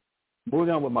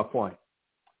moving on with my point,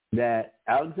 that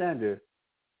Alexander,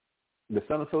 the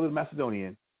son of Philip the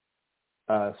Macedonian,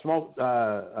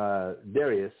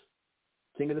 Darius,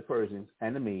 king of the Persians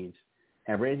and the Medes,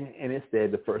 and reigned in his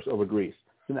stead the first over Greece.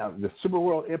 So now the super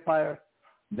world empire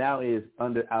now is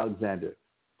under Alexander,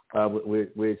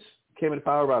 which came into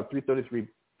power around 333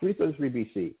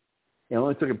 BC. It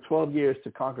only took him 12 years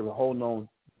to conquer the whole known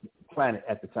planet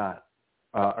at the time,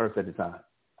 Earth at the time.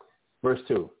 Verse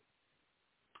 2,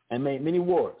 "And made many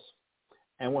wars,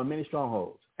 and won many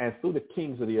strongholds, and slew the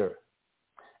kings of the earth,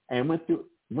 and went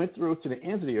through to the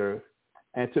ends of the earth,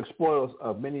 and took spoils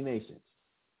of many nations,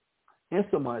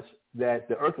 insomuch that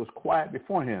the earth was quiet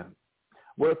before him,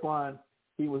 whereupon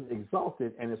he was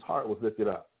exalted, and his heart was lifted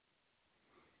up."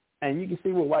 And you can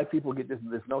see where white people get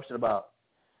this notion about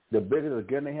the bigger the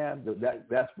gun they have,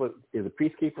 that's what is a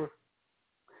peacekeeper.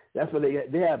 That's what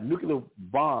they have nuclear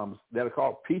bombs that are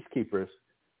called peacekeepers,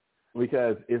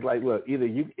 because it's like, look, either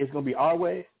it's going to be our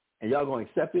way and y'all going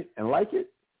to accept it and like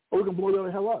it, or we're going to blow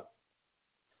the hell up.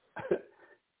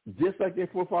 Just like their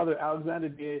forefather Alexander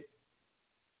did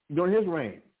during his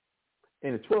reign.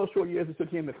 In the 12 short years it took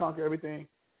him to conquer everything,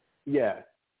 yeah,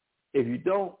 if you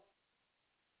don't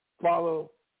follow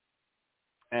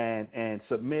and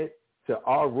submit to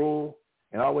our rule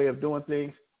and our way of doing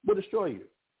things, we'll destroy you.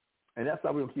 And that's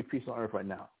how we're going to keep peace on earth right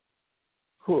now.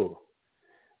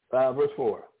 Verse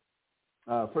 4.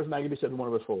 First Maccabees chapter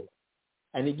 1 verse 4.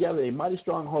 "And he gathered a mighty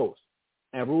strong host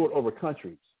and ruled over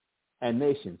countries and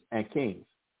nations and kings,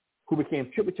 who became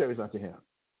tributaries unto him.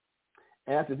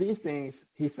 And after these things,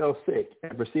 he fell sick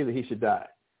and perceived that he should die.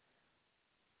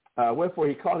 Wherefore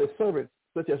he called his servants,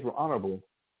 such as were honorable,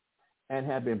 and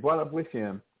had been brought up with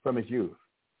him from his youth,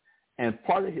 and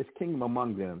parted his kingdom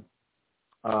among them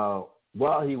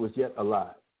while he was yet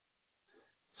alive.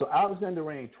 So Alexander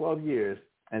reigned 12 years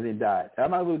and then died.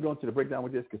 I'm not really going to the breakdown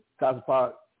with this because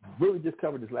Tasapod really just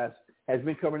covered this has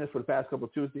been covering this for the past couple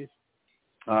of Tuesdays,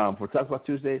 for Tasapod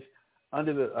Tuesdays,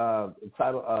 under the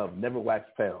title of Never Wax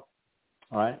Pale,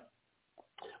 all right,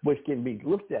 which can be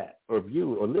looked at or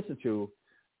viewed or listened to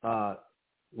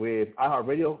with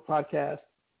iHeartRadio podcast,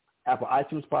 Apple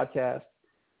iTunes podcast,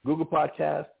 Google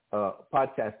podcast,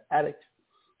 Podcast Addict,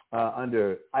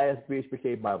 under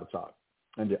ISBHPK Bible Talk.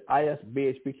 Under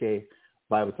ISBHPK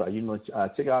Bible Talk. You can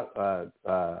check out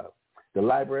the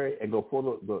library and go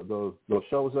pull those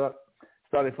shows up,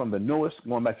 starting from the newest,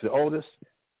 going back to the oldest,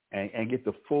 and get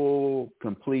the full,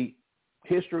 complete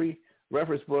history,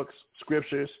 reference books,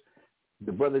 scriptures.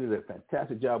 The brother did a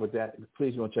fantastic job with that.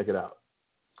 Please go and check it out.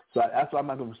 So that's why I'm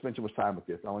not going to spend too much time with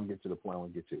this. I want to get to the point I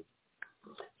want to get to.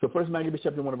 So first Maccabees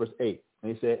chapter 1 verse 8.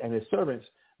 And he said, and his servants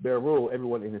bear rule,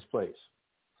 everyone in his place.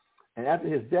 And after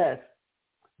his death,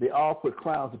 they all put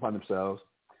crowns upon themselves,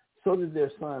 so did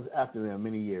their sons after them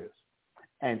many years.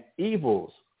 And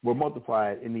evils were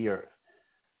multiplied in the earth.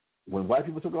 When white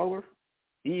people took over,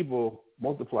 evil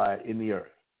multiplied in the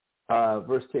earth.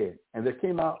 Verse 10. And there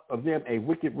came out of them a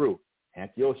wicked root,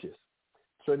 Antiochus,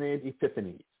 surnamed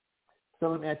Epiphanes,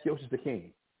 son of Antiochus the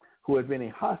king, who had been a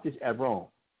hostage at Rome.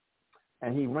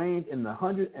 And he reigned in the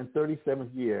 137th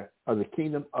year of the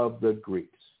kingdom of the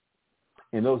Greeks.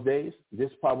 In those days, this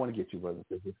is part I want to get you, brothers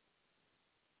and sisters.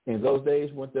 In those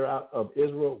days went there out of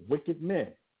Israel wicked men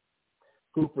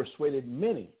who persuaded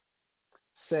many,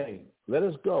 saying, let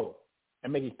us go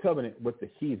and make a covenant with the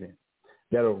heathen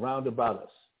that are round about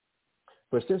us.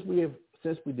 For since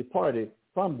we departed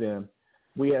from them,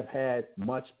 we have had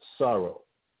much sorrow.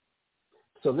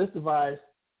 So this device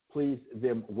pleased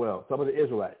them well. Some of the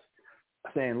Israelites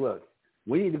saying, look,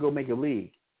 we need to go make a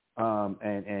league and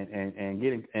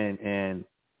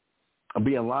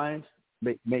be aligned,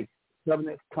 make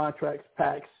covenants, contracts,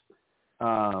 pacts,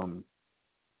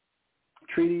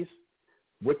 treaties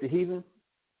with the heathen,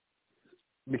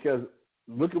 because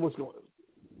look what's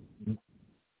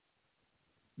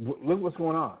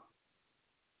going on.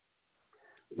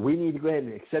 We need to go ahead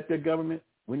and accept their government.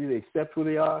 We need to accept who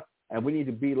they are, and we need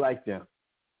to be like them.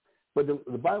 But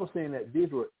the Bible's saying that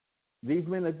these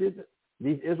men that did that,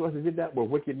 these Israelites that did that were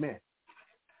wicked men.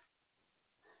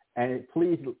 And it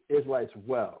pleased the Israelites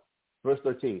well. Verse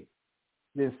 13.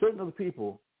 Then certain of the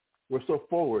people were so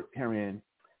forward herein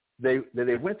that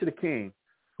they went to the king,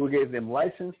 who gave them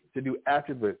license to do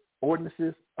after the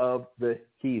ordinances of the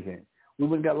heathen. We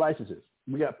went and got licenses.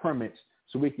 We got permits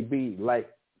so we could be like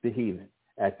the heathen.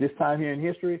 At this time here in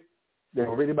history, that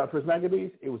we're reading about First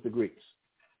Maccabees, it was the Greeks.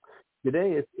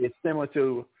 Today, it's similar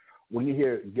to when you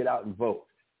hear get out and vote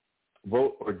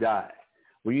or die.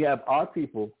 When you have our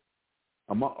people,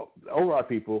 over our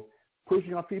people,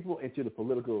 pushing our people into the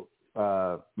political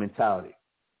mentality,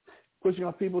 pushing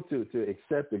our people to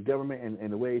accept the government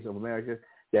and the ways of America,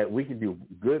 that we can do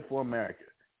good for America.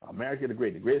 America the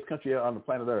greatest country on the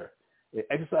planet Earth.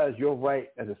 Exercise your right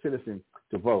as a citizen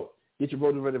to vote. Get your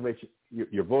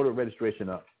voter registration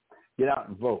up. Get out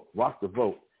and vote. Rock the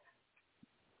vote.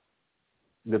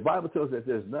 The Bible tells us that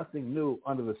there's nothing new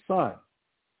under the sun.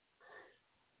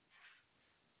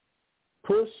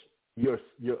 Push your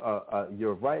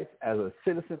rights as a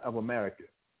citizen of America.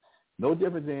 No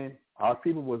different than our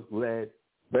people was led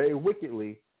very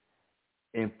wickedly.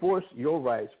 Enforce your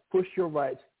rights. Push your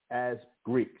rights as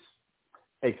Greeks.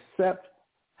 Accept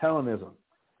Hellenism.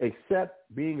 Accept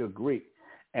being a Greek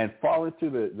and fall into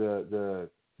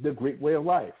the Greek way of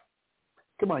life.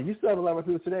 Come on, you still have a lot of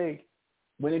people today,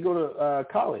 when they go to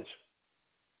college,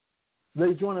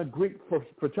 they join a Greek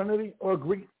fraternity or a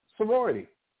Greek sorority.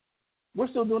 We're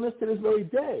still doing this to this very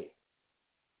day.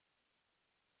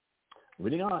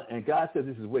 Reading on, and God says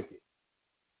this is wicked.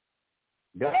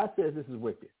 God says this is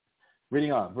wicked.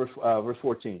 Reading on, verse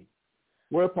 14.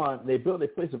 Whereupon they built a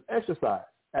place of exercise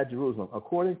at Jerusalem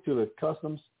according to the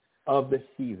customs of the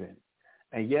heathen.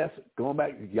 And yes, going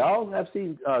back, y'all have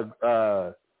seen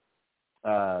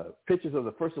pictures of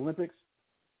the first Olympics.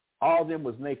 All of them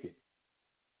was naked.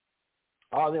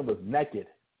 All of them was naked.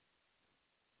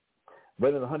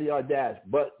 Running the 100-yard dash,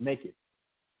 butt naked.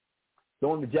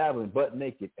 Throwing the javelin, butt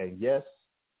naked. And yes,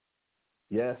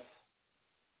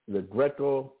 the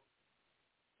Greco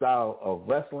style of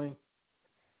wrestling,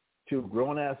 two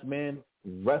grown-ass men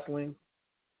wrestling,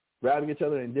 grabbing each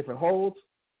other in different holds,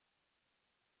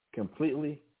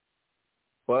 completely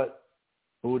butt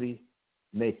booty,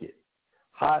 naked.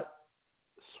 Hot,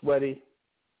 sweaty,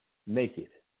 naked.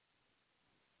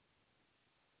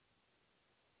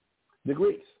 The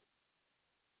Greeks.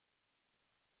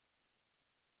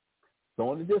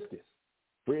 Throwing the discus.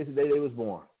 3 years the day they was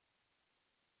born.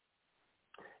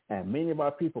 And many of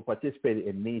our people participated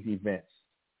in these events.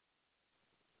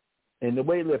 In the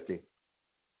weightlifting,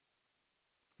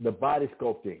 the body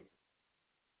sculpting.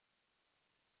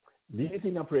 Do you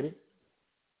think I'm pretty?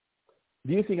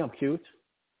 Do you think I'm cute?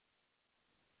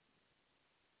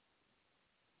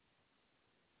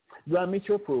 Do I meet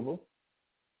your approval?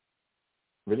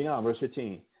 Reading on, verse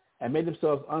 15. And made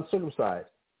themselves uncircumcised,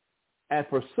 and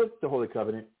forsook the holy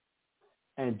covenant,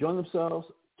 and joined themselves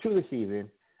to the heathen,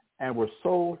 and were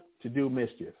sold to do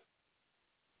mischief.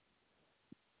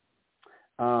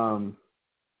 I'm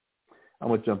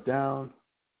going to jump down.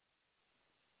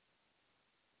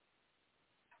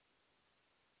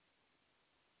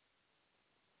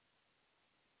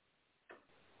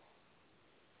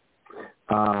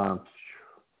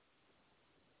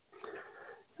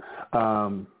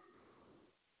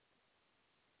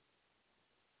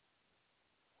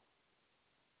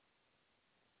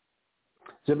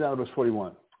 Jump down to verse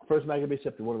 41. First Maccabees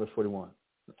chapter 1, verse 41.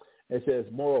 It says,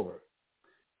 moreover,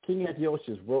 King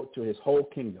Antiochus wrote to his whole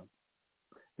kingdom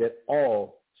that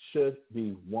all should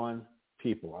be one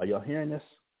people. Are y'all hearing this?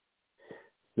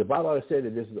 The Bible always said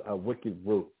that this is a wicked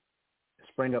root. It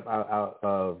sprang up out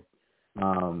of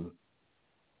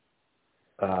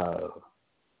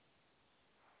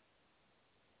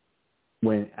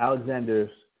when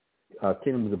Alexander's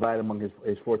kingdom was divided among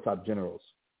his 4 top generals.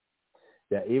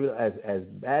 That even as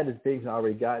bad as things had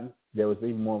already gotten, there was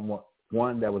even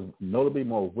one that was notably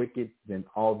more wicked than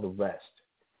all the rest.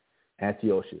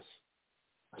 Antiochus,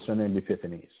 surnamed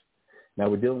Epiphanes. Now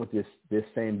we're dealing with this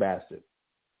same bastard.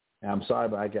 And I'm sorry,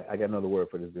 but I got another word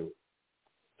for this dude.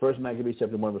 First Maccabees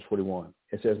chapter 1, verse 41.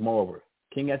 It says, moreover,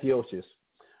 King Antiochus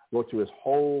wrote to his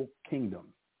whole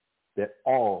kingdom that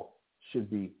all should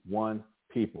be one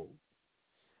people.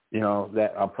 You know,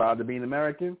 that I'm proud to be an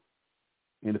American.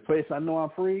 In the place I know I'm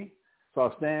free, so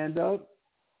I'll stand up.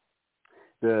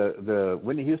 The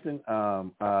Whitney Houston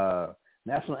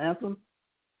national anthem,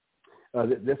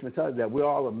 this mentality that we're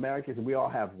all Americans and we all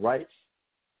have rights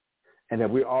and that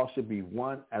we all should be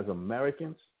one as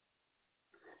Americans,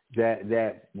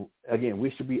 that again,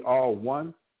 we should be all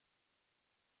one.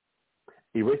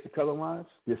 Erase the color lines.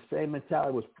 This same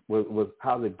mentality was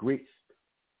how the Greeks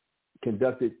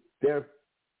conducted their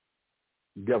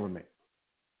government.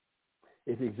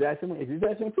 It's the exact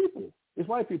same people. It's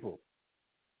white people.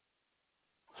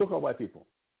 So-called white people.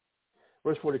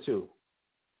 Verse 42.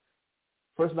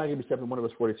 First Maccabees chapter 1,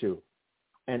 verse 42.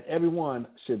 And everyone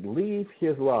should leave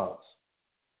his laws.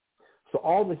 So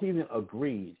all the heathen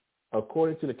agreed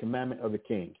according to the commandment of the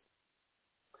king.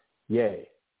 Yea,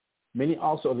 many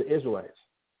also of the Israelites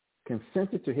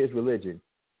consented to his religion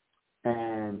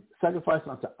and sacrificed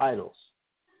unto idols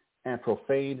and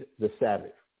profaned the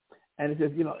Sabbath. And it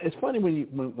says, you know, it's funny when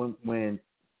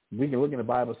we can look in the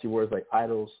Bible and see words like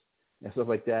idols and stuff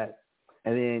like that,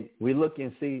 and then we look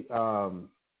and see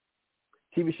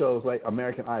TV shows like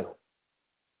American Idol,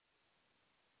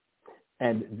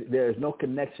 and there is no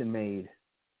connection made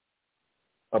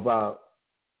about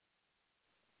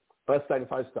us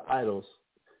sacrificing to idols,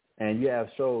 and you have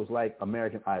shows like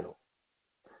American Idol.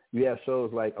 You have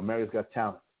shows like America's Got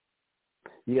Talent.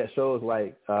 You have shows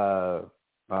like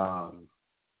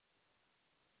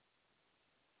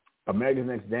America's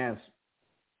Next Dance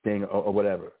thing or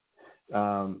whatever. You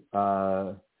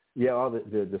have all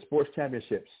the sports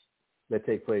championships that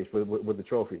take place with the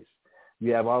trophies.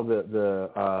 You have all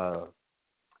the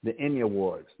Emmy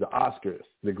Awards, the Oscars,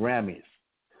 the Grammys.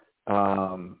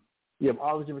 You have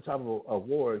all the different types of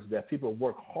awards that people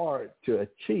work hard to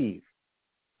achieve.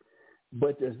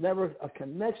 But there's never a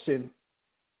connection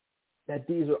that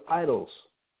these are idols.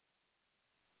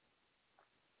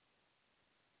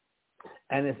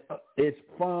 And it's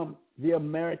from the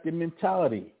American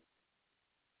mentality,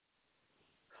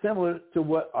 similar to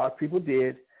what our people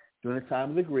did during the time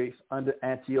of the Greeks under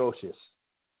Antiochus.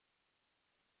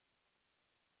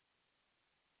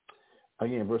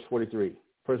 Again, verse 43.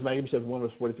 First Maccabees chapter 1,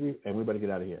 verse 43, and we better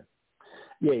get out of here.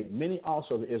 Yea, many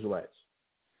also of the Israelites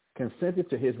consented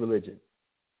to his religion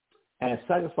and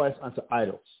sacrificed unto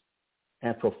idols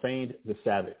and profaned the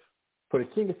Sabbath. For the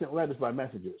king had sent letters by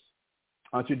messengers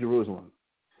unto Jerusalem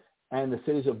and the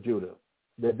cities of Judah,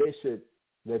 that they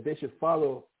should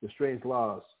follow the strange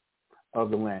laws of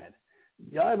the land.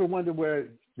 Y'all ever wonder where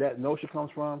that notion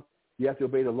comes from? You have to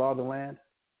obey the law of the land.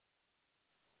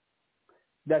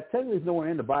 That technically is nowhere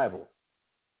in the Bible,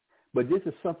 But this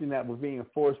is something that was being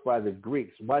enforced by the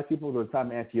Greeks, white people at the time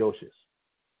of Antiochus,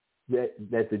 that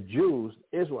the Jews,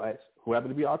 Israelites, who happen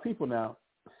to be our people now,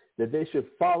 that they should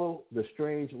follow the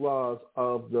strange laws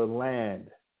of the land.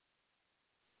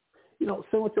 You know,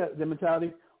 similar to the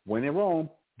mentality, when in Rome,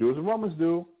 do as the Romans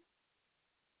do.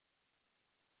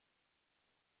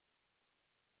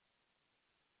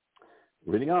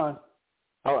 Reading on.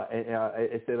 All right,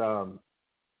 it said,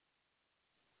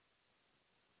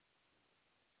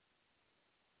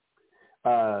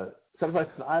 sacrifice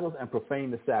to idols and profane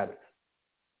the Sabbath.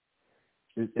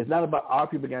 It's not about our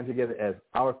people getting together as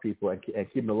our people and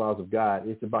keeping the laws of God.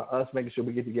 It's about us making sure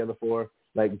we get together for,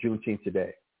 like, Juneteenth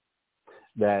today.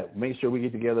 That make sure we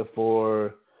get together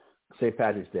for St.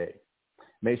 Patrick's Day.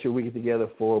 Make sure we get together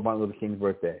for Martin Luther King's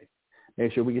birthday.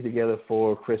 Make sure we get together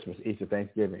for Christmas, Easter,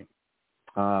 Thanksgiving.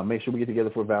 Make sure we get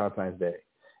together for Valentine's Day.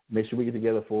 Make sure we get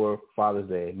together for Father's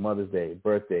Day, Mother's Day,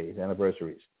 birthdays,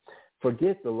 anniversaries.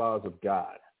 Forget the laws of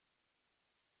God.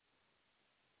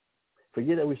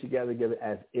 Forget that we should gather together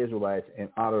as Israelites and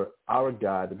honor our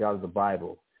God, the God of the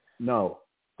Bible. No,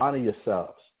 honor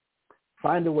yourselves.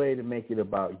 Find a way to make it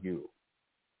about you.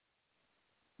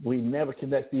 We never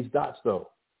connect these dots, though.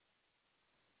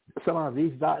 Somehow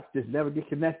these dots just never get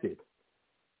connected.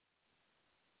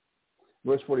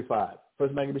 Verse 45.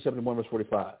 First Maccabees chapter 1, verse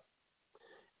 45.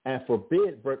 And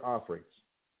forbid burnt offerings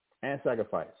and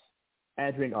sacrifice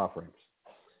and drink offerings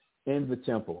in the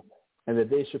temple, and that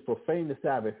they should profane the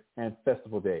Sabbath and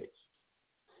festival days,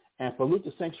 and pollute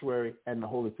the sanctuary and the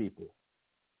holy people.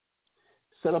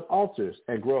 Set up altars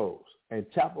and groves and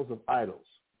chapels of idols,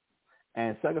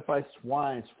 and sacrifice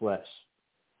swine's flesh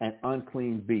and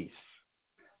unclean beasts.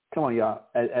 Come on, y'all.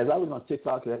 As I look on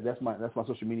TikTok, that's my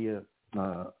social media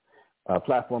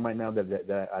platform right now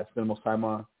that I spend most time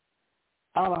on.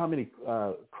 I don't know how many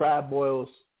crab boils,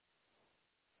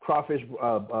 crawfish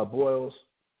boils,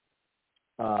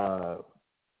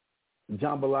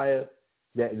 jambalaya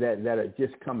that are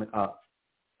just coming up.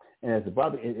 And as the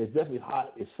barbecue, it's definitely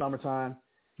hot. It's summertime.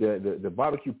 The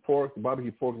barbecue pork, the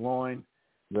barbecue pork loin,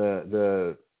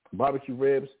 the barbecue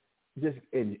ribs, just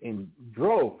in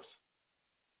droves.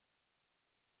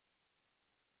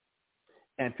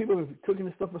 And people have been cooking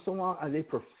this stuff for so long, and they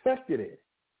perfected it.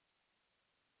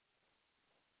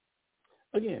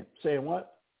 Again, saying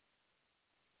what?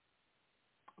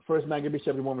 First Maccabees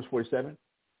chapter 1, verse 47.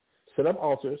 Set up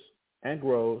altars and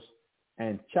groves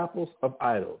and chapels of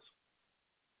idols.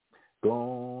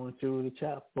 Going to the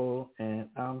chapel and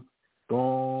I'm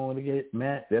going to get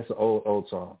mad. That's an old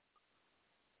song.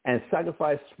 And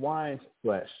sacrifice swine's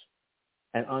flesh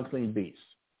and unclean beasts.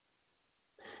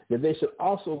 That they should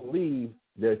also leave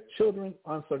their children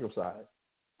uncircumcised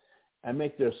and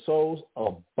make their souls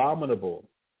abominable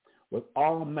with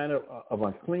all manner of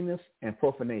uncleanness and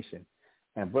profanation.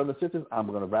 And brothers and sisters, I'm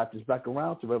going to wrap this back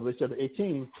around to Revelation chapter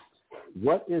 18.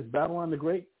 What is Babylon the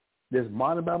Great? This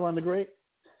modern Babylon the Great?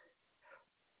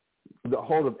 The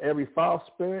hold of every foul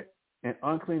spirit and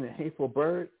unclean and hateful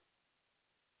bird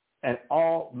and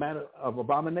all manner of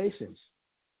abominations.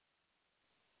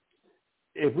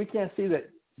 If we can't see that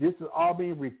this is all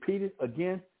being repeated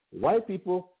again, white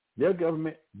people, their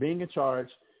government being in charge,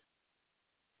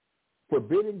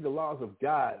 forbidding the laws of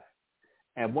God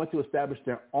and want to establish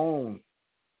their own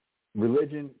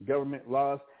religion, government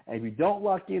laws, and if you don't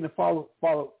lock in and follow,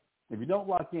 if you don't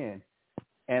lock in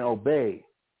and obey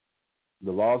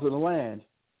the laws of the land,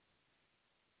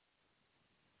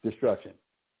 destruction.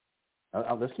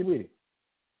 Let's keep reading.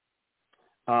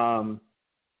 I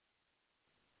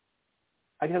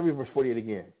got to read verse 48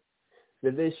 again.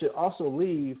 That they should also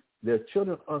leave their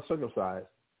children uncircumcised.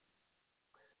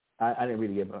 I didn't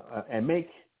read it again. And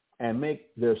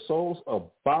make their souls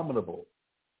abominable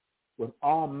with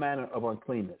all manner of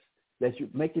uncleanness. That you're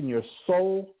making your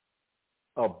soul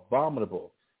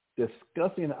abominable,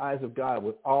 disgusting in the eyes of God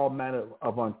with all manner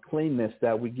of uncleanness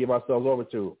that we give ourselves over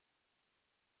to.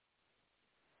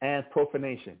 And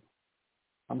profanation.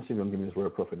 I'm going to see if I'm giving this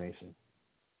word profanation.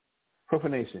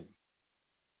 Profanation.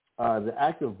 The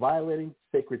act of violating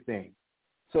sacred things.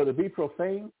 So to be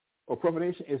profane or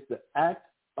profanation is the act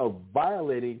of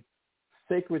violating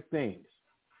sacred things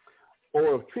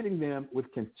or of treating them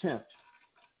with contempt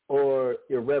or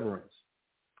irreverence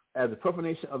as the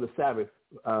profanation of the Sabbath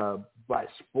by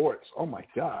sports. Oh, my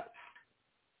God.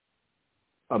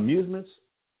 Amusements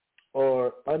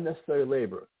or unnecessary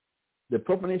labor. The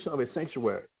profanation of a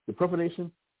sanctuary. The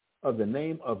profanation of the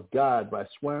name of God by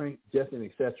swearing, jesting,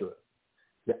 etc.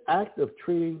 The act of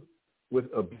treating with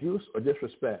abuse or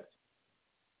disrespect.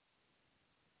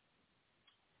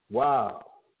 Wow.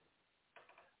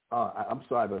 I'm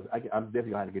sorry, but I'm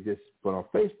definitely going to get this. But on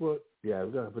Facebook, yeah,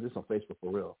 we're going to put this on Facebook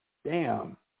for real.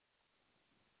 Damn.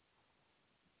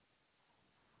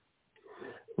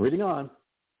 Reading on,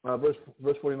 verse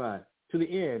 49. To the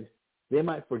end, they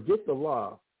might forget the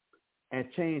law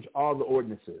and change all the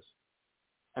ordinances.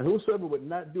 And whosoever would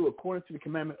not do according to the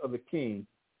commandment of the king,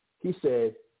 he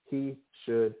said he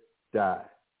should die.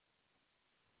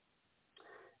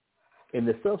 In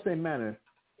the selfsame manner,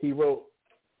 he wrote,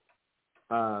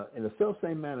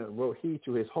 wrote he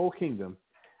to his whole kingdom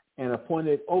and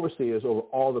appointed overseers over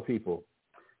all the people,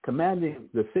 commanding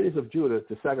the cities of Judah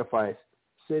to sacrifice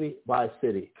city by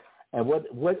city. And what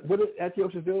did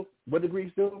Antiochus do? What did the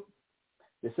Greeks do?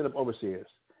 They set up overseers.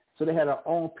 So they had their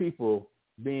own people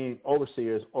being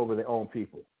overseers over their own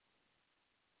people,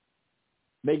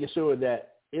 making sure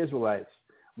that Israelites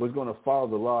was going to follow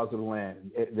the laws of the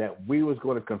land, that we was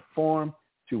going to conform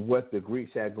to what the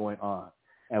Greeks had going on.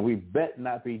 And we bet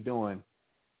not be doing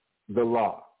the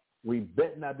law. We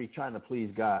bet not be trying to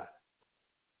please God.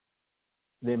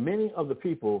 Then many of the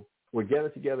people were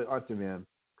gathered together unto them,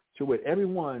 to wit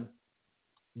everyone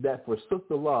that forsook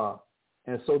the law,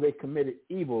 and so they committed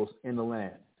evils in the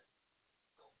land.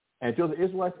 And drove the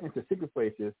Israelites into secret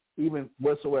places, even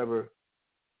whatsoever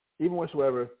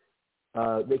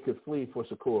they could flee for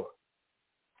succor.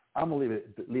 I'm going to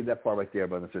leave that part right there,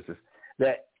 brothers and sisters.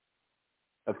 That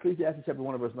Ecclesiastes chapter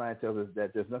 1 verse 9 tells us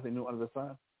that there's nothing new under the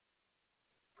sun.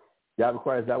 God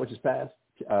requires that which is past.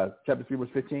 Chapter 3 verse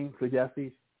 15,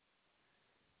 Ecclesiastes.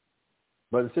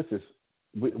 Brothers and sisters,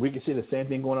 we can see the same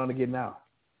thing going on again now.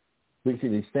 We can see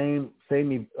these same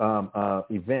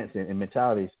events and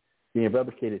mentalities being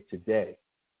replicated today.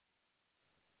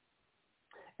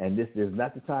 And this is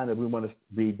not the time that we want to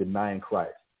be denying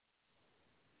Christ.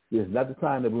 This is not the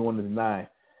time that we want to deny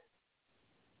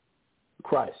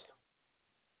Christ.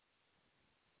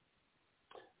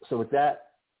 So with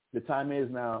that, the time is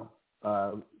now,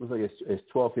 looks like it's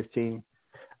 12:15.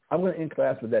 I'm going to end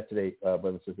class with that today,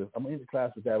 brothers and sisters. I'm going to end the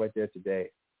class with that right there today.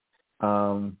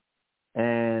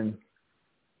 And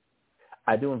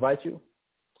I do invite you,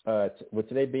 with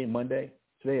today being Monday,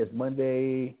 today is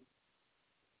Monday,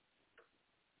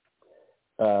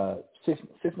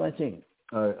 6/19,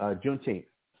 Juneteenth.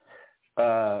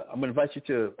 I'm going to invite you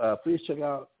to please check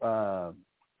out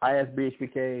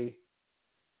ISBHPK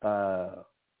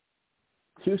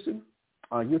Houston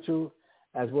on YouTube,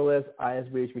 as well as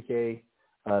ISBHPK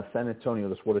San Antonio,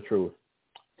 the Sword of Truth.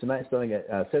 Tonight, starting at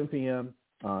 7 p.m.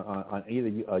 On either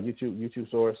YouTube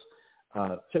source.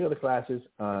 Check out the classes.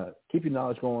 Keep your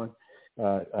knowledge going.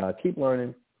 Keep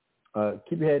learning.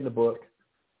 Keep your head in the book.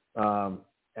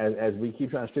 As we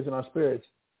keep trying to strengthen our spirits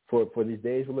for these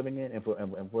days we're living in and for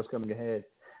what's coming ahead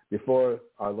before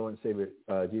our Lord and Savior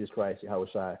Jesus Christ, Yahweh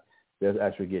Shai, does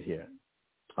actually get here.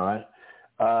 All right.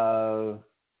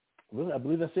 I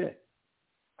believe that's it.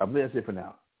 I believe that's it for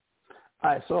now.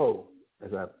 All right. So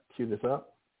as I cue this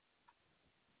up,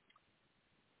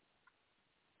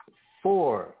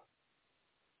 for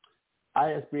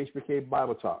ISBHPK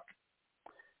Bible Talk,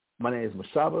 my name is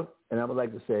Mashaba, and I would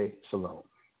like to say shalom.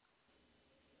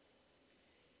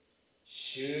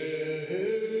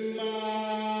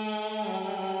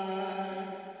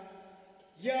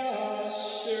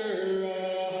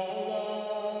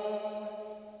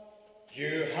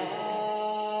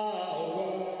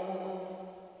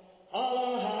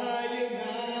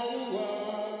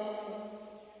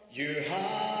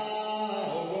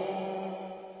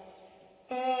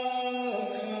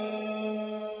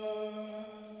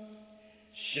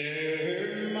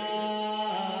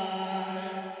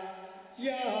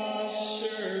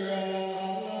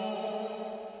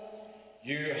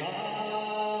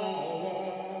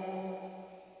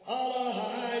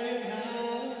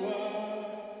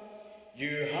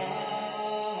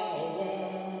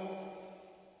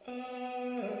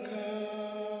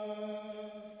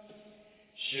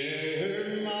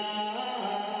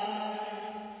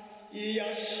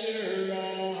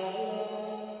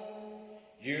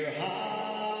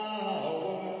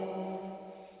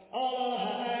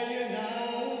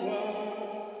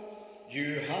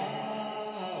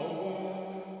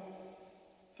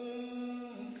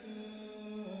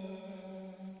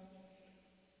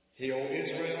 Hear, O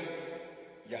Israel,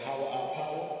 Yahweh our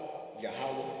power,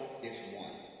 Yahweh is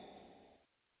one.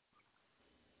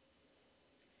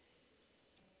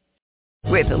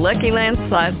 With the Lucky Land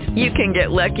Slots, you can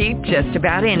get lucky just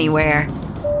about anywhere.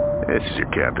 This is your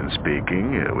captain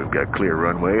speaking. We've got clear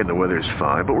runway and the weather's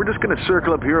fine, but we're just going to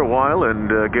circle up here a while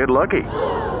and get lucky.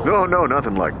 No,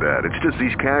 nothing like that. It's just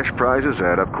these cash prizes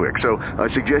add up quick. So I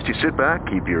suggest you sit back,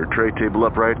 keep your tray table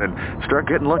upright, and start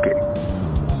getting lucky.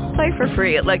 Play for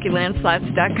free at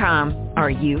LuckyLandSlots.com. Are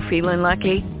you feeling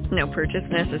lucky? No purchase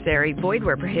necessary. Void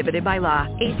where prohibited by law.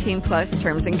 18+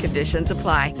 terms and conditions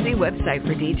apply. See website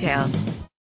for details.